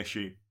is an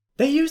issue.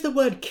 They use the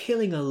word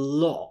killing a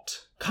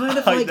lot. Kind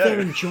of like they're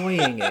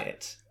enjoying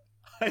it.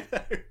 I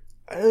know.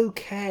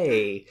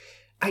 Okay.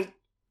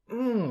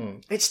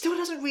 It still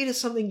doesn't read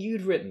as something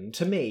you'd written,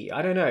 to me.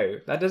 I don't know.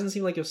 That doesn't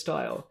seem like your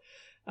style.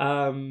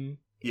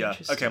 Yeah,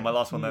 okay, my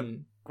last one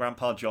then.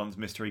 Grandpa John's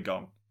Mystery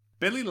Gong.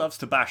 Billy loves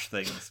to bash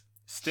things.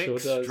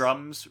 Sticks,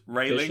 drums,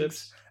 railings,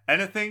 Bishops.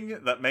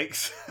 Anything that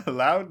makes a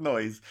loud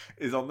noise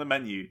is on the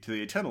menu, to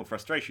the eternal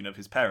frustration of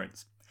his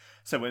parents.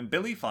 So when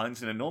Billy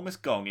finds an enormous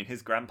gong in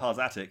his grandpa's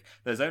attic,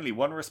 there's only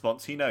one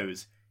response he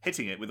knows: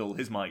 hitting it with all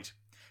his might.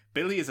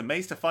 Billy is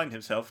amazed to find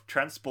himself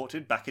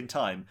transported back in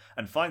time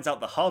and finds out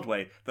the hard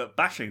way that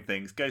bashing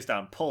things goes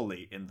down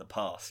poorly in the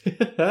past.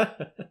 I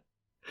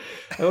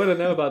want to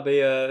know about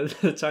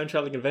the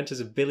time-traveling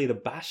adventures of Billy the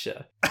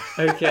Basher.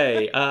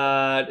 Okay,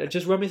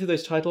 just run me through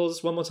those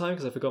titles one more time,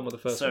 because I've forgotten what the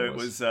first one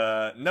was. So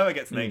it was Noah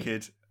Gets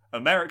Naked,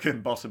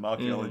 American Bottom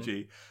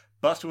Archaeology,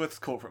 Butterworth's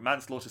Corporate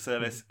Manslaughter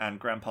Service, and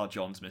Grandpa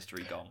John's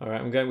Mystery Gong. All right,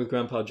 I'm going with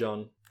Grandpa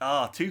John.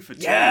 2 for 2.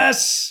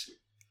 Yes!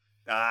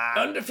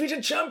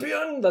 Undefeated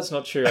champion! That's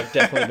not true. I've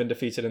definitely been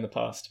defeated in the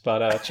past.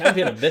 But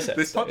champion of this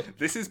episode.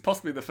 This is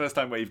possibly the first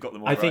time where you've got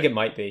them all I think right. it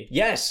might be.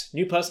 Yes!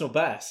 New personal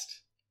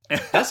best.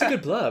 That's a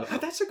good blurb. Oh,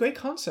 that's a great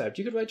concept.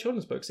 You could write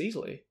children's books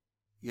easily.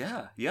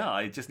 Yeah.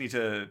 I just need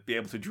to be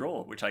able to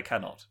draw, which I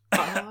cannot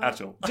at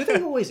all. Do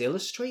they always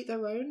illustrate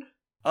their own?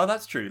 Oh,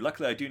 that's true.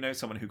 Luckily, I do know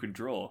someone who can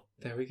draw.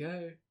 There we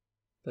go.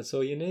 That's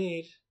all you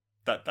need.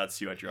 That's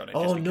you, Adriana.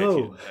 Oh,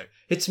 no.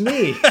 It's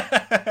me.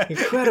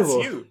 Incredible.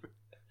 It's you.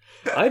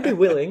 I'd be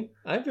willing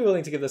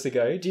to give this a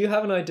go. Do you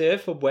have an idea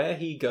for where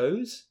he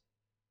goes?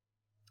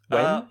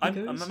 I'm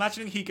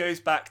imagining he goes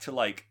back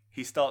to,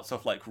 he starts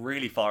off,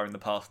 really far in the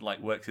past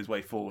and, works his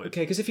way forward.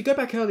 Okay, because if you go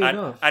back early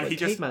enough, and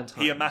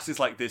he amasses,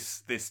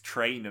 this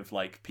train of,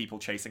 people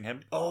chasing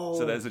him. Oh.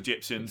 So there's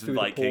Egyptians and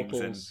Vikings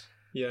and...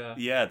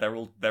 Yeah, they're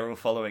all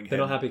following him. They're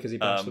not happy because he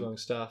bashed the wrong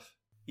stuff.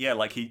 Yeah,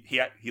 he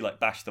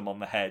bashed them on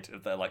the head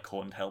of their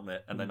horned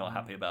helmet, and they're not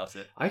happy about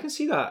it. I can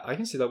see that. I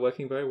can see that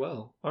working very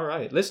well. All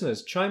right,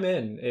 listeners, chime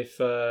in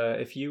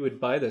if you would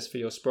buy this for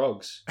your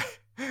sprogs.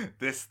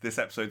 This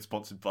episode's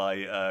sponsored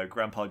by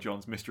Grandpa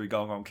John's Mystery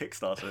Gong on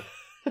Kickstarter.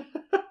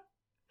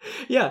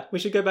 Yeah, we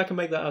should go back and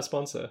make that our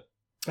sponsor.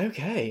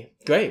 Okay,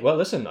 great. Well,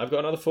 listen, I've got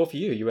another 4 for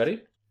you. You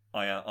ready?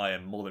 I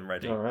am more than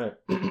ready. All right.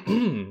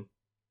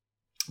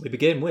 We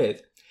begin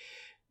with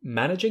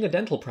managing a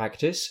dental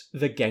practice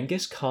the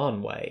Genghis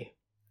Khan way.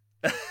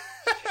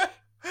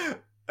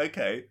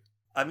 Okay.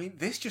 I mean,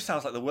 this just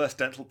sounds like the worst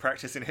dental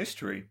practice in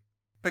history.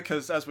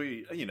 Because as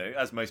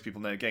most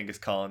people know, Genghis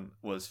Khan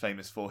was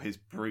famous for his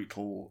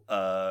brutal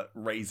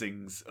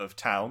razings of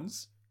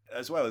towns,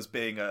 as well as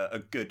being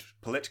a good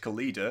political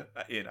leader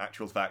in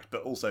actual fact,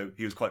 but also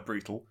he was quite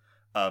brutal.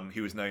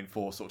 He was known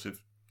for sort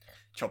of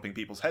chopping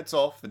people's heads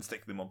off and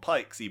sticking them on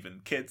pikes,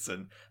 even kids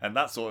and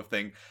that sort of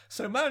thing.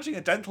 So managing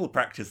a dental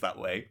practice that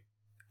way,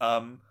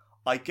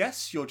 I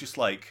guess you're just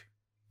like,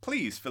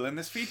 please fill in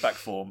this feedback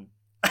form.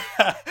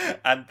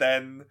 And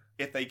then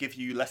if they give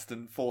you less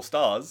than 4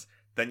 stars,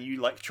 then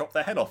you like chop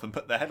their head off and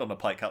put their head on a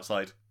pike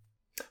outside.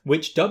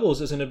 Which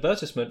doubles as an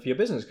advertisement for your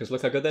business, because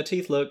look how good their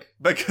teeth look.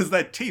 Because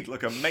their teeth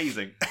look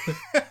amazing.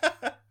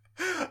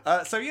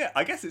 So yeah,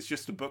 I guess it's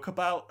just a book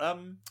about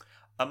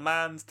a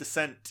man's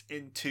descent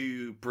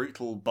into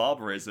brutal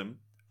barbarism,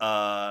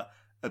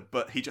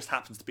 but he just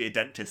happens to be a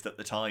dentist at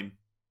the time.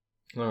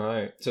 All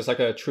right. So it's like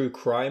a true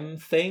crime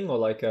thing, or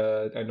like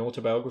an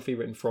autobiography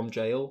written from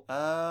jail?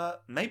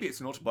 Maybe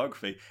it's an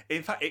autobiography.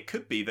 In fact, it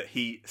could be that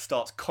he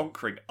starts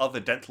conquering other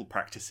dental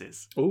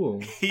practices.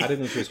 Ooh, added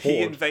them to his horde.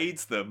 He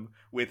invades them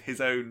with his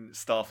own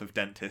staff of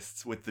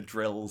dentists, with the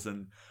drills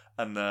and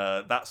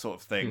that sort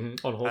of thing.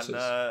 Mm-hmm. On horses.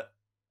 And,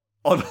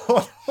 on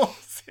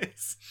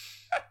horses.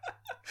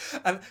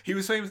 And he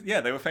was famous.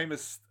 Yeah, they were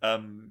famous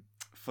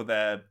for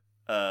their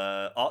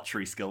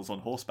archery skills on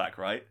horseback,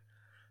 right?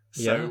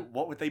 So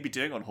what would they be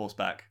doing on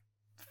horseback?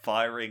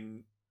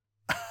 Firing?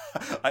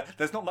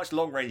 There's not much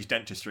long-range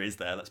dentistry, is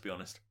there? Let's be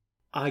honest.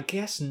 I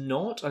guess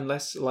not,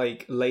 unless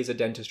like laser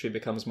dentistry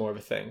becomes more of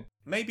a thing.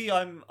 Maybe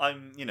I'm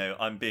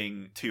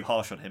being too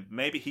harsh on him.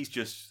 Maybe he's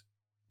just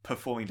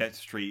performing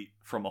dentistry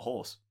from a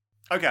horse.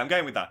 Okay, I'm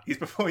going with that. He's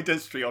performing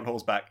dentistry on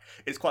horseback.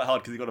 It's quite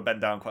hard because you've got to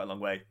bend down quite a long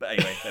way. But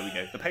anyway, there we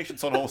go. The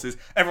patient's on horses.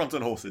 Everyone's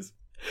on horses.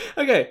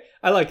 Okay,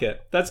 I like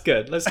it. That's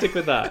good. Let's stick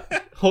with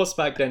that.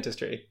 Horseback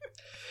dentistry.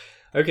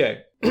 Okay,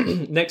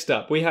 next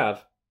up we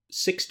have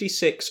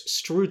 66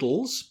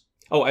 Strudels.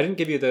 Oh, I didn't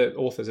give you the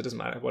authors. It doesn't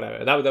matter.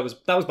 Whatever. That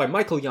was by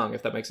Michael Young,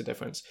 if that makes a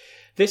difference.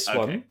 This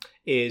one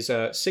is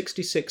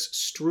 66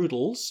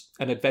 Strudels,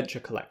 an adventure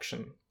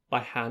collection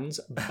by Hans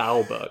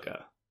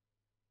Bauberger.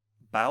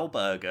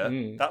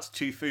 Bauberger? That's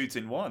 2 foods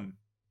in one.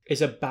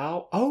 Is a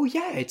bao? Oh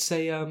yeah, it's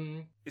a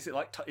Is it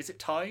like is it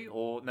Thai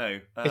or no?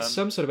 It's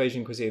some sort of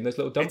Asian cuisine. There's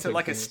little dumplings. It's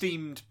like a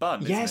steamed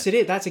bun. Yes, isn't it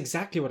is. That's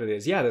exactly what it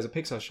is. Yeah, there's a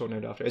Pixar short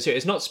named after it.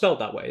 It's not spelled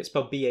that way. It's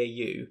spelled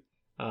B-A-U.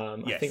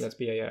 Yes. I think that's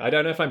B-A-U. I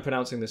don't know if I'm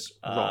pronouncing this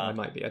wrong. I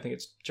might be. I think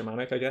it's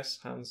Germanic, I guess.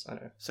 Hans, I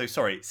don't know. So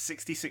sorry,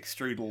 66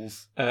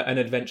 strudels. An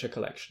adventure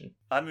collection.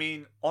 I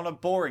mean, on a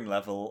boring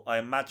level, I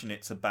imagine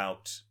it's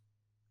about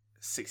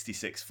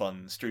 66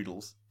 fun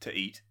strudels to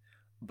eat,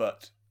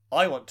 but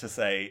I want to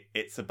say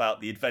it's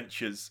about the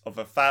adventures of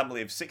a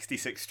family of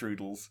 66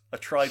 strudels, a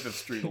tribe of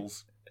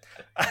strudels.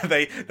 And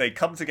they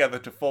come together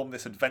to form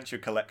this adventure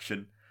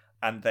collection,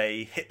 and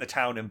they hit the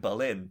town in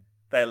Berlin.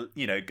 They're,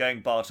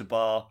 going bar to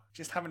bar,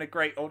 just having a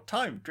great old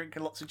time,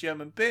 drinking lots of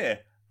German beer.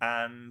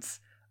 And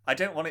I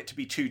don't want it to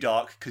be too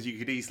dark, because you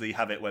could easily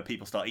have it where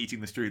people start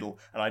eating the strudel,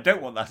 and I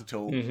don't want that at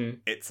all. Mm-hmm.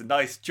 It's a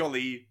nice,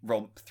 jolly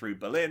romp through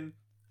Berlin,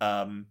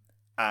 and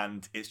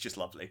it's just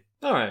lovely.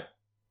 All right.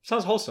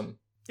 Sounds wholesome.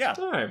 Yeah.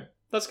 All right.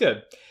 That's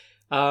good.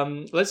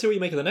 Let's see what you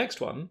make of the next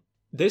one.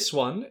 This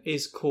one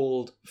is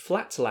called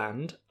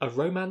Flatland, A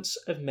Romance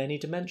of Many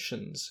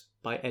Dimensions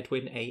by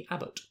Edwin A.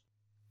 Abbott.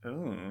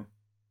 Oh.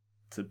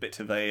 It's a bit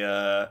of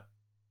an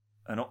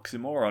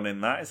oxymoron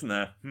in that, isn't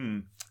there?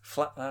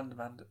 Flatland.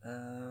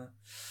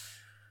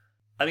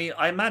 I mean,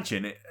 I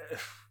imagine it.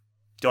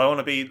 Do I want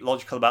to be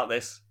logical about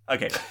this?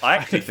 Okay, I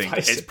actually think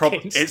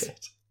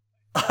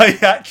I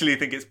actually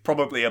think it's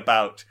probably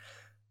about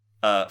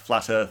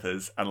flat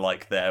earthers and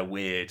like their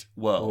weird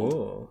world.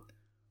 Ooh.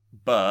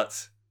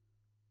 But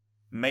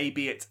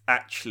maybe it's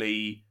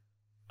actually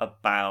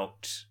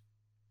about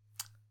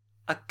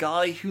a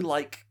guy who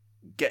like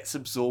gets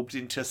absorbed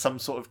into some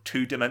sort of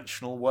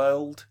 2-dimensional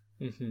world.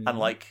 Mm-hmm. And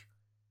like,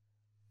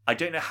 I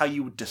don't know how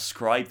you would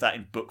describe that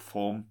in book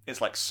form.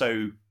 It's like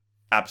so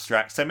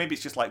abstract. So maybe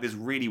it's just like this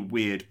really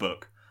weird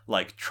book,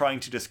 like trying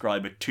to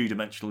describe a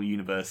 2-dimensional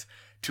universe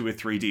to a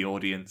 3D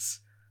audience.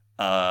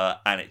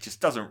 And it just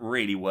doesn't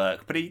really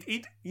work. But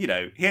he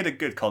had a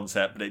good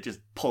concept, but it just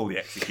poorly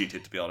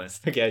executed, to be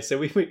honest. Okay, so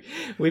we've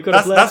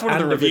got that's one of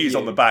the reviews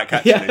on the back,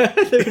 actually. Yeah,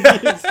 the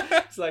reviews.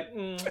 It's like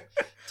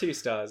 2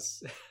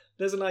 stars.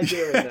 There's an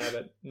idea in there,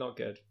 but not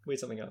good. Read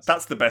something else.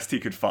 That's the best he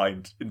could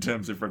find in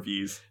terms of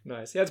reviews.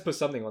 Nice. He had to put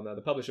something on there.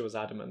 The publisher was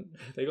adamant.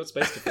 They got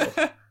space to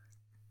fill.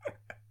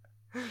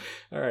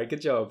 All right,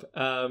 good job.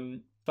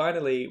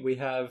 Finally, we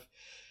have.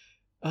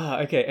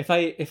 Okay.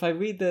 If I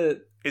read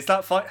the. Is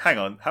that fine? Hang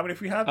on. How many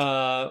have we had?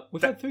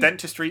 We've had 3.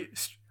 Dentistry.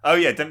 Oh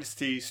yeah,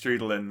 Dentistry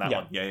Strudel in that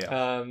one.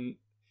 Yeah.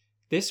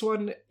 This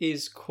one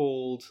is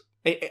called.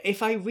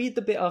 If I read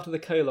the bit after the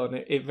colon,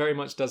 it very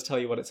much does tell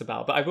you what it's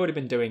about. But I've already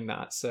been doing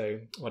that, so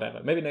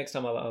whatever. Maybe next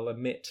time I'll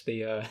omit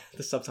the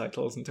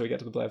subtitles until we get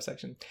to the blurb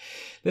section.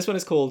 This one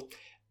is called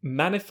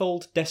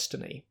Manifold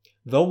Destiny: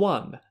 The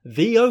One,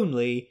 the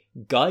Only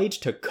Guide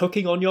to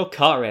Cooking on Your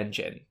Car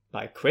Engine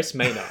by Chris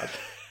Maynard.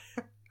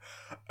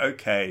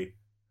 Okay.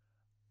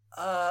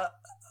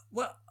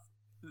 Well,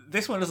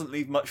 this one doesn't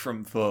leave much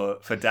room for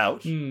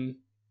doubt.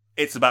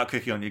 It's about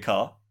cooking on your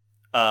car.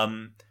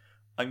 I'm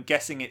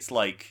guessing it's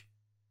like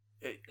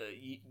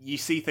you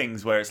see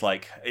things where it's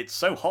like it's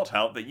so hot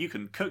out that you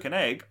can cook an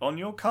egg on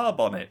your car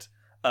bonnet.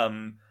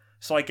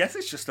 So I guess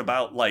it's just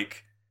about,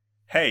 like,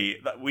 hey,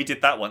 we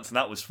did that once and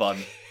that was fun.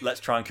 Let's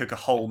try and cook a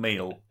whole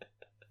meal.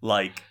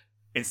 Like,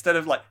 instead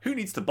of, like, who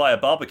needs to buy a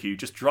barbecue?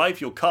 Just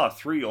drive your car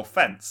through your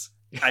fence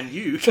and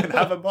you can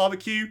have a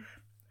barbecue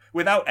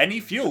without any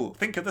fuel.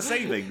 Think of the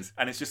savings.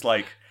 And it's just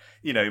like,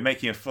 you know,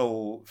 making a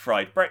full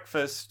fried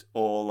breakfast,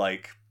 or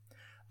like,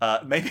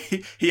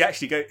 maybe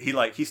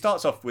he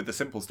starts off with the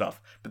simple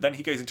stuff, but then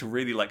he goes into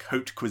really like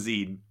haute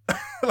cuisine.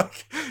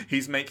 Like,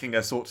 he's making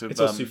a sort of it's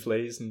all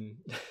souffles and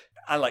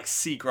like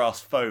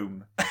seagrass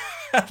foam,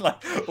 and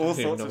like all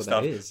sorts of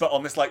stuff, but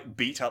on this like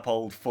beat up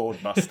old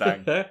Ford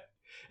Mustang.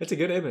 It's a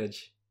good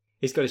image.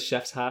 He's got his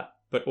chef's hat,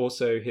 but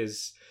also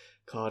his,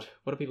 God,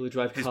 what do people who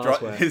drive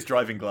cars wear? His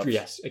driving gloves.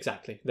 Yes,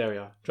 exactly. There we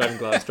are. Driving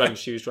gloves, driving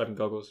shoes, driving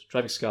goggles,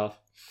 driving scarf.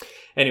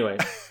 Anyway.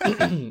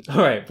 All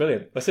right,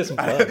 brilliant. Let's hear some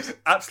gloves.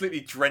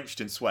 Absolutely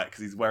drenched in sweat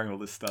because he's wearing all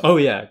this stuff. Oh,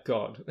 yeah,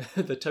 God.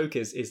 The toque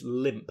is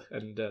limp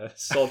and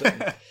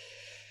sodden.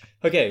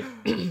 Okay.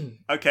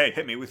 Okay,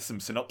 hit me with some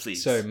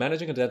synopses. So,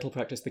 managing a dental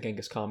practice the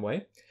Genghis Khan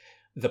way.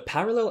 The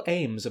parallel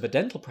aims of a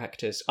dental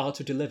practice are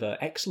to deliver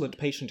excellent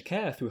patient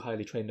care through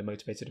highly trained and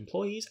motivated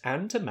employees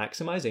and to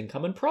maximize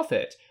income and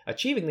profit.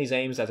 Achieving these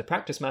aims as a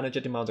practice manager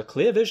demands a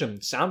clear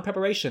vision, sound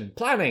preparation,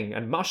 planning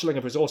and marshalling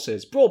of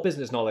resources, broad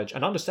business knowledge,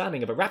 an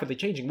understanding of a rapidly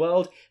changing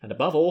world, and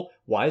above all,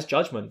 wise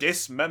judgment.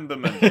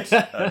 Dismemberment.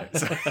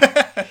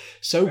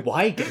 So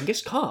why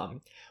Genghis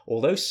Khan?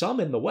 Although some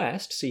in the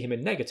West see him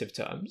in negative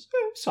terms,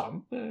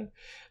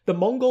 the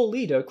Mongol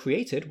leader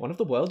created one of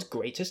the world's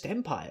greatest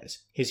empires.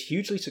 His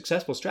hugely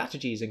successful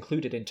strategies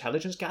included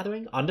intelligence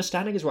gathering,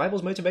 understanding his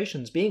rivals'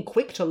 motivations, being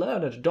quick to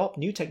learn and adopt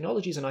new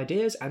technologies and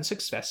ideas, and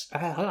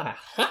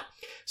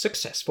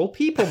successful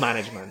people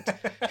management,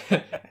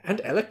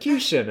 and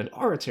elocution and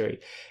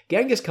oratory.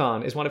 Genghis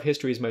Khan is one of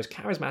history's most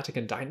charismatic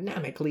and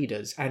dynamic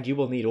leaders, and you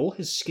will need all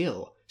his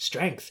skill,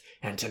 strength,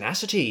 and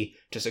tenacity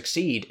to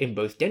succeed in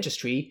both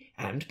dentistry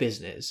and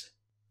business.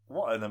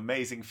 What an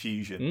amazing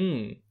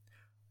fusion.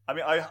 I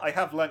mean, I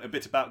have learnt a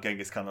bit about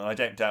Genghis Khan, and I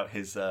don't doubt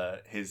his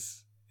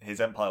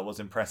empire was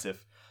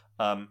impressive,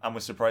 and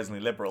was surprisingly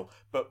liberal.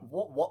 But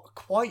what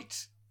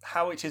quite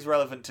how it is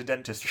relevant to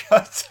dentistry,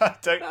 I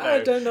don't know.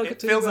 I don't know.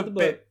 It feels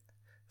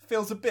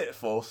a bit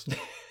forced.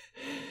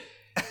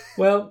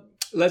 Well,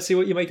 let's see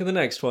what you make of the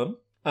next one.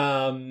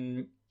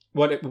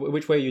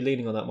 Which way are you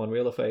leaning on that one,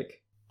 real or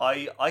fake?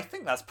 I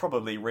think that's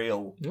probably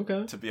real.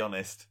 Okay. To be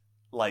honest,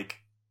 like.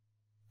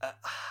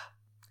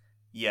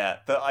 Yeah,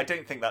 but I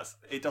don't think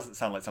it doesn't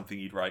sound like something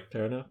you'd write.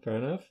 Fair enough.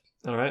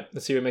 All right,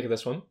 let's see what we make of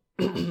this one.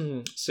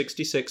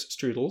 66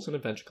 Strudels, an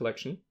adventure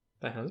collection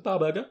by Hans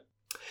Barberger.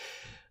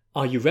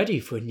 Are you ready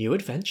for a new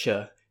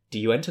adventure? Do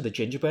you enter the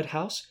gingerbread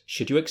house?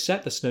 Should you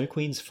accept the Snow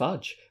Queen's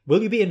fudge?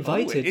 Will you be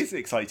invited... Oh, it is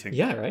exciting.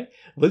 Yeah, right?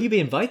 Will you be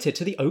invited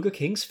to the Ogre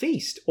King's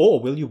feast? Or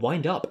will you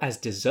wind up as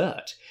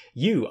dessert?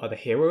 You are the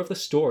hero of the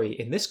story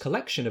in this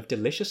collection of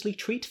deliciously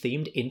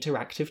treat-themed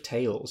interactive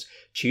tales.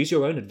 Choose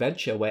your own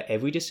adventure where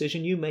every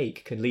decision you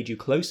make can lead you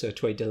closer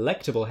to a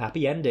delectable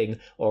happy ending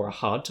or a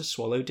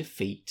hard-to-swallow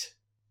defeat.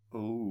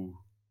 Ooh.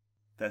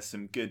 There's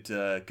some good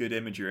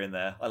imagery in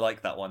there. I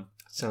like that one.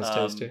 Sounds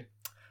toasty.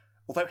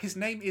 Although his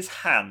name is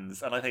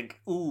Hans, and I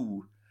think,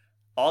 ooh,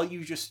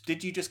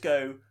 did you just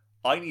go,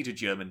 I need a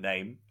German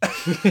name?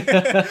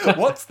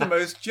 What's the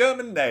most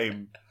German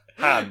name?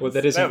 Hans. Well,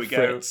 that isn't there we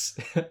Fritz.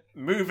 Go.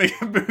 Moving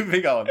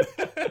on.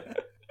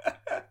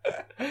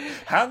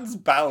 Hans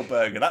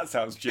Bauberger, that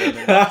sounds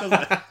German, doesn't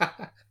it?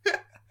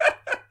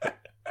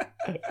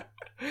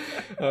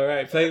 All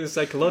right, playing the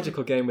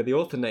psychological game with the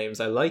author names,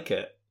 I like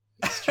it.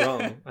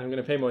 Strong. I'm going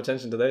to pay more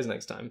attention to those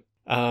next time.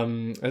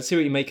 Let's see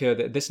what you make of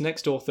it. This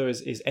next author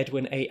is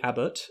Edwin A.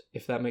 Abbott,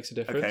 if that makes a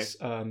difference.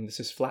 Okay. This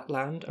is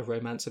Flatland, A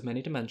Romance of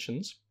Many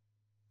Dimensions.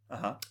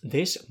 Uh-huh.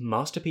 This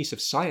masterpiece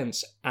of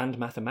science and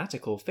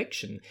mathematical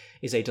fiction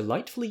is a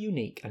delightfully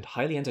unique and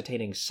highly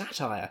entertaining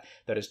satire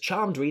that has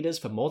charmed readers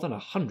for more than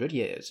 100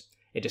 years.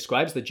 It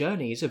describes the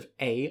journeys of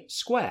A.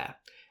 Square,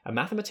 a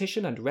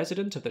mathematician and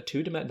resident of the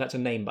two-dimensional... That's a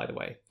name, by the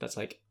way. That's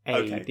like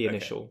A, the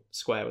initial,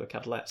 Square with a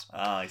capital S.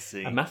 Ah, I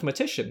see. A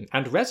mathematician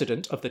and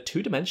resident of the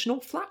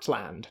two-dimensional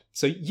Flatland.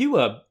 So you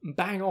were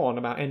bang on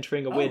about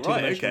entering a weird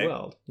two-dimensional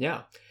world.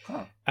 Yeah.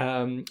 Huh.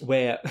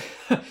 Where...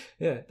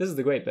 yeah, this is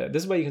the great bit.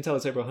 This is where you can tell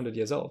it's over 100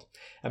 years old.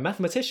 A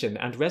mathematician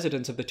and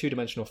resident of the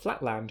two-dimensional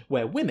Flatland,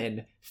 where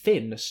women,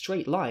 thin,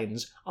 straight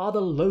lines, are the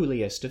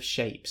lowliest of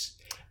shapes.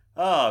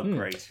 Oh,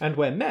 great. And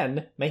where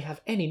men may have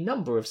any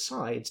number of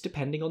sides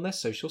depending on their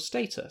social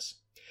status.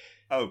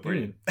 Oh,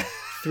 brilliant.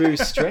 Through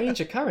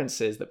strange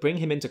occurrences that bring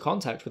him into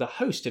contact with a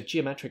host of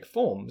geometric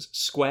forms,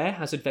 Square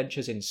has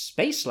adventures in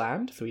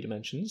Spaceland, 3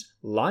 dimensions,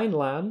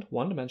 Lineland,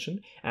 1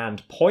 dimension,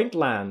 and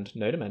Pointland,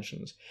 no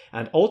dimensions,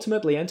 and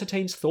ultimately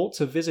entertains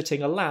thoughts of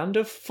visiting a land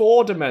of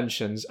 4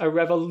 dimensions, a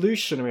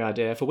revolutionary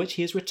idea for which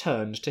he has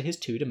returned to his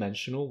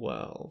 2-dimensional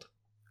world.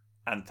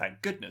 And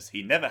thank goodness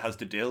he never has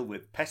to deal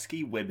with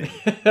pesky women.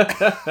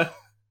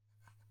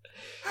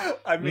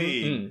 I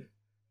mean,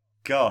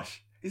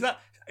 gosh,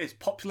 it's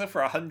popular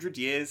for 100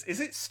 years. Is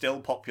it still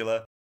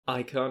popular?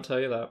 I can't tell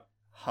you that.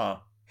 Huh.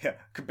 Yeah,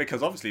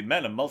 because obviously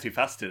men are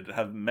multifaceted and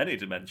have many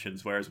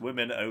dimensions, whereas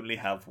women only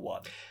have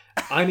one.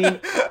 I mean,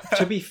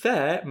 to be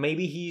fair,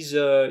 maybe he's,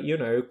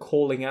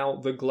 calling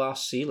out the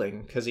glass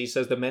ceiling, because he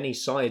says the many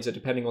sides are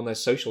depending on their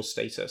social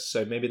status.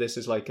 So maybe this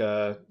is like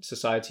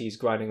society's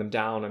grinding them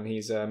down, and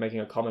he's making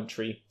a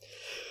commentary.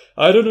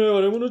 I don't know,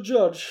 I don't want to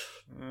judge.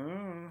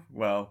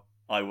 Well,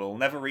 I will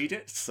never read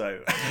it,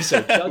 so...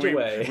 So judge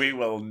away. We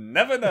will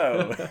never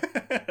know.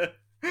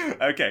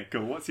 Okay,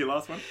 cool. What's your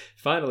last one?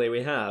 Finally,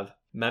 we have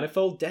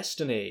Manifold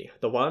Destiny,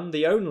 the one,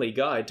 the only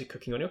guide to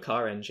cooking on your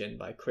car engine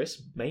by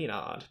Chris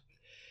Maynard.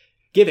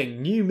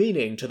 Giving new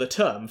meaning to the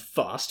term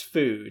fast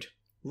food.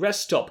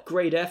 Rest stop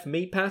grade F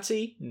meat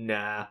patty?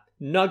 Nah.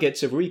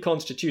 Nuggets of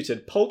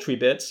reconstituted poultry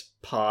bits?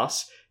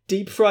 Pass.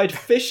 Deep fried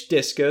fish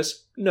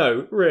discus?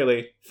 No,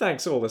 really.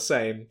 Thanks all the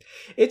same.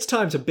 It's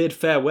time to bid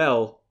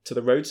farewell to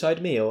the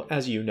roadside meal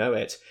as you know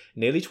it.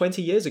 Nearly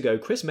 20 years ago,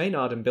 Chris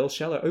Maynard and Bill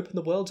Scheller opened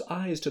the world's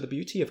eyes to the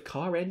beauty of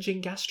car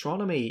engine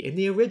gastronomy in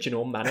the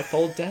original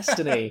Manifold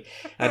Destiny.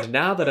 And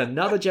now that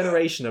another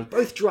generation of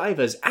both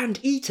drivers and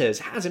eaters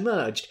has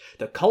emerged,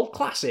 the cult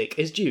classic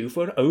is due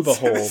for an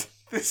overhaul.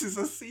 This is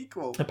a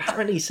sequel.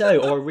 Apparently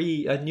so, or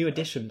a new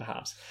edition,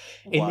 perhaps.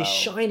 In this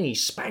Wow. shiny,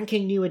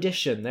 spanking new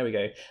edition, there we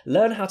go.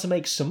 Learn how to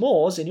make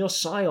s'mores in your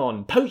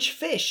Scion, poach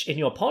fish in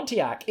your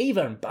Pontiac,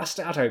 even bust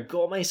out a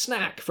gourmet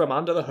snack from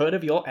under the hood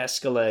of your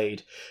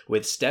Escalade.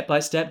 With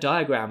step-by-step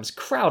diagrams,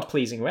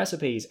 crowd-pleasing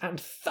recipes, and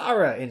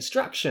thorough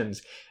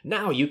instructions,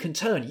 now you can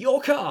turn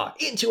your car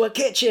into a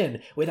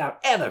kitchen without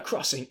ever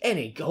crossing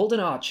any golden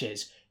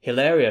arches.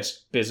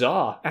 Hilarious,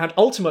 bizarre, and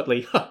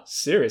ultimately,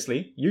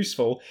 seriously,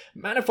 useful,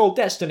 Manifold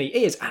Destiny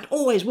is and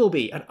always will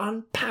be an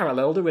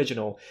unparalleled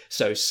original.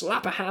 So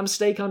slap a ham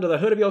steak under the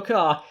hood of your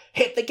car,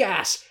 hit the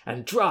gas,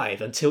 and drive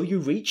until you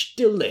reach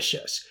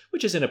Delicious,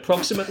 which is in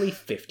approximately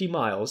 50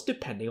 miles,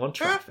 depending on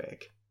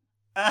traffic.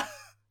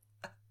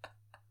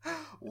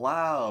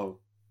 Wow.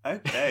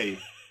 Okay.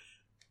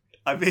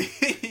 I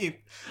mean,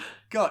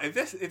 God,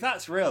 if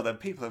that's real, then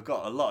people have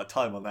got a lot of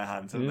time on their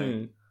hands, haven't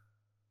they?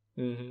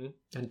 Mm-hmm.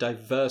 And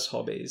diverse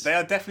hobbies. They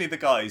are definitely the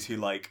guys who,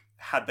 like,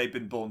 had they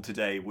been born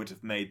today, would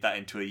have made that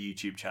into a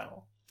YouTube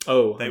channel.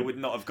 Oh. They would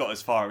not have got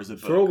as far as a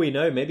book. For all we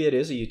know, maybe it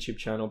is a YouTube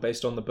channel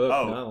based on the book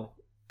now.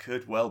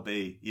 Could well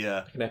be,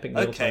 yeah. Like an epic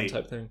mealtime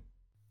type thing.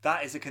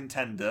 That is a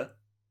contender.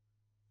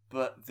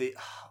 But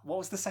what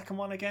was the second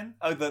one again?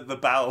 Oh, the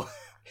Bao.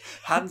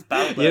 Hans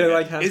Bao burger. You know,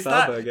 like Hans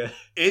Bao burger.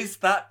 Is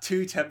that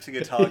too tempting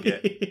a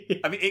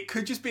target? I mean, it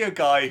could just be a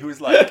guy who was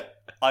like,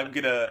 I'm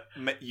going to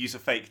use a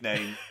fake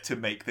name to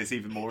make this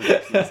even more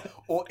ridiculous.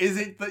 Or is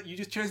it that you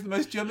just chose the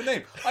most German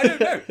name? I don't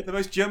know. The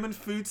most German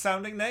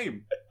food-sounding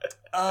name.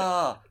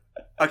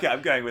 Okay,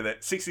 I'm going with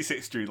it.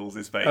 66 strudels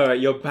is fake.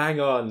 Alright, you're bang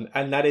on.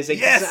 And that is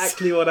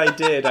exactly what I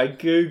did. I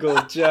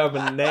googled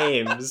German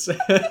names.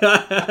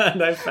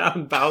 And I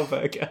found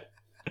Bauburger.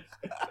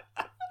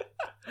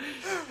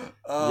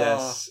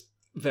 Yes.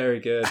 Very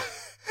good.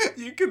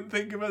 You couldn't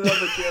think of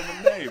another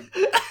German name.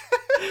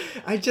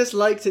 I just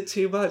liked it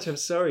too much. I'm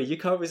sorry. You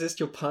can't resist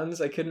your puns.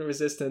 I couldn't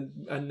resist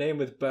a name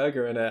with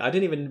burger in it. I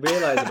didn't even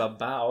realise about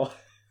Bao.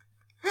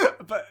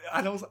 But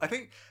and also, I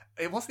think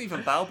it wasn't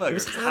even Bauburger. It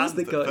was Hans Hans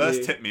that got first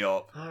you. tipped me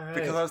up. All right.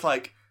 Because I was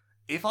like,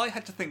 if I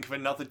had to think of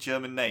another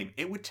German name,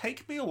 it would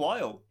take me a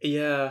while.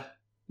 Yeah.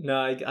 No,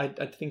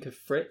 I'd think of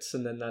Fritz,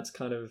 and then that's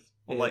kind of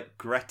Or it. like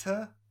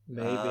Greta.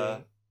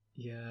 Maybe.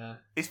 Yeah.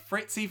 Is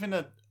Fritz even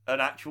an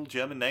actual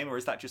German name, or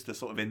is that just a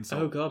sort of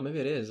insult? Oh god, maybe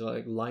it is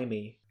like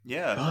limey.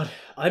 Yeah. God,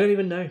 I don't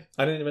even know.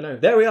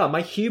 There we are,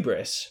 my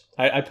hubris.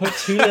 I put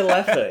too little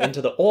effort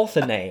into the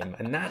author name,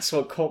 and that's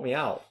what caught me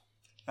out.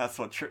 That's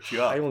what tripped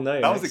you up. I will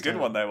know. That was a next good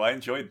time. one, though. I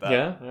enjoyed that.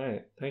 Yeah?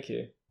 Alright, thank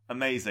you.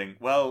 Amazing.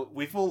 Well,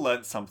 we've all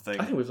learnt something.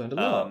 I think we've learned a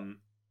lot.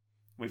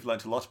 We've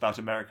learnt a lot about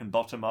American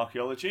bottom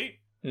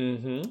archaeology.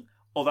 Mm-hmm.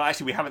 Although,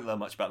 actually, we haven't learned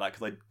much about that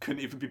because I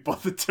couldn't even be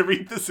bothered to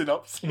read the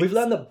synopsis. We've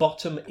learned that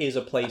bottom is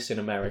a place in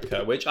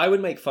America, which I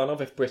would make fun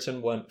of if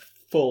Britain weren't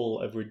full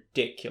of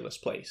ridiculous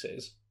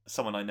places.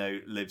 Someone I know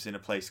lives in a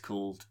place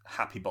called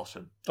Happy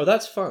Bottom. Oh,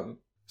 that's fun.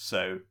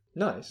 So,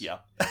 Nice. yeah.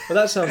 Well,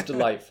 that sounds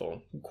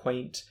delightful.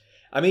 Quaint.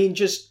 I mean,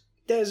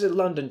 there's a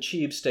London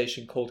tube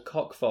station called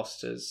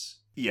Cockfosters.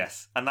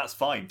 Yes, and that's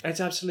fine.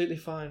 It's absolutely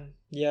fine.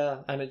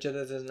 Yeah, and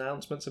there's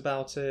announcements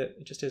about it.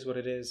 It just is what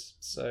it is.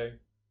 So,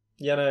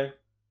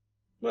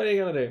 what are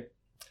you going to do?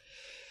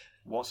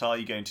 What are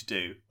you going to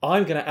do?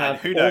 I'm going to add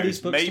who all knows, these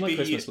books to my maybe-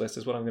 Christmas list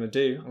is what I'm going to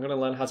do. I'm going to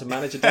learn how to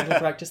manage a dental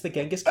practice the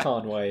Genghis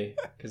Khan way.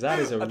 Because that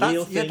is a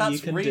real thing you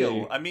can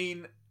do. I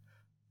mean,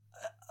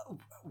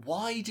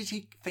 why did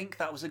he think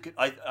that was a good...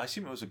 I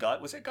assume it was a guy.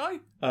 Was it a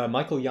guy?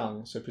 Michael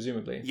Young, so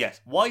presumably. Yes.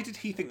 Why did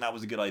he think that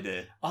was a good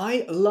idea?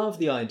 I love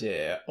the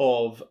idea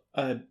of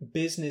a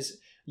business...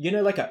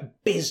 like a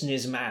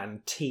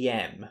businessman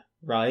TM,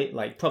 right?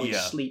 Like, probably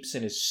sleeps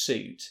in his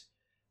suit.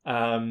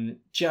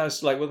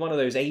 Just like with one of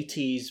those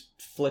 80s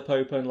flip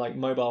open like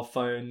mobile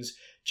phones,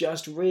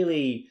 just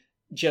really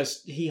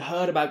he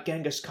heard about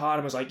Genghis Khan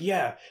and was like,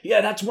 yeah,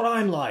 that's what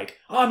I'm like.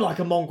 I'm like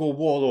a Mongol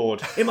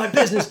warlord in my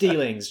business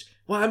dealings.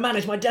 Well, I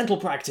manage my dental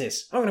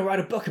practice. I'm going to write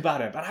a book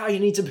about it, about how you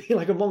need to be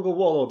like a Mongol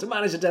warlord to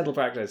manage a dental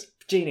practice.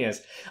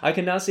 Genius. I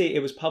can now see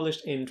it was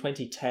published in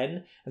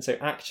 2010, and so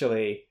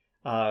actually,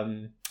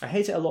 I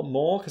hate it a lot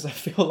more because I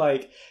feel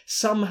like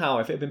somehow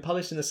if it had been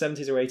published in the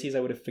 70s or 80s, I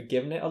would have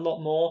forgiven it a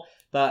lot more.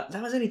 But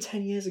that was only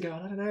 10 years ago,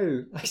 and I don't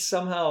know. Like,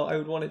 somehow I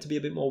would want it to be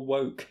a bit more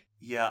woke.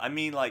 Yeah, I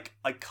mean, like,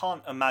 I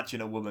can't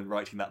imagine a woman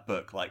writing that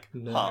book. Like,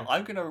 No.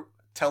 I'm going to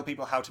tell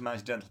people how to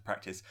manage dental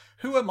practice.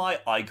 Who are my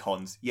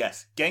icons?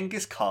 Yes,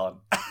 Genghis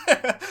Khan.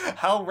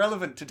 How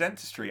relevant to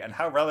dentistry and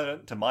how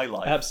relevant to my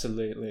life.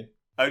 Absolutely.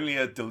 Only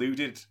a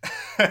deluded,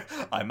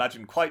 I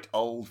imagine quite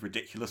old,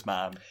 ridiculous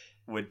man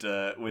would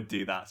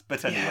do that.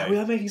 But anyway. Yeah, we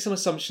are making some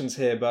assumptions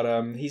here, but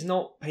he's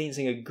not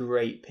painting a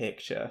great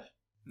picture.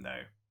 No.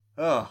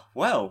 Oh,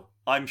 well,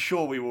 I'm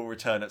sure we will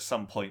return at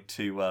some point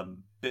to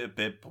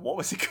what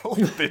was it called?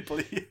 A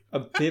bibliophony?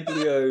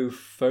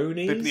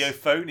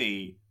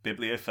 Bibliophony.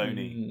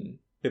 Bibliophony.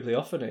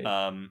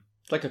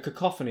 It's like a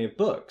cacophony of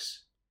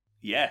books.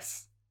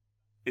 Yes.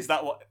 Is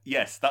that what?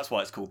 Yes, that's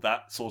why it's called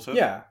that, sort of.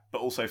 Yeah.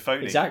 But also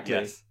phony. Exactly.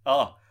 Yes.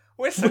 Oh,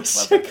 we're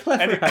so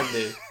clever,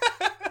 Andy.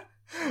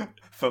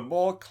 For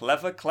more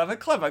clever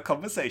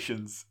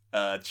conversations,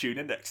 tune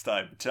in next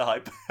time to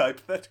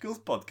Hypotheticals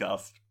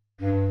Podcast.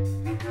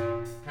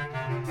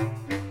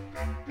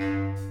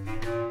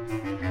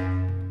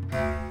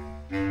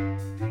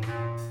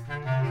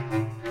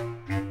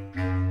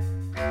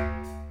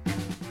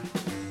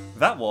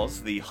 That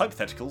was the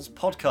Hypotheticals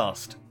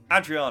Podcast.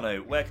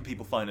 Adriano, where can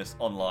people find us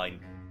online?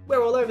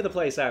 We're all over the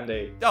place,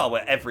 Andy. Oh,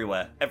 we're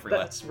everywhere.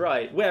 That's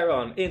right. We're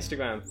on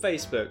Instagram,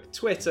 Facebook,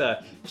 Twitter.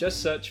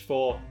 Just search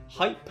for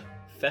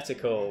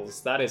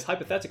Hypotheticals. That is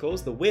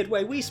Hypotheticals, the weird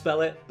way we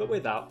spell it, but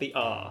without the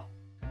R.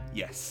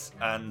 Yes,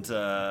 and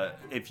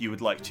if you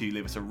would like to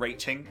leave us a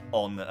rating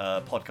on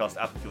a podcast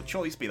app of your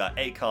choice, be that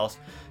Acast,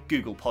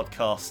 Google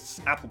Podcasts,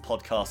 Apple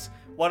Podcasts,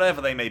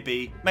 whatever they may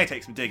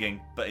take some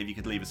digging, but if you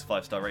could leave us a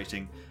 5-star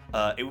rating,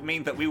 it would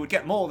mean that we would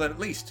get more than at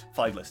least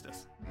 5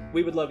 listeners.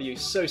 We would love you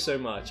so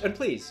much. And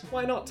please,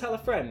 why not tell a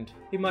friend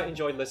who might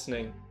enjoy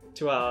listening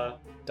to our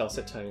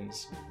dulcet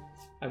tones.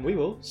 And we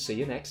will see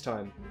you next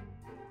time.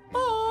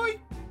 Bye!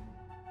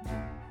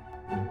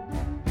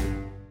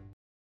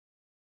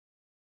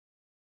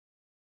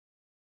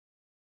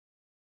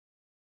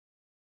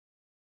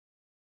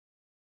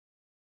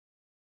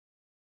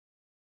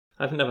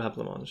 I've never had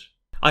blancmange.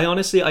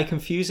 I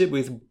confuse it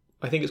with,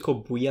 I think it's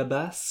called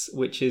bouillabaisse,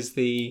 which is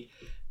the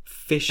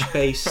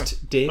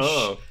fish-based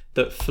dish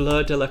that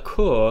Fleur de la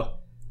Cour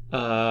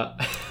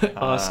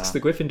asks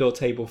the Gryffindor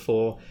table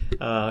for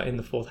in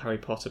the 4th Harry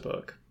Potter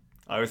book.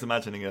 I was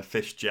imagining a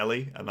fish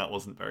jelly, and that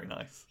wasn't very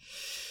nice.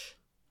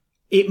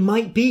 It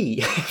might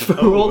be, for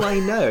all I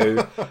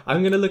know.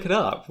 I'm going to look it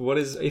up. What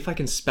is, if I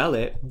can spell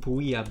it,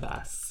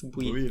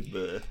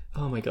 bouillabaisse.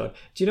 Oh my god.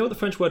 Do you know what the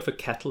French word for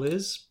kettle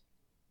is?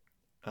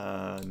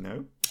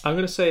 No. I'm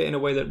going to say it in a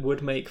way that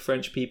would make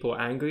French people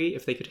angry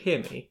if they could hear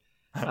me.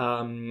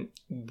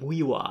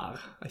 Bouilloire,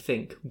 I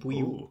think.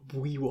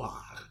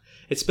 Bouilloire.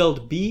 It's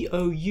spelled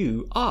Bouilloire,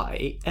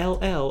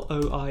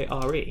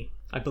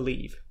 I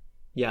believe.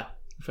 Yeah,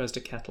 refers to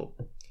kettle.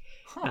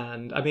 Huh.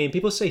 And, I mean,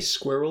 people say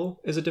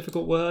squirrel is a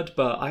difficult word,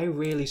 but I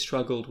really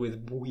struggled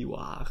with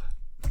bouilloire.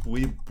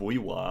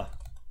 Bouilloire.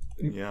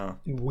 Yeah.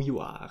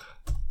 Bouilloire.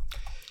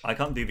 I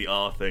can't do the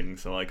R thing,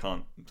 so I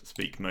can't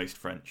speak most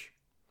French.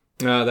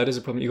 That is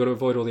a problem. You've got to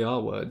avoid all the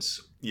R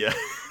words. Yeah.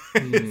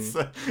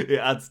 It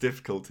adds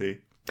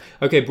difficulty.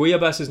 Okay,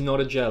 bouillabaisse is not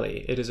a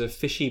jelly. It is a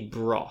fishy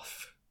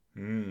broth.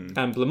 And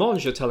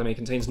blancmange, you're telling me,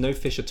 contains no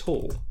fish at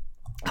all.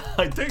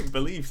 I don't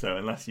believe so,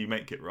 unless you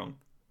make it wrong.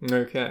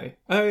 Okay.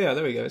 Oh, yeah,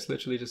 there we go. It's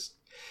literally just...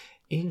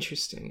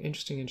 Interesting.